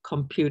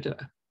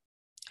computer.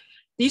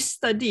 This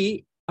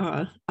study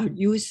are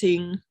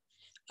using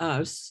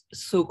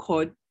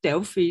so-called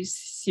Delphi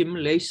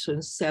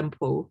simulation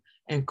sample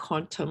and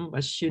quantum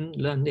machine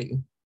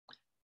learning.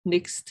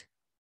 Next.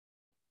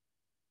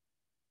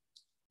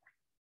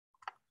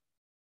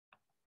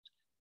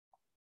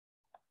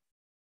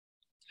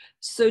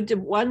 So the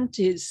one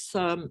is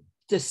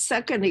the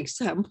second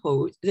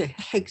example, the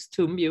Higgs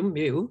to mu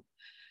mu.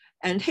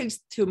 And Higgs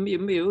to mu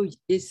mu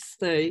is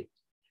the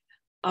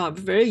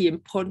very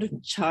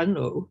important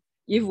channel.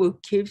 It will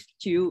give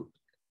you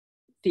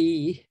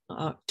the,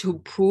 to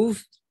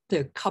prove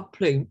the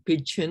coupling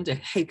between the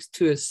Higgs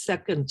to a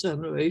second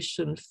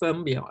generation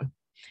fermion.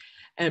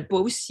 And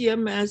both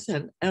CMS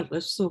and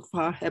Atlas so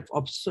far have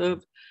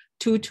observed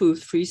 2 to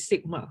 3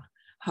 sigma.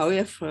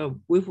 However,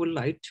 we would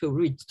like to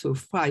reach to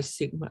 5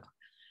 sigma.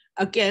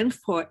 Again,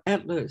 for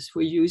Atlas,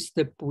 we use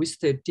the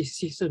boosted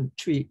decision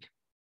tree.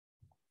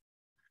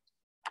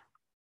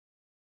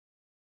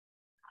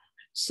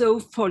 So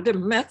for the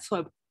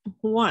method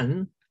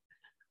 1,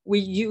 we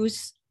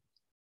use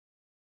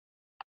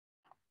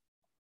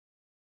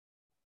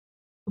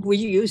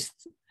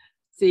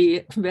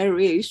the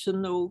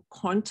variational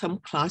quantum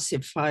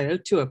classifier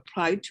to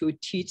apply to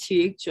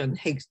TTH and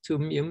Higgs to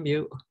mu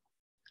mu.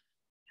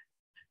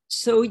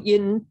 So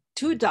in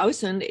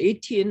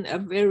 2018, a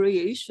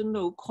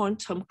variational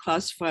quantum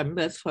classifier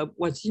method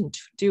was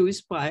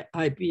introduced by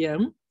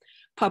IBM,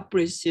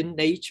 published in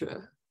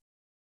Nature.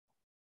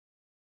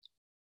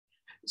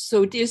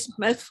 So this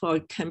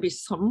method can be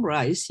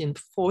summarized in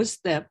 4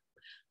 steps.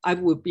 I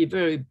will be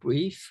very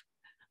brief.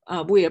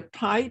 We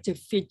apply the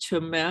feature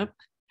map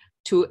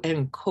to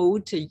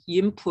encode the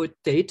input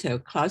data,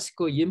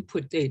 classical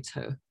input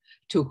data,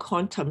 to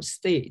quantum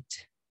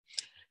state.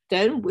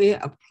 Then we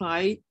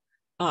apply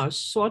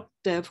short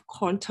depth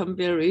quantum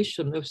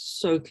variation of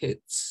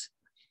circuits.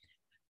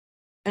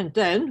 And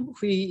then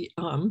we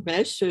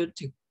measure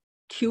the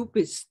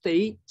qubit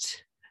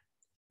state.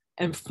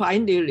 And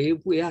finally,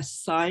 we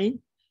assign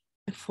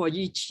for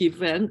each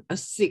event a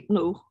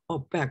signal or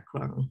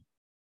background.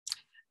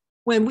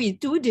 When we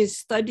do this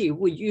study,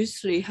 we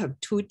usually have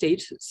 2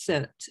 data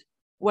sets.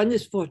 One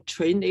is for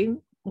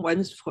training, one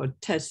is for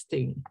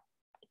testing.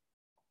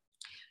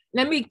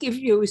 Let me give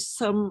you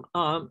some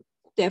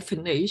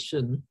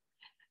definition.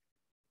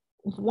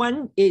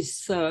 One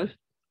is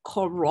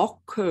called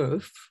ROC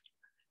curve.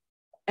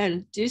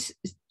 And this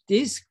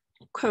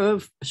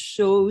curve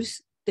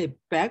shows the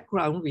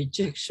background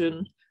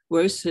rejection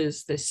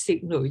versus the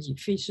signal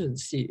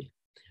efficiency.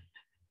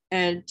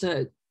 And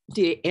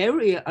the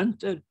area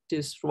under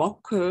this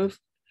ROC curve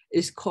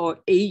is called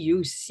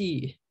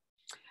AUC.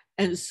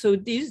 And so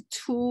these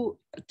two,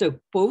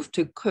 both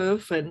the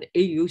curve and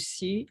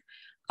AUC,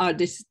 are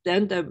the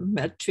standard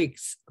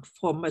metrics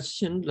for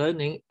machine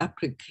learning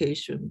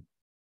application.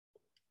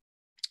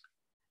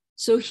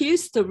 So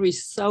here's the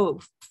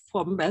result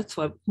for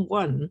method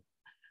 1.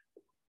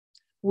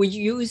 We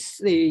use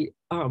the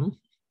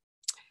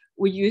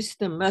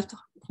method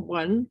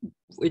 1,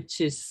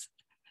 which is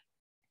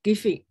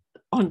giving,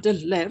 on the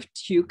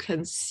left, you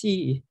can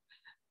see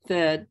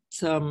that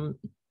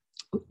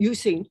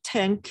using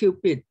 10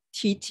 qubit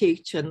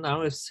TTH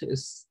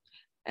analysis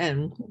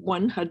and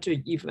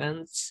 100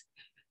 events,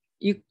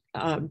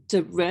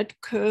 the red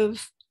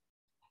curve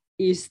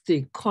is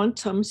the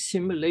quantum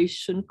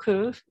simulation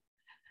curve.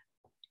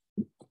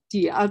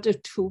 The other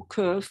 2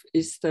 curves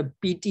is the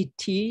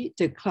BDT,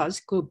 the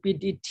classical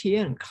BDT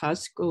and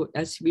classical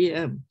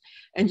SVM.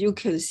 And you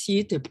can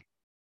see the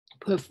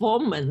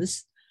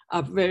performance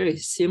are very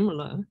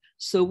similar.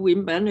 So we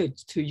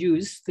managed to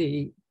use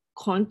the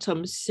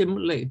quantum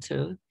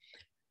simulator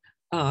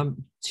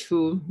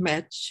to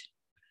match,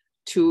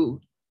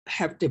 to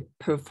have the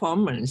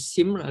performance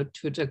similar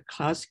to the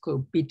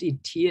classical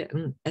BDT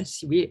and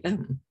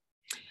SVM.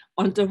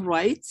 On the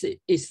right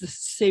is the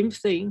same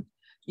thing,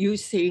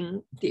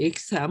 using the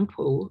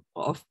example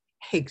of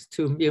Higgs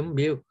to mu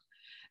mu.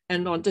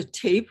 And on the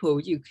table,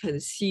 you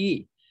can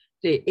see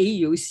the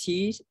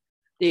AUC,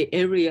 the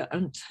area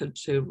under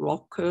the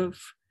ROC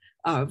curve,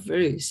 are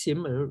very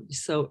similar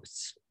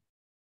results.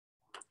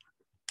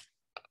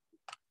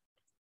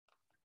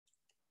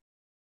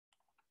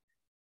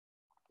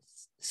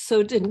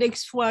 So the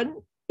next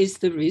one is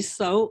the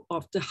result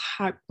of the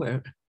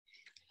hardware.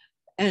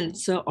 And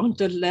so on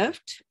the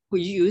left,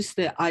 we use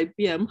the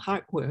IBM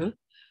hardware,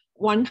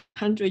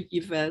 100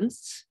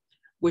 events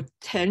with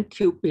 10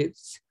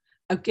 qubits,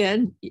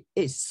 again,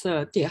 it's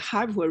the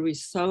hardware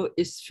result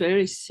is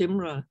very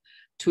similar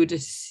to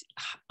the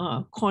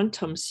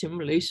quantum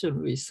simulation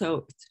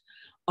result.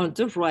 On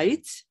the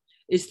right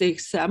is the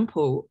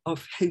example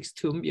of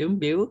Higgs-2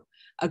 mu.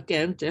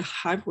 Again, the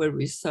hardware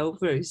result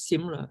very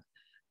similar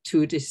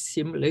to the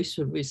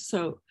simulation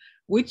result,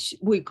 which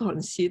we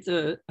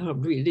consider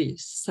really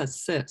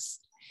success.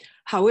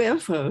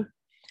 However,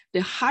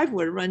 the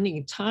hardware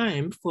running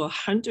time for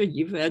 100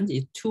 events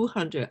is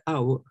 200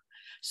 hours.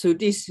 So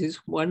this is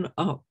one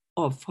of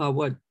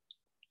our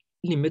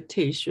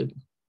limitations.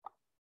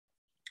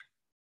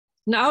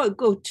 Now I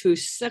go to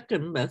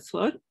second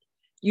method,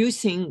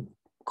 using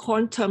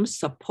quantum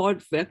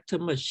support vector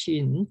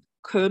machine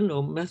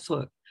kernel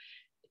method.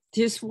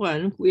 This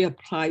one we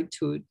apply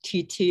to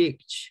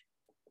TTH.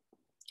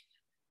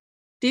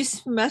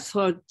 This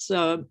method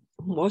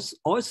was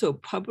also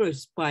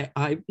published by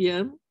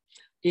IBM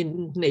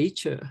in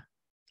Nature.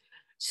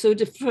 So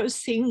the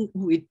first thing,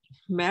 we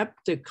map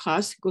the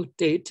classical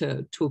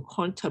data to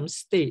quantum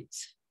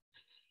states.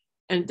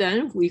 And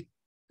then we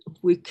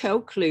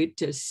calculate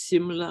the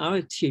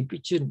similarity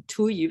between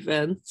two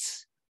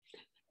events.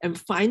 And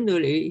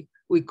finally,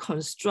 we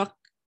construct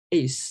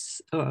a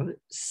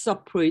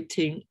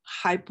separating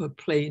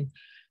hyperplane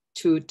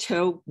to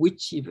tell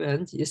which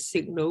event is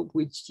signal,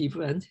 which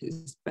event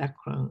is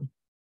background.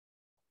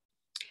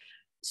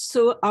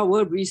 So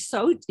our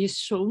result is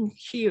shown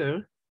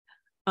here.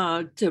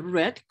 The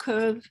red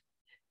curve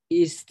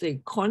is the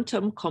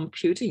quantum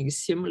computing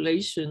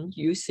simulation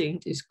using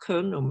this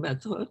kernel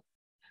method.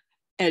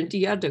 And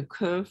the other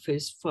curve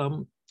is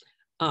from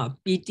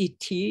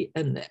BDT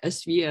and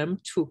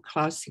SVM to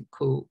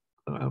classical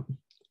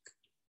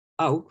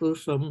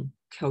algorithm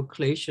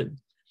calculation.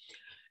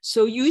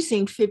 So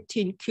using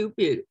 15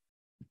 qubit,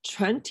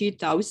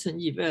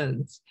 20,000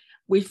 events,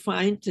 we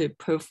find the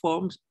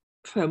performance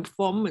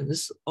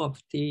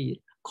of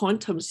the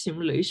quantum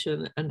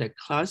simulation and the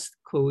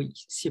classical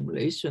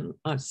simulation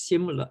are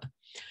similar.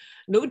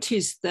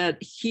 Notice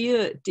that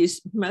here,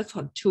 this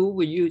method 2,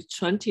 we use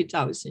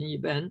 20,000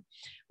 events,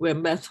 where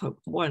method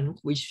 1,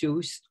 we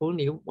use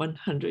only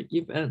 100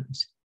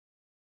 events.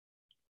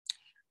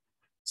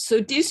 So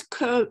this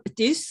curve,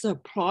 this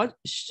plot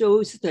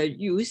shows that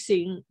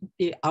using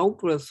the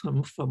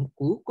algorithm from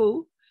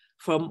Google,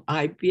 from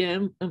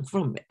IBM, and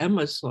from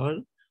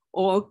Amazon,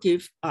 all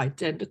give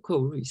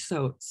identical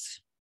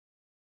results.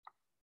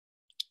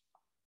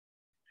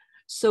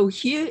 So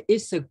here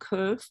is a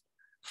curve.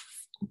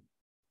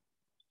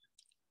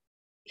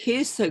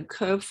 Here's a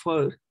curve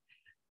for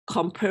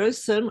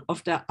comparison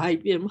of the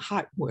IBM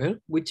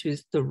hardware, which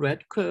is the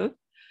red curve,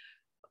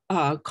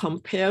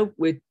 compared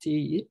with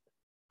the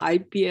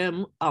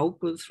IBM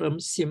algorithm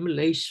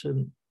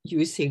simulation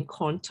using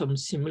quantum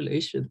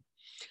simulation.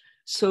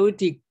 So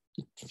the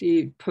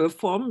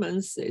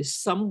performance is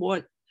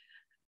somewhat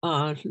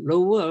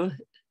lower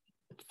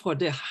for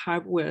the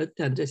hardware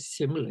than the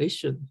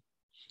simulation.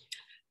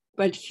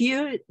 But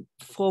here,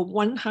 for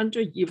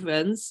 100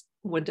 events,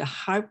 when the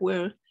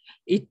hardware,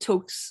 it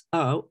took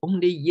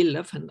only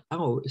 11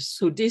 hours.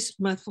 So this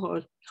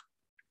method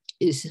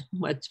is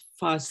much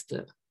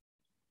faster.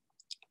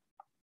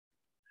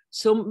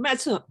 So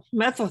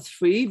method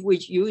 3,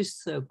 which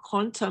use a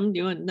quantum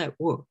neural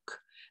network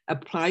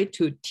applied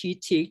to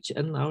TTH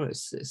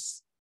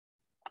analysis.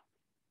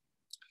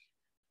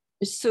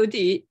 So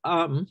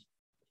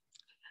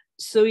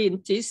so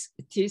in this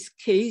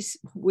case,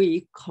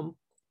 we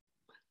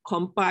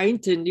combine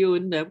the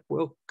neural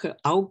network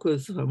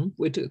algorithm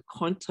with the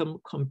quantum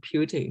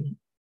computing.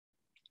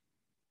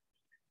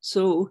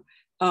 So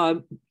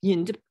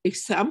in the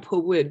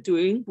example we're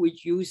doing, we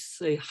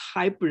use a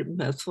hybrid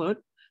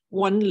method.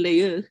 One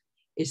layer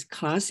is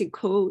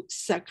classical,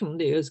 second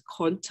layer is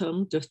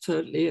quantum, the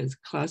third layer is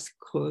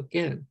classical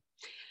again.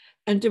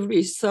 And the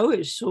result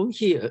is shown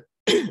here.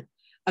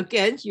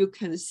 Again, you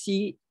can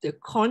see the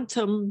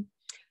quantum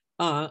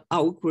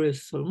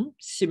algorithm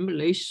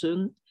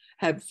simulation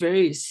have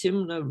very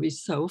similar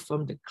results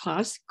from the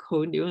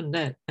classical neural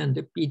net and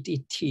the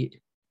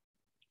BDT.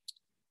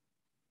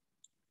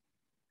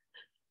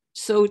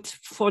 So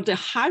for the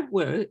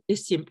hardware,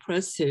 it's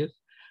impressive.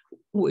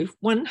 With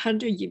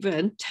 100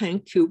 event, 10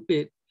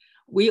 qubit,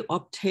 we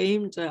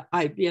obtained the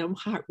IBM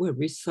hardware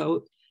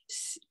result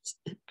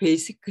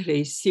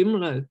basically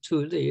similar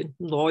to the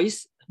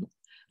noise,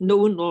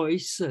 no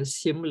noise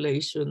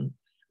simulation,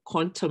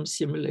 quantum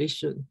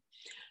simulation.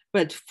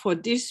 But for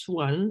this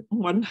one,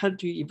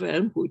 100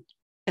 event would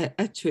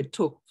actually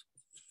took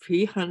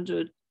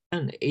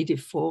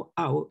 384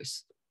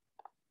 hours.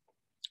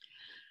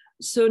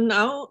 So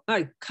now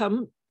I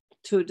come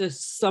to the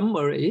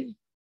summary.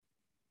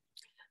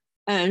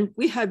 And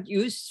we have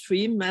used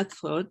 3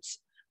 methods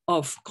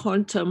of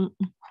quantum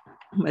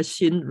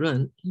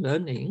machine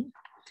learning.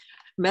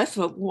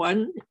 Method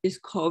 1 is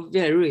called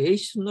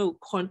variational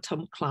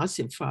quantum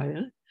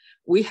classifier.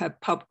 We have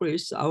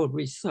published our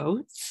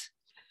results.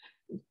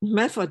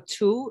 Method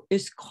 2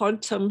 is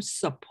quantum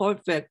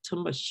support vector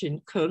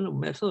machine kernel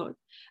method.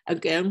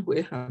 Again,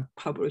 we have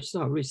published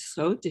our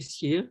result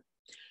this year.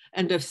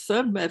 And the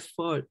third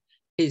method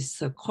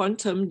is a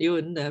quantum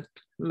neural net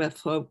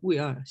method. We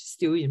are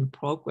still in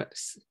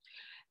progress.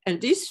 And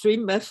these three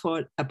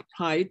methods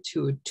apply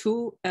to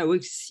two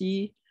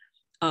LHC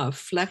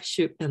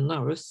flagship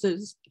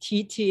analysis,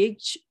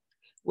 TTH,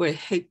 where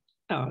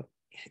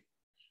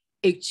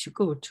H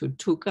go to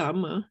 2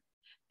 gamma,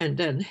 and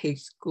then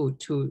H go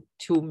to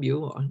 2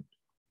 muon.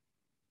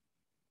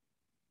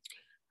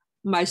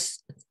 My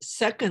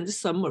second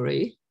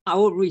summary,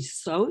 our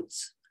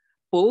results,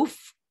 both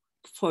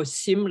for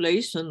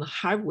simulation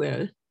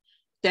hardware,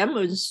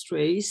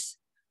 demonstrates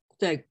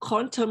that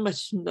quantum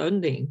machine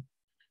learning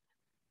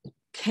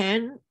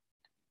can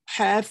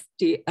have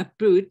the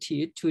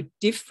ability to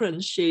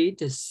differentiate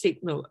the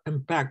signal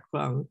and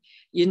background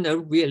in a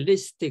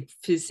realistic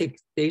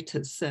physics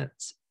data set.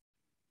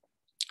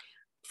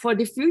 For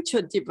the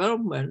future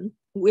development,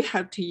 we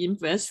have to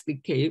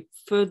investigate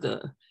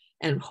further,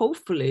 and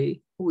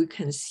hopefully we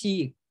can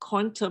see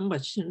quantum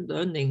machine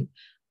learning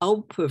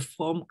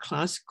outperform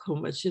classical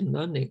machine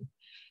learning,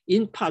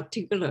 in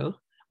particular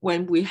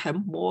when we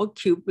have more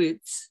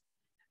qubits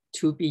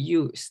to be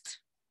used.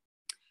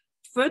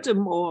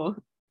 Furthermore,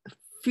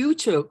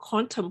 future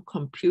quantum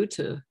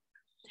computer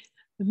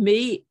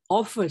may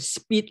offer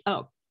speed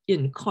up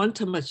in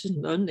quantum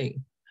machine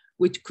learning,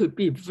 which could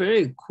be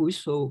very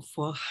crucial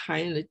for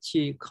high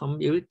energy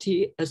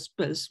community,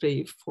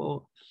 especially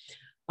for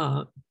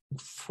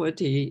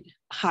the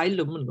high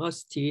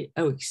luminosity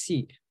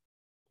LHC.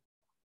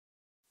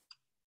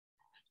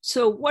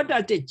 So what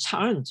are the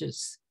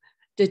challenges?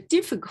 The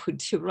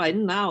difficulty right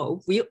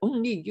now, we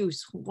only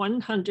use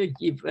 100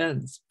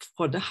 events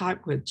for the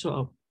hardware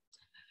job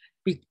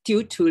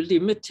due to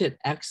limited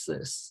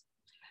access.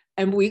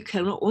 And we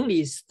can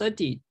only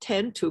study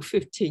 10 to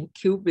 15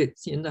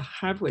 qubits in the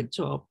hardware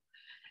job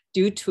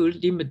due to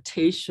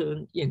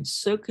limitation in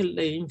circuit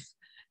length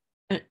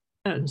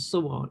and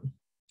so on.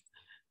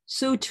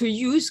 So to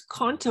use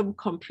quantum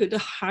computer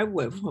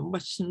hardware for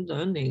machine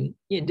learning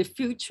in the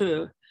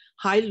future,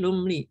 high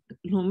luminous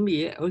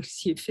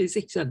LHC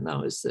physics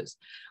analysis,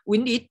 we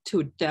need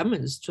to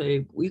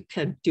demonstrate we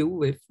can deal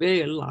with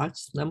very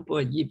large number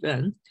of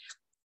events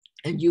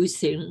and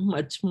using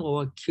much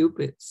more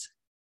qubits.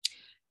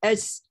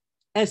 As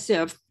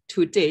of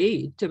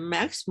today, the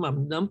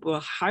maximum number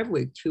of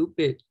hardware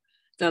qubits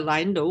that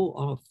I know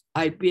of,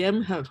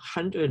 IBM have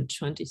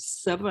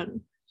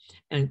 127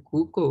 and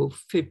Google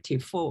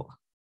 54.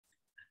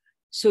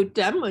 So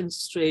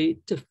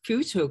demonstrate the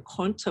future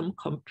quantum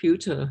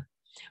computer,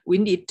 we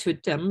need to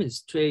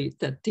demonstrate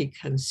that they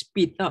can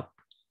speed up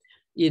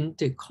in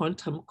the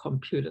quantum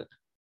computer.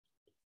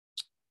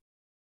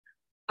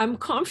 I'm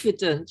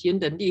confident in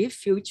the near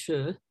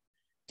future,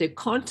 the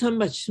quantum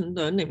machine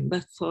learning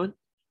method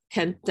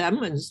can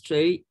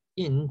demonstrate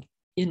in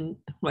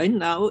right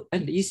now,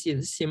 at least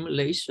in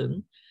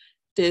simulation,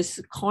 there's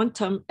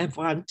quantum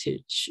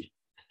advantage.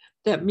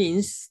 That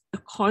means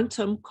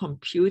quantum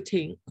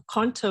computing,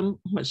 quantum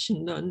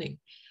machine learning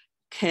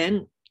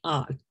can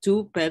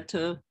do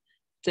better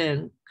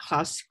than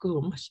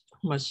classical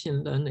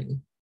machine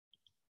learning.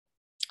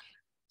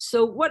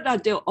 So what are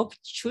the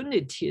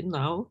opportunities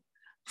now?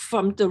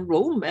 From the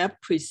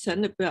roadmap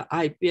presented by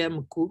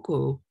IBM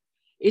Google,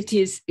 it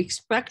is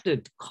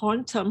expected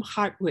quantum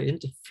hardware in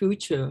the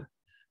future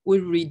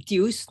will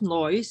reduce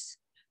noise,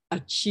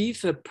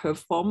 achieve a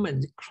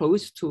performance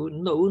close to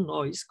no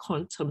noise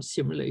quantum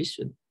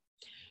simulation.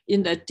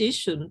 In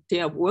addition,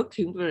 they are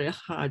working very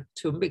hard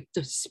to make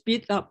the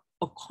speed up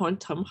of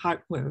quantum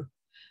hardware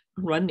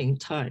running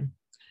time.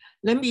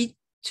 Let me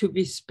to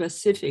be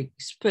specific,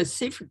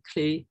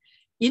 specifically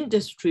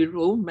industry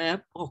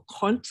roadmap of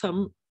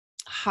quantum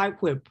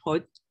hardware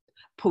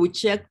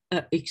project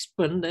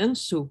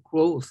exponential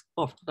growth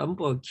of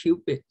number of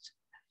qubits,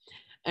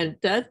 and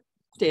that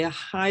their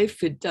high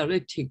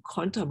fidelity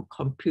quantum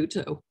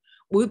computer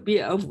will be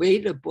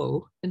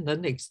available in the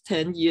next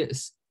 10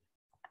 years.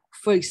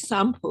 For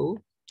example,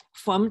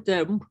 from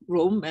the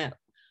roadmap,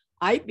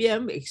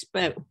 IBM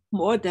expects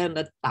more than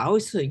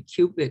 1,000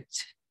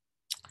 qubits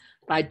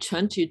by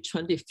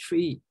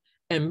 2023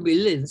 and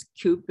millions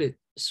qubits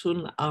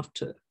soon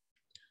after.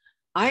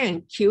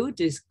 IonQ,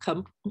 this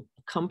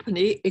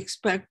company,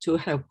 expects to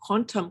have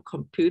quantum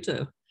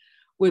computer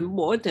with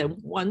more than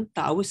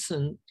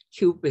 1,000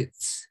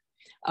 qubits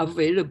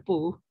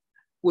available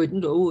with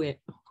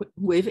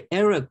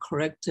error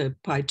corrected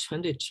by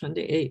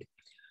 2028.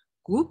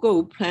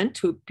 Google plans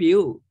to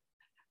build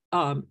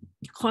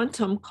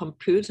quantum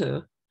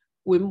computer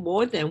with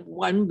more than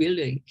 1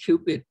 million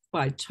qubits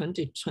by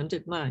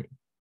 2029.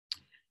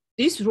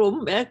 These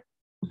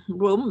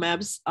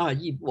roadmaps are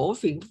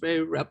evolving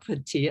very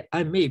rapidly.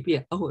 I may be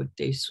out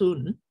there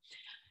soon.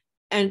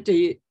 And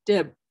the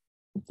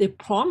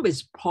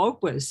promised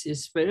progress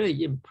is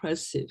very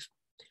impressive.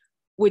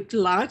 With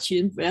large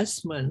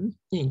investment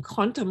in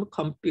quantum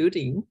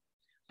computing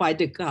by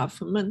the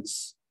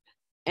governments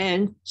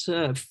and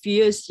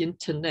fierce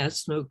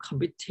international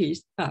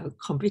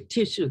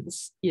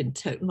competitions in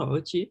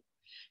technology,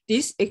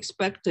 this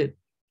expected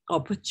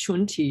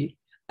opportunity,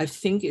 I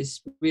think,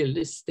 is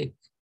realistic.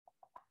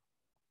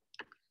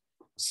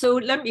 So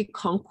let me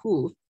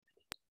conclude.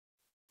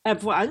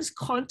 Advanced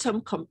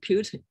quantum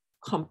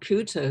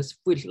computers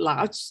with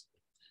large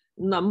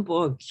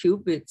number of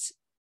qubits,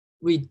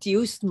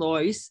 reduce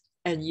noise,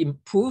 and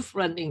improve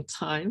running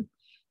time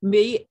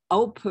may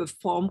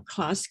outperform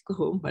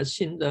classical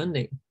machine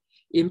learning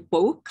in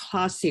both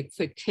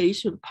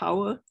classification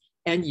power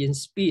and in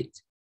speed.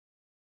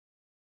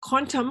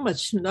 Quantum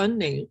machine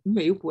learning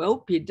may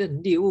well be the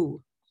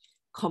new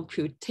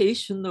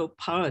computational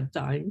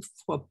paradigm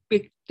for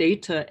big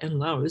data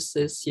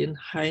analysis in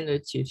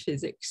high-energy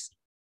physics.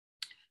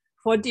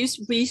 For this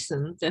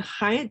reason, the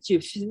high-energy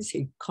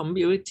physics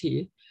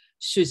community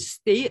should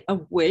stay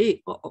aware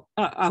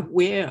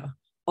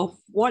of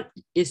what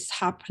is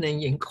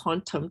happening in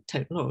quantum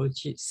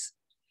technologies.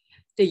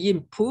 The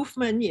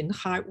improvement in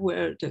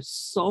hardware, the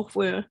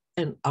software,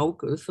 and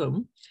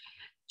algorithm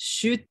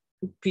should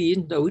be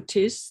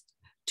noticed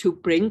to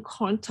bring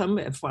quantum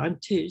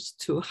advantage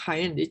to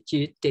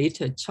high-energy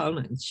data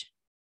challenge.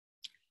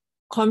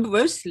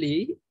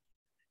 Conversely,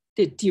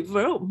 the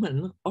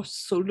development of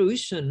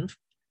solutions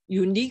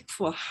unique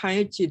for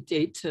high-energy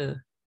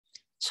data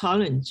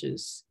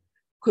challenges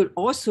could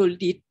also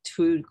lead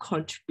to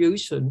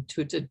contribution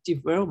to the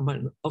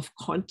development of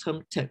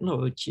quantum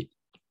technology.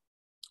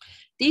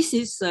 This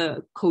is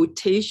a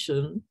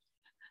quotation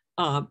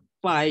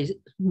by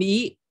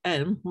me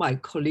and my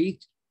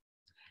colleague,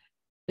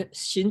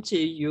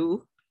 Xinjie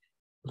Yu,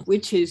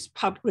 which is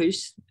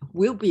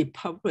will be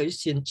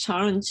published in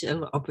Challenge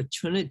and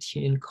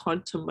Opportunity in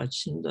Quantum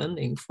Machine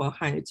Learning for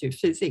High-Energy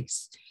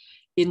Physics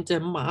in the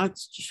March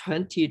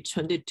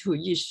 2022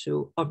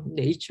 issue of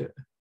Nature,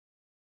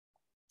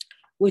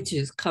 which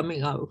is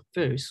coming out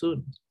very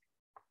soon.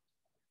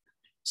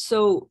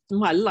 So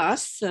my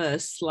last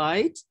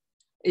slide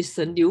is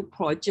a new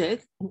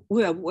project.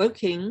 We are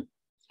working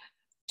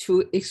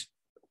to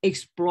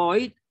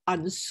exploit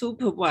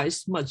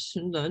unsupervised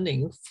machine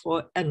learning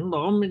for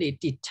anomaly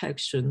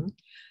detection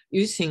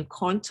using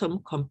quantum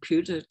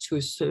computer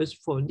to search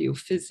for new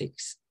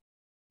physics.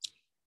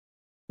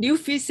 New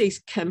physics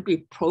can be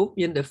probed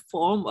in the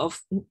form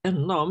of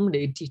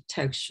anomaly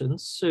detection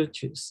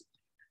searches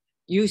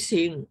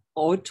using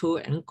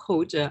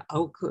autoencoder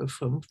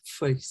algorithm,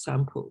 for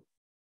example.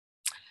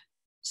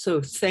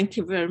 So thank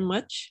you very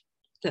much.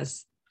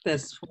 That's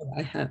what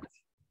I have.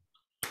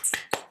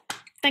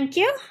 Thank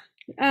you.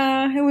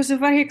 It was a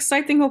very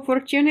exciting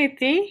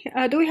opportunity.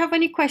 Do we have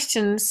any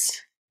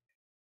questions?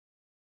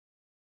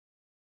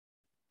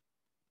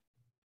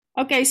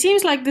 Okay,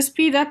 seems like the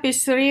speed up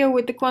is real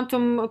with the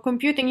quantum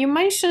computing. You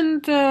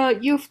mentioned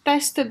you've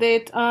tested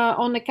it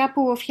on a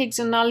couple of Higgs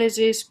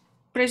analyses.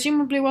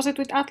 Presumably, was it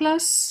with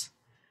Atlas?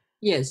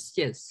 Yes,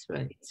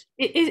 right.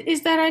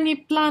 Is there any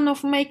plan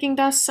of making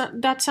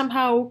that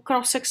somehow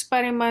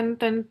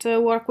cross-experiment and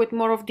work with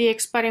more of the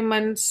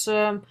experiments,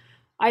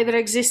 either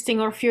existing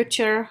or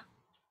future?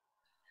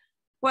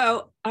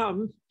 Well,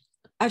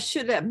 I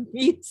should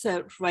admit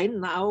that right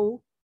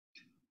now,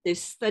 the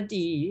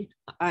study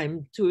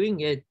I'm doing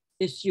it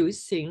is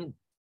using,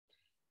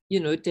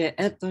 the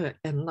other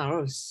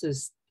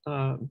analysis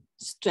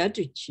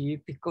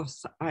strategy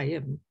because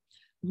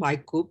my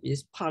group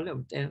is part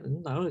of the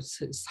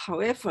analysis.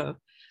 However,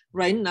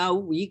 right now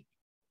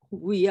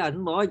we are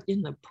not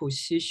in a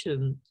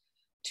position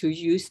to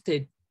use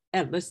the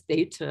Atlas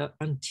data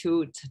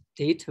until the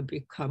data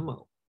become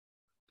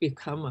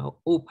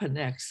open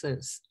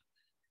access.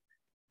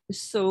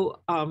 So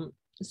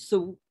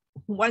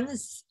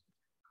once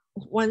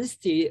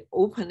the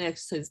open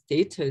access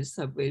data is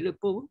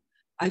available,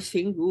 I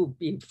think it would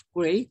be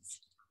great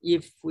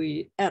if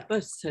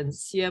Atlas and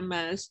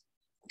CMS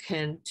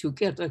can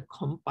together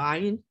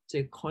combine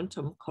the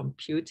quantum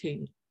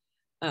computing,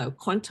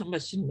 quantum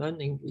machine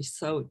learning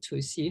result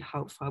to see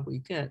how far we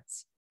get.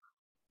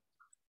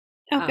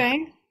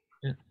 Okay.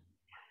 Yeah.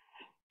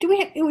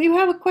 You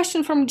have a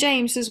question from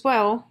James as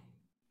well?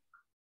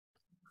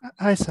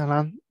 Hi,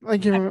 Salan.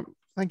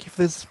 Thank you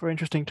for this very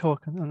interesting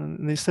talk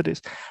and these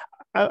studies.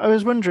 I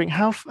was wondering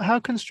how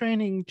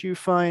constraining do you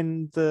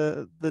find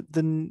the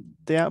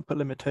output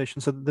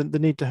limitation? So the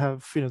need to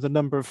have the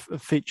number of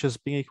features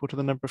being equal to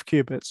the number of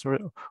qubits, or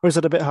is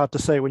it a bit hard to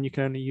say when you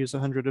can only use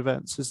 100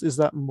 events? Is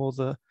that more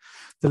the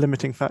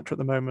limiting factor at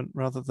the moment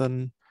rather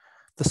than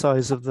the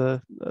size of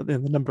the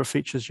number of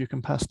features you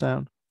can pass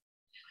down?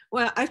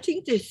 Well, I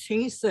think the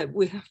things that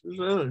we have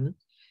learned,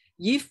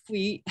 if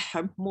we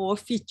have more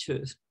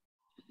features,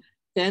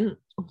 then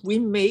we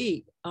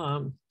may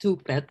do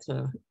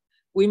better.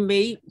 We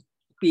may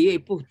be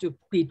able to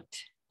beat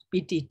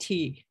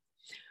BDT.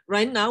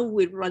 Right now,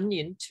 we run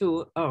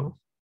into a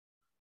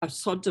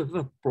sort of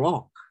a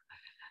block,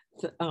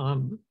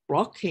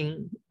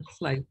 blocking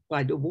like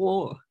by the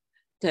wall,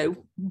 that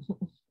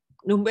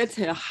no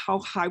matter how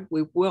hard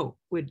we work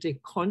with the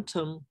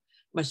quantum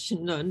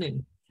machine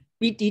learning,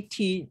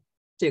 BDT,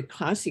 the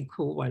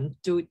classical one,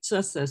 do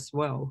just as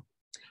well.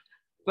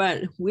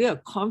 But we are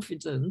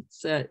confident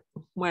that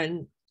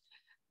when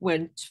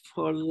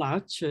for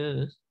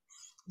larger,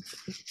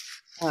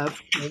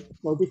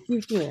 for the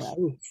future, I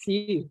would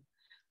see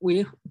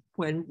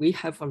when we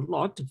have a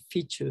lot of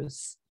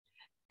features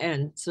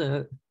and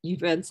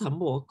events are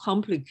more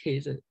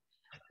complicated,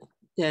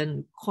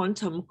 then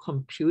quantum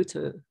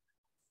computer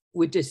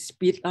with the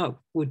speed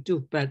up would do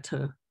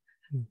better.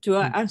 Do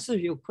I answer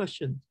your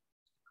question?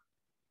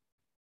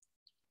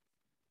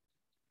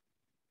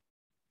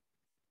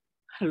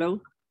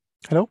 Hello?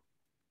 Hello?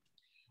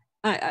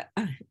 I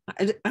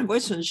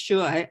wasn't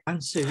sure I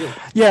answered you.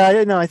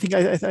 Yeah, no, I think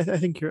I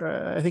think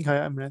you're. I think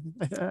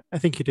I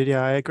think you did.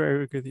 Yeah, I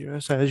agree with you.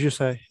 So as you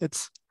say,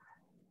 it's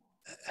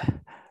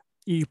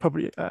you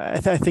probably. I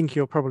think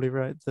you're probably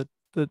right that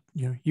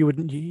you know you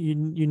wouldn't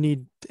you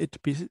need it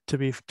to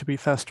be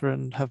faster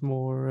and have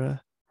more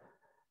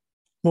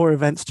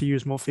events to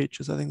use more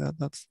features. I think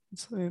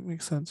it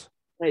makes sense.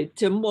 Right.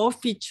 The more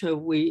feature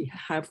we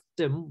have,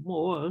 the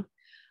more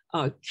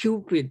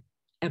qubit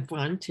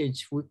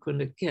advantage we're going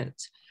to get.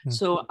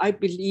 So I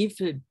believe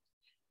that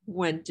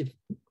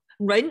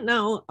right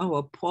now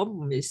our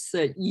problem is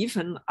that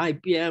even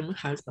IBM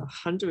has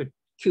 100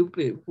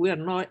 qubit, we are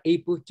not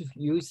able to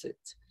use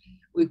it.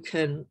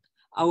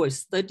 Our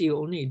study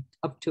only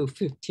up to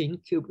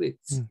 15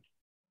 qubits,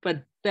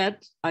 but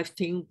that I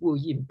think will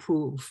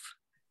improve,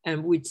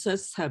 and we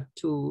just have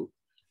to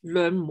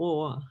learn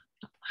more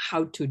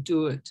how to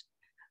do it.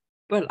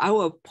 But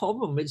our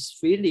problem is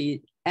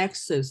really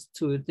access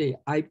to the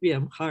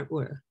IBM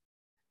hardware.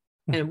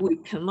 And we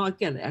cannot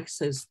get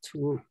access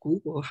to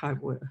Google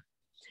hardware.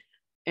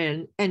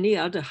 And any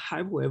other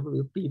hardware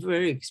will be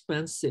very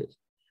expensive.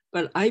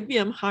 But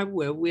IBM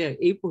hardware we are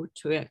able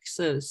to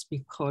access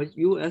because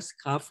US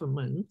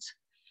government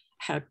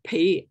have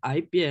paid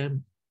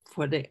IBM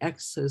for the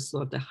access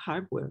of the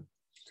hardware.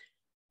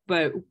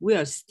 But we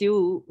are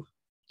still,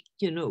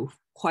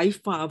 quite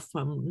far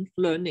from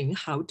learning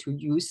how to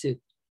use it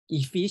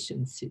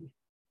efficiency.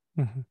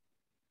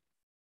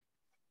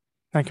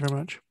 Thank you very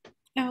much.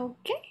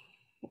 Okay.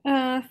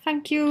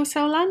 Thank you,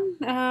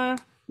 Saulan.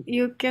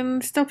 You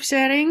can stop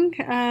sharing,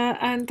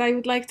 and I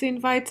would like to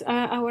invite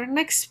our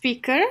next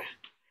speaker.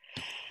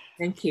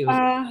 Thank you.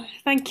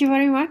 Thank you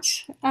very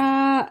much.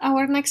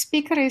 Our next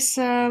speaker is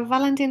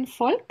Valentin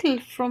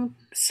Volkl from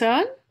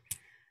CERN,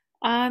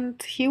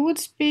 and he would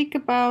speak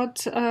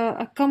about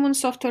a common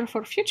software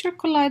for future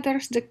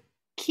colliders, the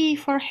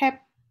Key4HEP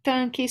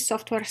turnkey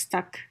software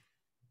stack.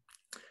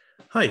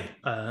 Hi,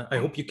 I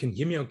hope you can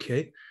hear me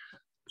okay.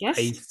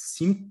 Yes.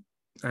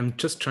 I'm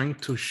just trying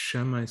to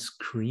share my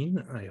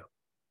screen.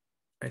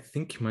 I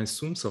think my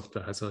Zoom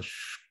software has a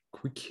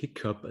quick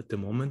hiccup at the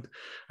moment.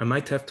 I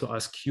might have to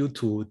ask you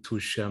to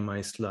share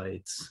my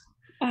slides.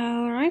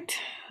 All right.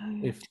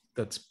 If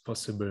that's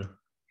possible.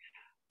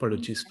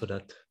 Apologies for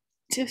that.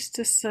 Just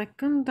a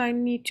second. I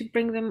need to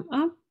bring them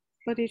up,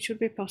 but it should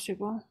be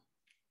possible.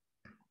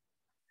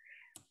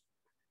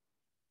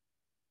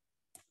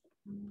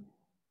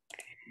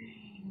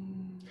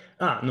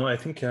 No, I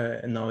think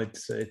now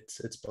it's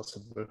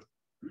possible.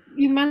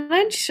 You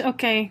manage?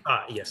 Okay.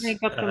 Yes.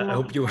 I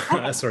hope you.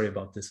 Sorry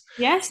about this.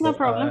 Yes, no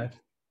problem.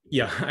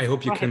 Yeah, I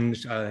hope you can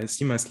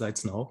see my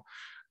slides now.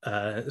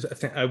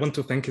 I want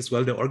to thank as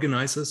well the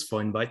organizers for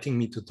inviting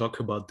me to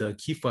talk about the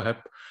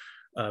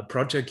Key4HEP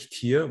project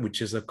here,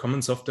 which is a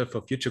common software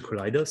for future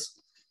colliders.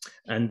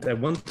 And I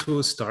want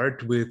to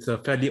start with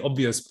fairly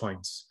obvious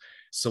points.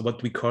 So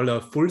what we call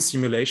a full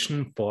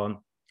simulation for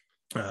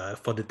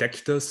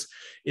detectors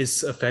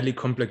is a fairly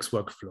complex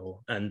workflow,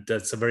 and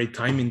that's a very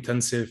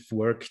time-intensive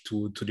work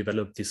to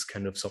develop this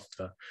kind of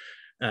software.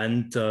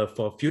 And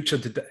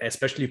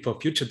especially for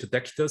future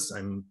detectors,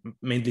 I'm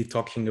mainly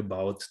talking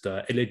about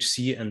the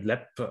LHC and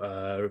LEP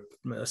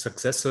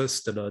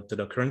successors that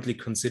are currently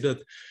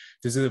considered.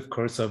 This is, of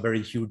course, a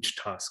very huge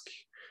task.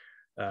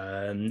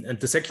 And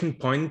the second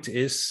point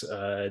is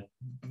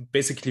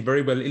basically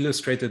very well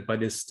illustrated by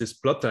this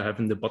plot I have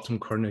in the bottom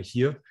corner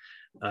here.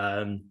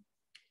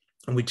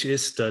 Which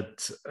is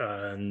that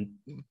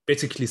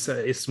basically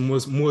is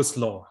Moore's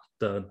law,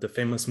 the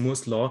famous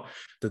Moore's law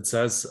that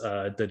says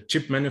that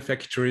chip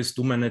manufacturers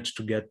do manage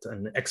to get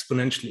an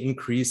exponential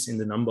increase in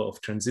the number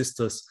of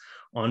transistors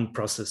on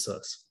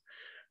processors.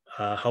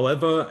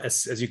 However,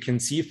 as you can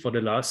see, for the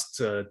last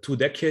 2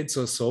 decades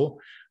or so,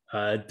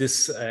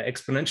 this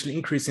exponential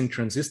increase in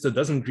transistor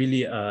doesn't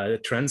really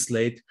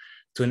translate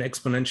to an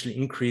exponential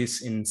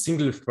increase in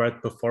single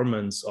thread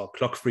performance or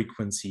clock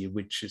frequency,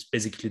 which is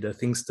basically the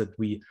things that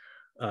we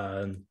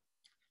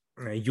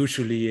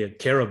usually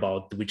care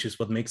about, which is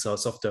what makes our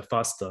software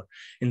faster.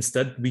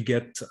 Instead, we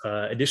get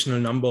additional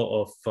number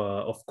of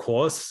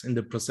cores in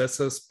the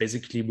processors,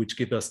 basically, which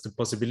give us the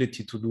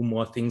possibility to do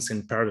more things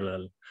in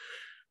parallel.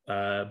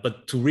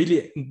 But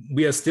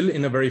we are still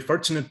in a very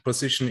fortunate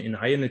position in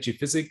high energy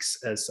physics,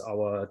 as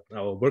our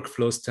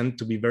workflows tend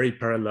to be very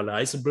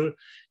parallelizable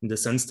in the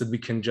sense that we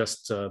can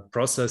just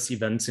process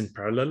events in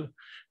parallel,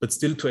 but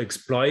still to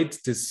exploit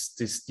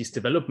these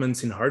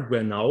developments in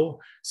hardware now,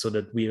 so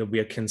that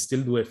we can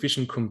still do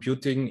efficient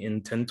computing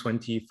in 10,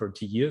 20,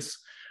 30 years.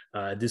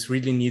 This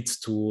really needs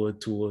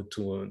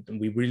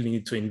we really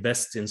need to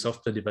invest in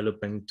software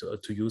development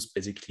to use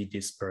basically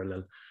these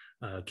parallel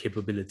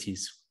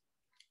capabilities.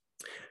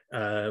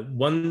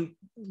 One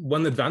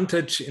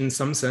advantage in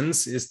some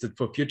sense is that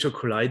for future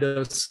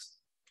colliders,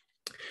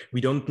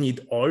 we don't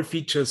need all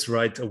features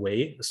right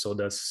away. So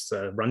there's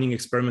running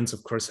experiments,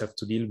 of course, have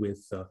to deal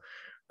with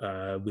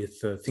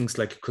things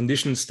like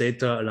conditions,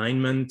 data,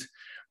 alignment.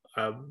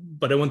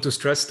 But I want to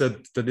stress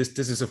that this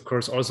is, of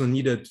course, also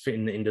needed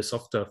in the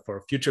software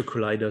for future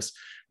colliders.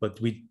 But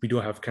we do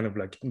have kind of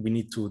like, we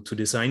need to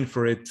design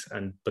for it,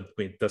 but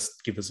it does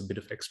give us a bit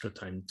of extra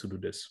time to do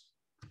this.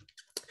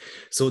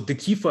 So the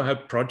key for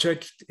HEP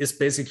project is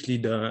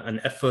basically an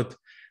effort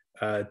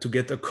to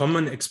get a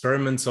common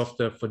experiment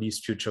software for these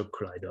future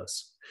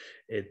colliders.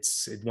 It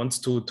wants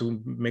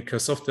to make a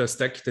software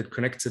stack that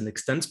connects and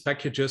extends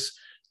packages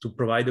to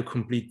provide a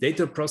complete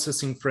data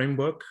processing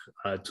framework,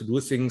 to do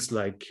things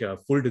like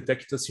full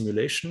detector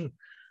simulation.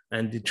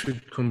 And it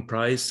should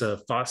comprise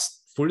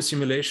fast full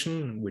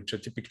simulation, which are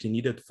typically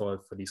needed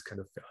for these kind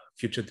of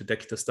future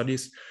detector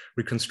studies,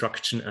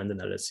 reconstruction, and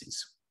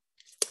analysis.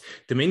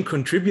 The main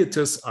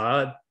contributors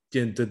are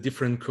the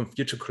different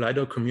future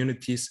collider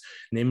communities,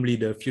 namely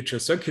the future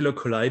circular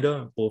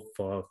collider, both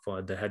for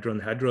the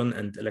hadron-hadron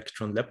and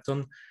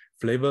electron-lepton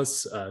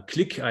flavors,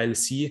 CLIC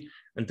ILC,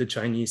 and the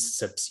Chinese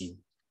SEPC.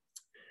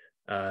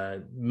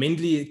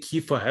 Mainly key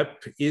for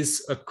HEP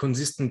is a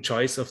consistent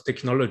choice of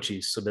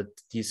technologies so that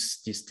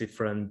these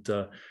different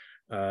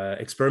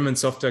experiment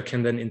software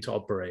can then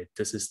interoperate.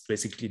 This is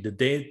basically the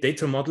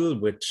data model,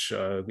 which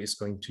is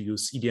going to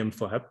use EDM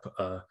for HEP,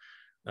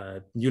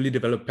 newly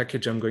developed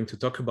package I'm going to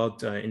talk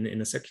about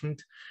in a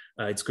second.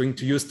 It's going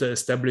to use the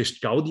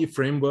established Gaudi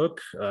framework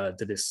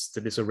that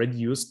is already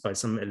used by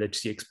some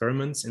LHC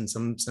experiments in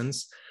some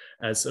sense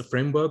as a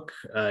framework.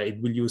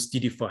 It will use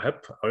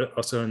DD4HEP,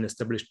 also an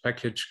established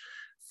package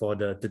for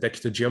the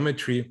detector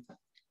geometry.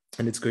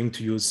 And it's going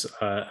to use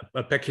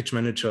a package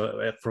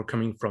manager for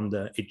coming from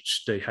the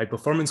high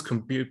performance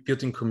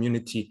computing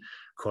community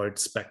called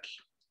SPEC.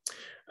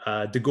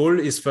 The goal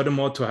is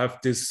furthermore to have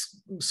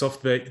this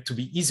software to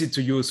be easy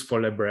to use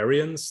for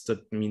librarians.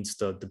 That means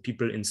the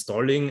people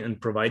installing and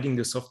providing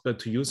the software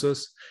to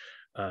users,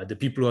 the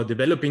people who are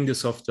developing the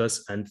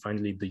softwares, and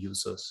finally the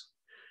users.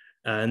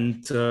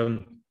 And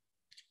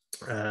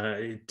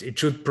it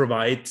should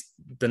provide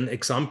then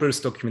examples,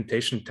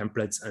 documentation,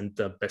 templates, and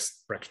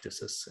best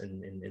practices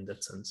in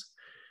that sense.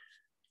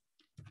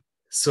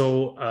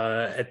 So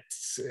at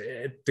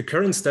the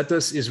current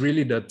status is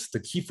really that the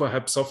key for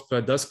HEP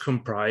software does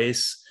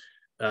comprise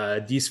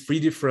these 3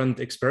 different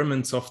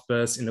experiment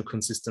softwares in a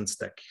consistent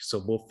stack.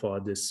 So both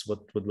for this, what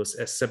was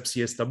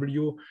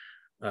SEP-CSW,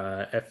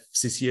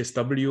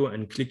 FCCSW,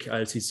 and CLIC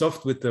ILC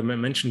soft with the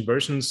mentioned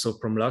versions, so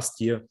from last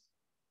year.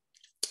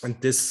 And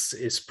this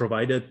is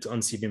provided on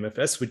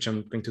CBMFS, which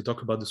I'm going to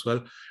talk about as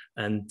well.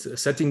 And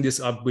setting this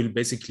up will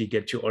basically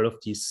get you all of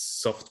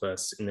these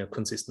softwares in a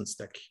consistent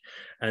stack.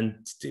 And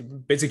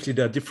basically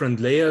there are different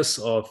layers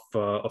of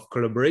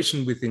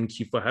collaboration within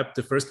Key4HEP.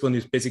 The first one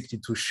is basically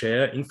to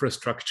share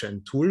infrastructure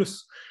and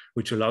tools,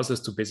 which allows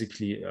us to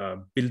basically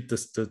build the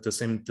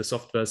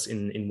softwares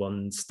in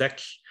one stack.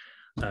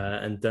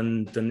 And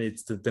then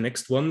it's the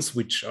next ones,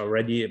 which are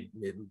already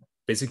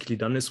basically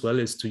done as well,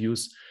 is to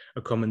use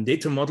a common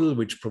data model,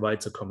 which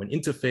provides a common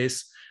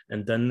interface,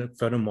 and then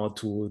furthermore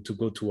to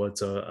go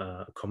towards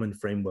a common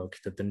framework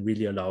that then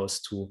really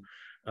allows to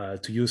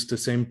use the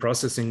same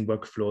processing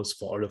workflows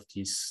for all of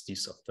these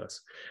softwares.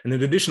 And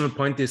an additional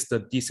point is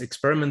that these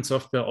experiment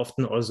software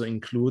often also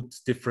include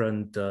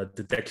different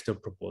detector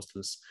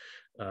proposals.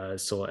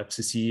 So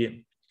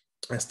FCC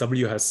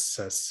SW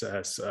has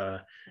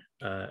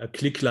a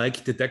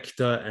click-like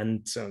detector,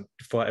 and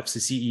for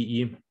FCC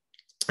EE,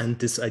 and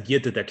this idea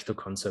detector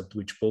concept,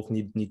 which both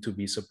need to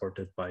be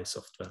supported by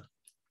software.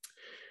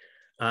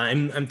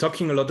 I'm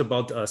talking a lot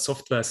about a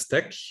software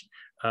stack.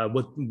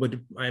 What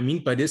I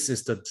mean by this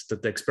is that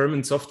the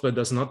experiment software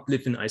does not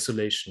live in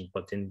isolation,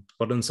 but in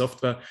modern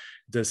software,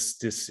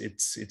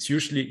 it's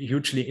usually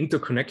hugely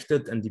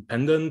interconnected and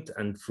dependent,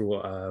 and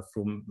through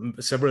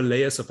several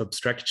layers of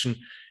abstraction,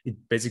 it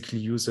basically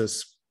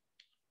uses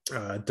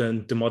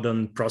the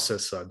modern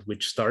processor,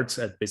 which starts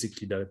at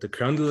basically the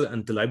kernel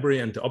and the library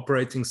and the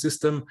operating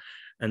system,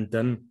 and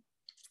then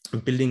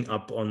building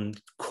up on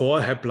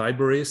core HEP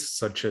libraries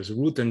such as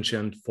root and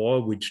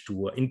Gen4, which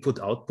do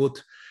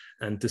input-output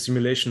and the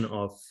simulation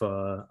of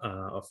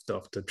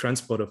the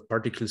transport of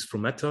particles through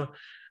matter.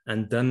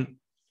 And then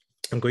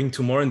I'm going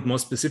to more and more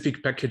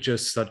specific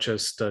packages such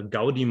as the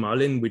Gaudi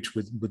Malin, which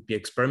would be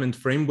experiment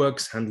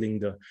frameworks handling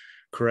the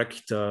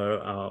correct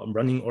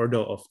running order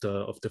of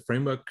the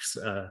frameworks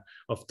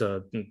of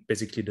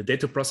basically the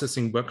data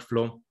processing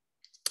workflow,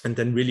 and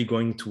then really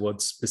going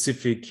towards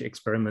specific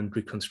experiment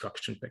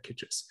reconstruction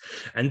packages.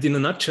 And in a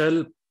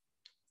nutshell,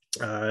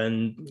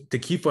 the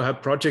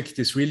Key4HEP project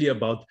is really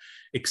about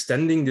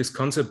extending this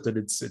concept that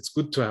it's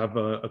good to have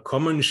a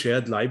common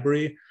shared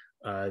library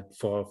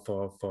for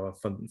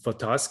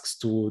tasks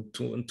to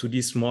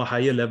these more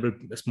higher level,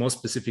 more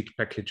specific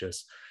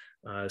packages.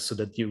 So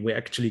that we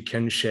actually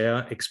can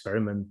share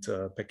experiment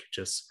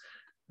packages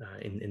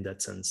in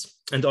that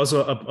sense. And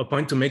also a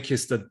point to make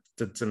is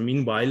that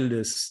meanwhile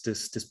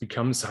this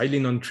becomes highly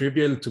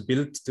non-trivial to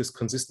build this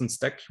consistent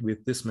stack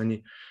with this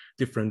many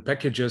different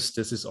packages.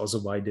 This is also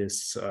why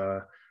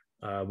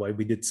why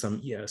we did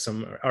some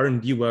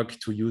R&D work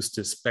to use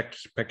this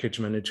package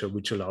manager,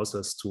 which allows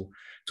us to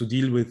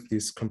deal with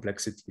these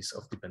complexities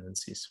of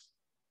dependencies.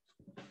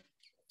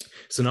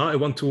 So now I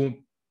want to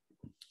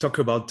talk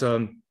about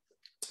the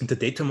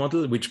data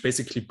model, which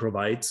basically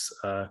provides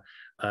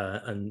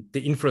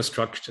the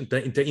infrastructure,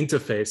 the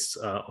interface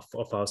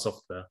of our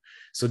software.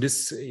 So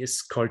this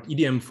is called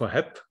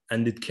EDM4HEP,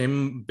 and it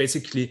came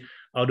basically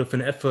out of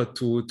an effort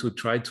to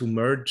try to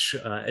merge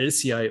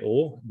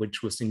LCIO,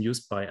 which was in use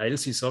by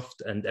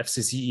ILCsoft, and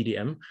FCC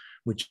EDM,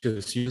 which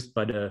was used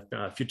by the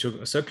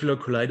Future Circular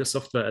Collider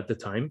software at the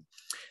time.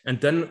 And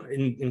then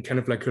in kind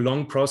of like a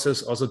long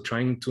process, also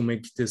trying to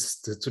make this,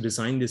 to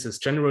design this as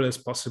general as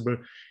possible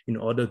in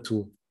order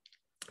to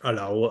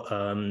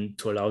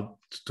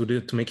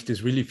to make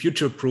this really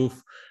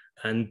future-proof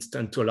and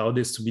to allow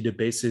this to be the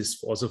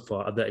basis also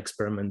for other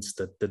experiments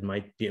that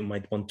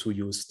might want to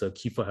use the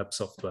Key4HEP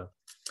software.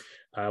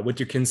 What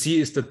you can see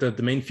is that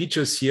the main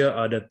features here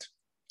are that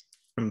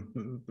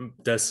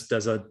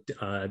there's a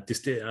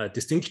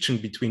distinction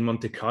between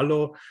Monte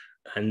Carlo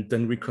and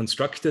then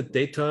reconstructed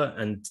data,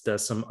 and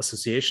there's some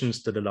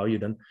associations that allow you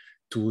then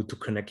to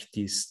connect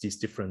these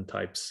different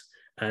types.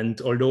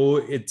 And although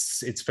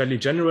it's fairly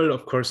general,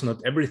 of course,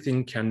 not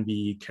everything can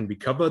be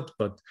covered,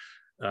 but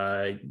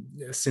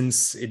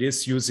since it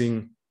is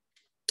using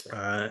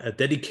a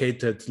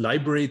dedicated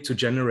library to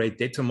generate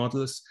data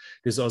models,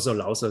 this also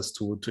allows us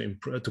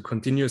to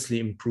continuously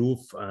improve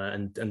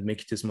and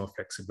make this more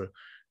flexible.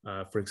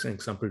 For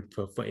example,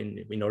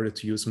 in order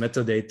to use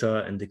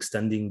metadata and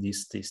extending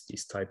these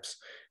types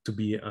to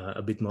be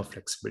a bit more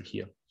flexible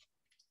here.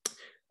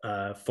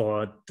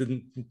 For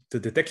the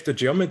detector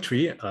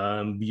geometry,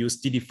 we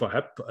use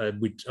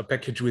DD4HEP, a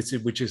package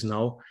which is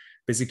now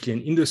basically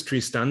an industry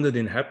standard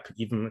in HEP,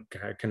 even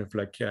kind of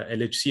like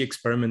LHC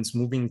experiments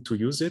moving to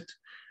use it.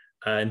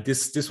 And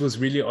this was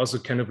really also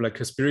kind of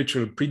like a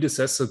spiritual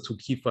predecessor to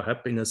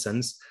Key4HEP in a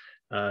sense,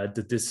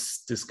 that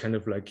this kind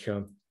of like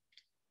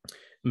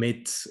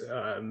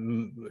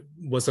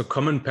was a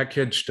common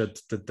package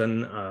that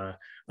then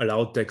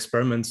allowed the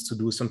experiments to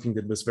do something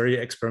that was very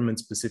experiment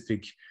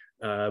specific,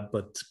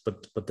 but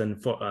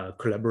then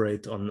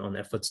collaborate on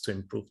efforts to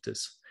improve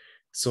this.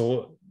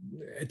 So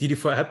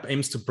DD4HEP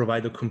aims to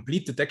provide a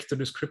complete detector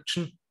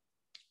description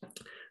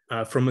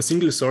from a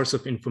single source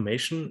of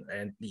information,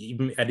 and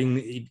even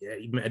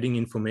adding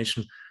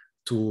information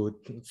for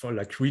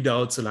like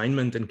readouts,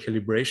 alignment, and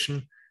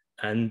calibration.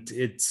 And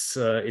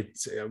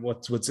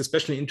what's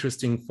especially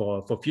interesting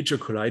for future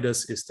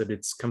colliders is that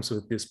it comes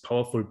with this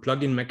powerful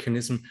plug-in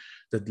mechanism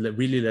that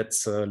really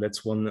lets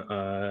one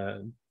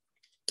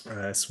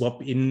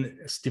swap in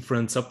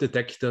different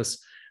subdetectors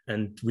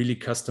and really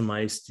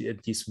customize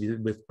these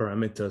with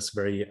parameters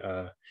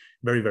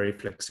very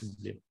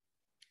flexibly.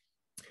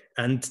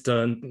 And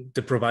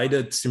the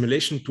provided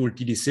simulation tool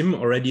DDSim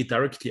already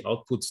directly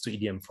outputs to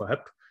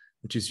EDM4HEP,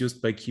 which is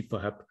used by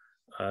Key4HEP,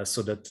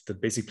 so that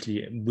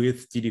basically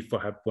with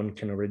DD4HEP one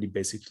can already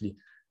basically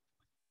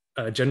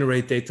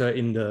generate data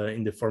in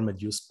the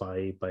format used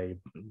by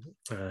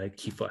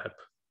Key4HEP.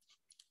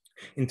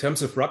 In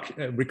terms of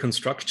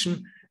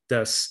reconstruction,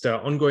 there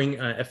are ongoing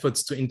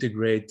efforts to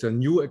integrate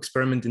new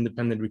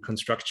experiment-independent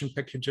reconstruction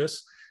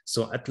packages.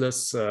 So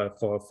Atlas,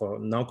 for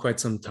now quite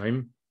some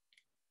time,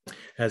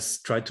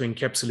 has tried to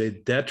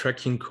encapsulate their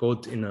tracking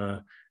code in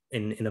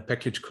a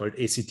package called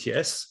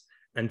ACTS.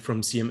 And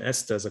from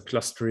CMS, there's a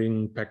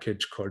clustering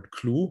package called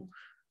Clue,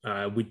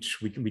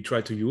 which we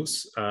try to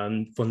use.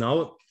 For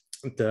now,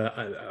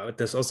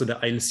 there's also the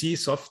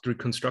ILCsoft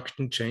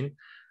reconstruction chain,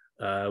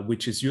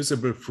 which is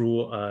usable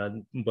through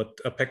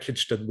a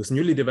package that was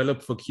newly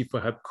developed for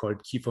Key4HEP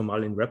called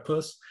Key4Marlin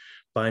wrappers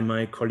by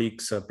my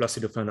colleagues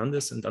Plácido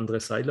Fernández and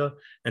Andrés Seiler.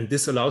 And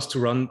this allows to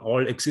run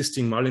all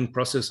existing Marlin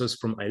processors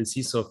from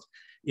ILCsoft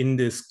in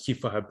this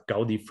Key4HEP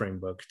Gaudi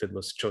framework that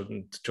was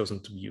chosen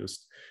to be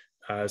used.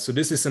 So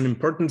this is an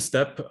important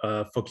step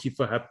for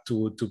Key4HEP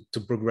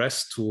to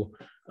progress to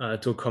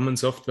a common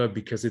software,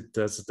 because it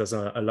does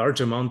a large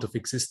amount of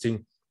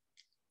existing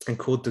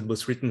code that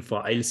was written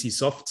for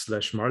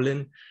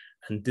ILCsoft/Marlin.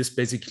 And this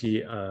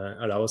basically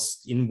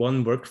allows in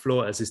one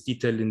workflow, as is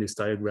detailed in this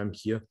diagram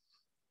here,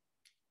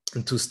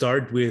 to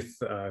start with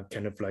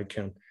kind of like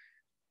an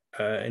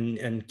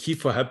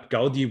Key4HEP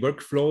Gaudi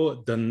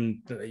workflow,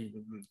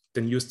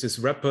 then use this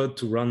wrapper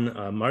to run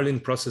a Marlin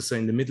processor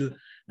in the middle,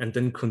 and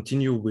then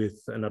continue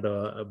with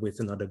another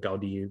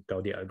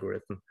Gaudi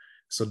algorithm,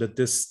 so that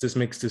this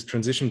makes this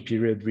transition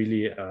period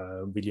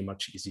really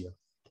much easier.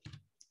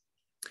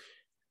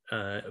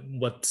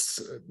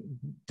 What's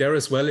there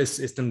as well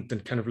is then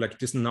kind of like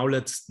this. Now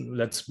let's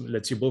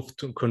you both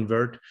to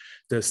convert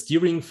the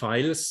steering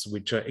files,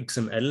 which are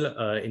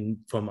XML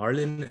for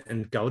Marlin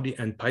and Gaudi,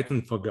 and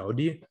Python for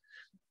Gaudi,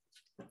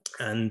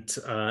 and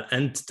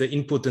the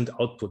input and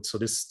output. So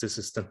this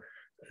is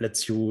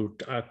lets you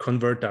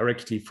convert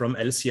directly from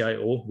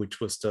LCIO,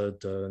 which was the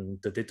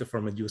data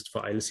format used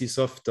for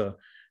ILCsoft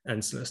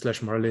and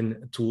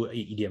 /Marlin, to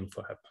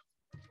EDM4HAP.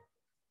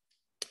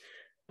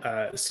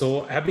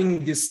 So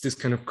having this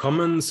kind of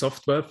common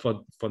software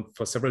for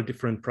several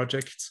different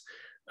projects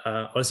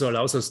also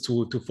allows us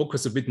to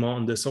focus a bit more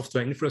on the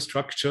software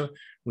infrastructure,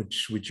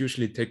 which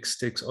usually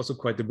takes also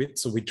quite a bit.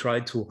 So we try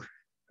to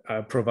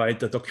provide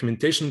the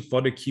documentation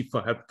for the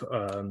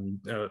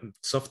Key4HAP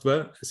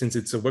software, since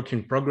it's a work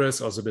in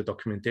progress. Also, the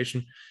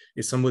documentation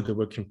is somewhat a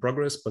work in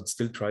progress, but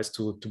still tries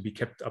to be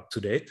kept up to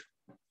date.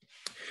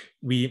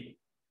 We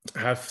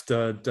have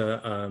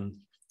a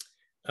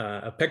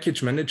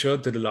package manager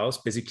that allows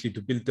basically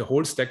to build the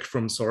whole stack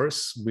from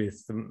source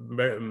with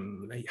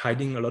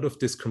hiding a lot of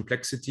this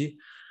complexity.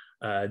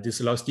 This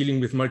allows dealing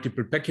with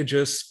multiple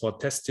packages for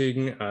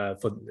testing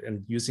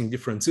and using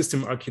different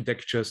system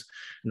architectures,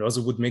 and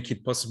also would make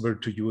it possible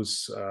to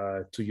use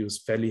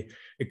fairly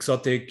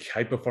exotic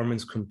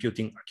high-performance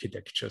computing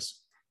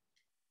architectures.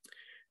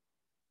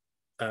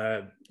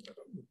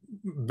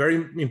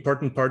 Very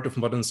important part of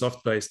modern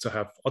software is to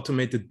have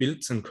automated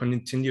builds and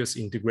continuous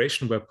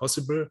integration where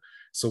possible.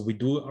 So we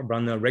do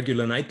run a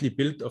regular nightly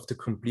build of the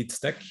complete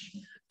stack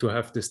to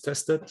have this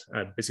tested.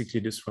 Basically,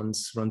 this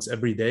runs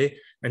every day,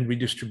 and we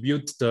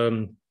distribute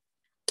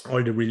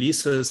all the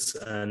releases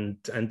and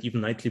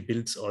even nightly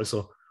builds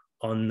also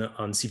on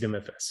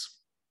CVMFS.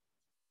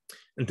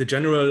 And the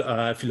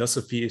general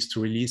philosophy is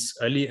to release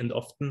early and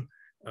often,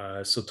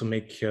 so to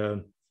make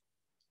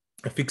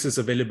fixes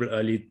available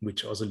early,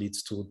 which also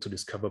leads to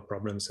discover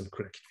problems and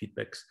correct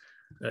feedbacks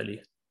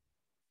early.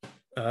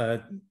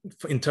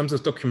 In terms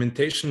of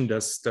documentation,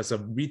 there's a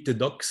read the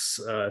docs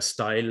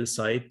style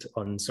site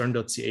on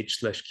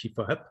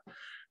cern.ch/key4hap,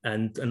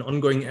 and an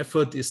ongoing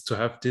effort is to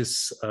have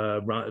this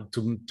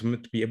to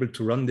be able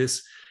to run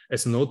this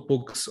as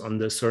notebooks on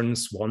the CERN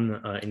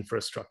Swan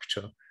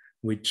infrastructure,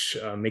 which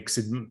makes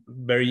it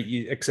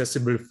very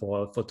accessible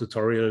for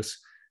tutorials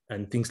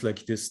and things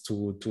like this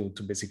to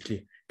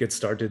basically get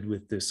started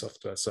with this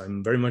software. So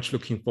I'm very much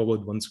looking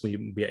forward once we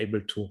are able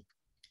to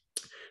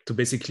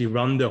basically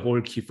run the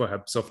whole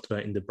Key4HAP software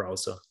in the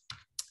browser.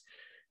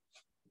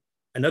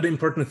 Another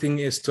important thing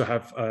is to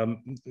have,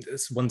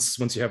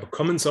 once you have a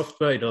common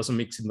software, it also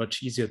makes it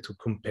much easier to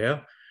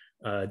compare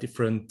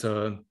different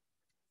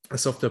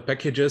software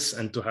packages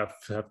and to have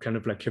kind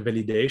of like a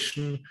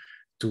validation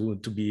to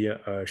be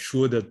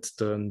sure that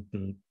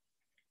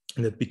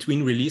that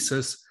between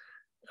releases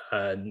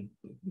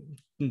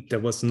there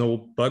was no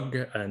bug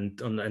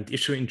and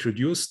issue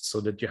introduced, so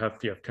that you have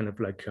kind of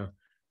like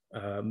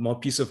more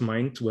peace of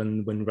mind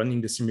when running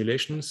the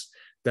simulations.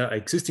 There are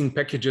existing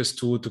packages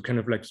to kind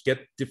of like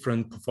get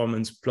different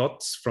performance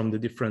plots from the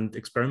different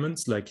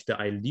experiments, like the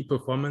ILD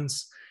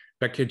performance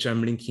package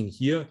I'm linking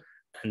here.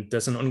 And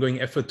there's an ongoing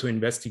effort to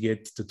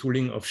investigate the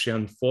tooling of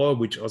SHAREN4,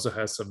 which also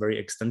has a very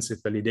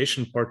extensive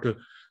validation portal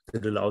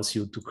that allows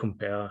you to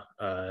compare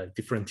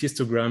different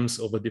histograms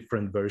over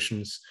different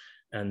versions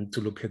and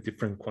to look at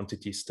different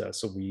quantities there.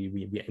 So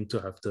we aim to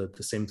have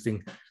the same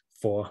thing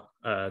for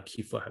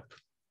Key4HAP.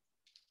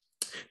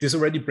 This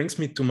already brings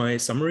me to my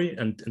summary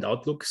and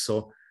outlook.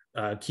 So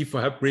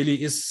Key4HAP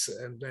really is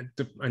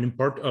an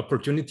important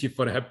opportunity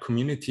for the HAP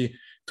community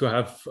to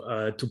have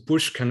to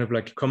push kind of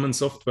like common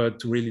software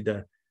to really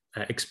the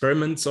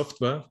experiment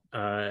software.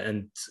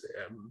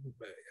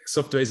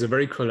 Software is a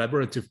very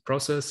collaborative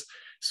process.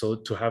 So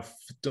to have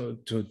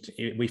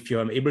if you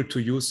are able to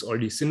use all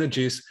these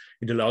synergies,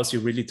 it allows you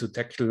really to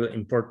tackle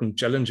important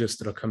challenges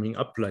that are coming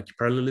up, like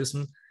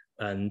parallelism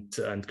and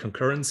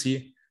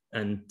concurrency,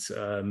 and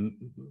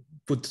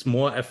put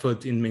more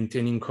effort in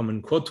maintaining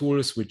common core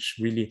tools, which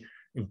really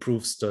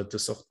improves the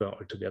software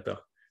altogether.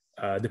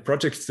 The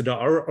projects that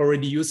are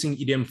already using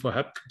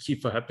EDM4HAP,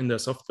 Key4HAP in their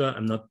software,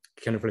 I'm not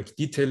kind of like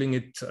detailing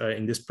it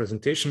in this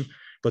presentation,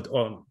 but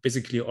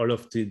basically all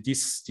of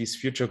these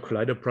future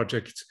Collider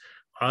projects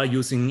are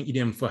using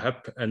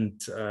EDM4HAP and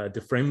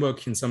the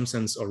framework in some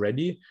sense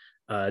already.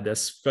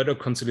 There's further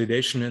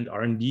consolidation and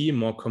R&D,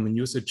 more common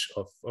usage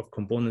of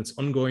components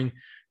ongoing,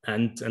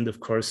 and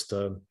of course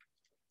the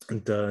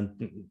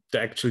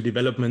actual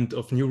development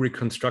of new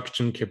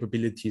reconstruction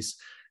capabilities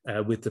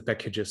with the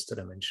packages that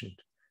I mentioned.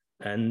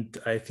 And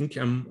I think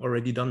I'm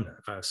already done.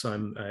 So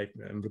I'm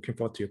looking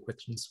forward to your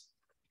questions.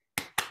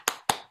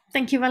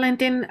 Thank you,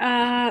 Valentin.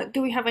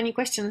 Do we have any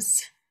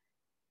questions?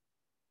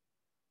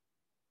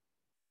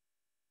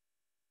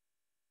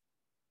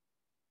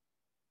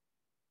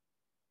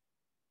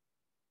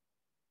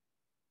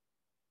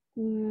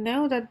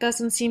 No, that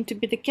doesn't seem to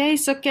be the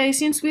case. Okay,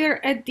 since we're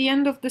at the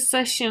end of the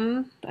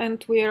session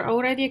and we're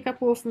already a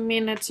couple of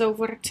minutes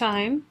over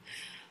time,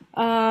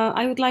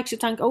 I would like to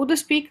thank all the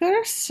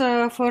speakers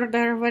for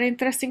their very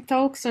interesting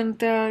talks and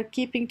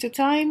keeping to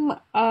time.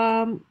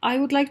 I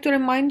would like to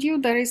remind you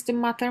there is the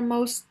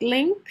Mattermost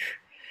link.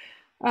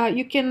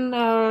 You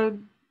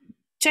can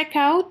check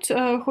out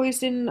who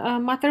is in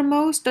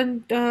Mattermost,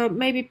 and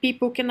maybe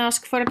people can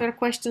ask further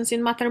questions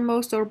in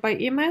Mattermost or by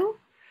email.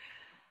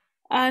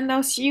 And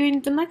I'll see you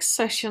in the next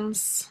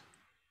sessions.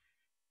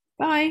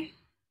 Bye.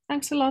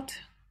 Thanks a lot.